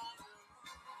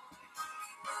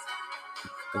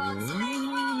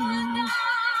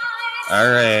 All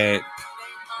right.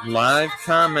 Live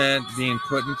comment being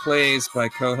put in place by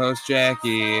co-host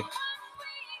Jackie.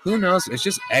 Who knows? It's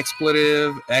just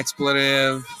expletive.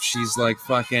 She's like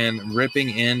fucking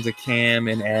ripping into Cam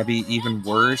and Abby even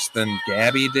worse than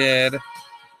Gabby did.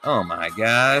 Oh my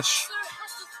gosh.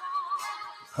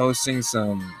 Posting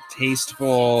some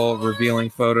tasteful,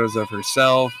 revealing photos of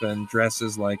herself and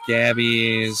dresses like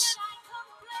Gabby's.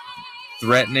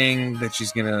 Threatening that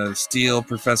she's gonna steal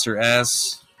Professor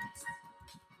S.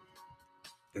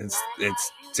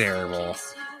 It's terrible.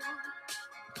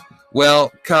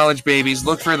 Well, college babies,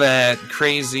 look for that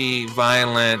crazy,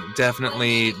 violent,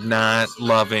 definitely not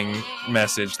loving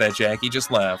message that Jackie just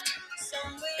left.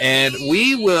 And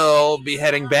we will be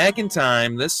heading back in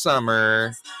time this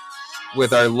summer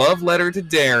with our love letter to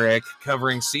Derek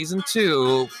covering season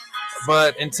 2.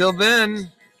 But until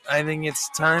then, I think it's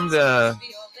time to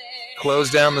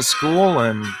close down the school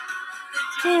and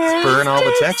burn all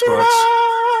the textbooks.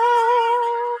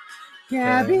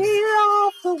 Gabby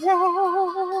off the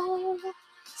wall.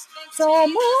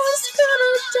 Someone's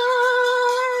gonna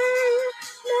die.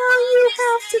 Now you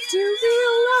have to do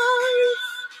real life.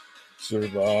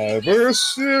 Survivor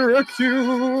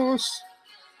Syracuse.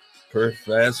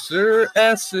 Professor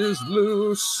S is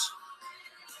loose.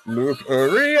 Luke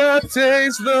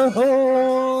Uriarte's the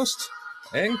host.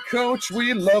 And Coach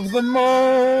we love the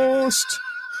most.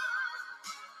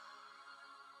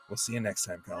 We'll see you next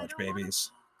time, college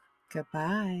babies.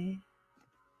 Goodbye.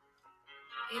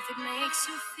 If it makes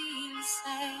you feel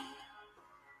sad,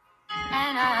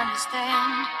 and I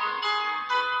understand,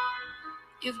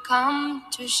 you've come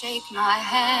to shake my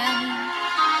hand.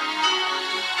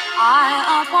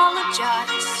 I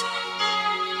apologize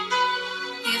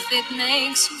if it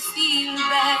makes you feel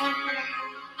bad,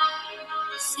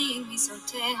 seeing me so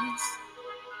tense,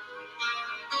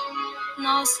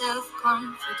 no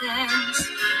self-confidence.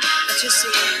 But you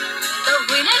see, the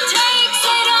winner takes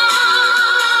it all.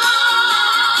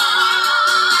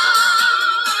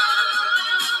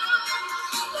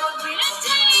 The winner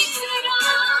takes it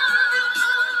all.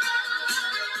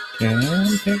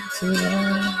 Cam takes it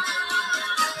all.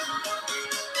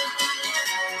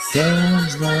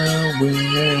 Cam's the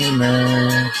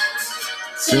winner.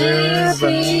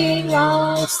 Serving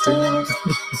Austin.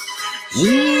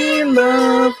 We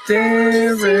love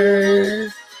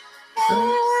Derek.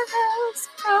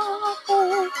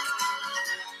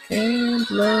 And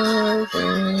love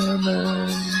Emma.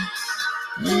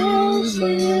 We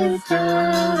love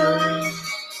Derek.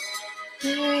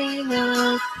 We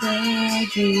love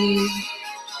Maggie.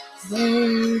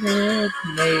 Later,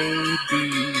 maybe.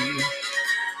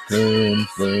 Come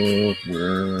fuck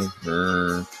with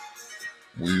her.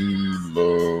 We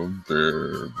love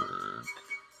Derek.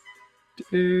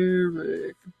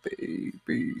 Derek,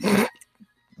 baby.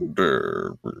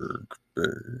 Derek,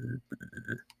 baby.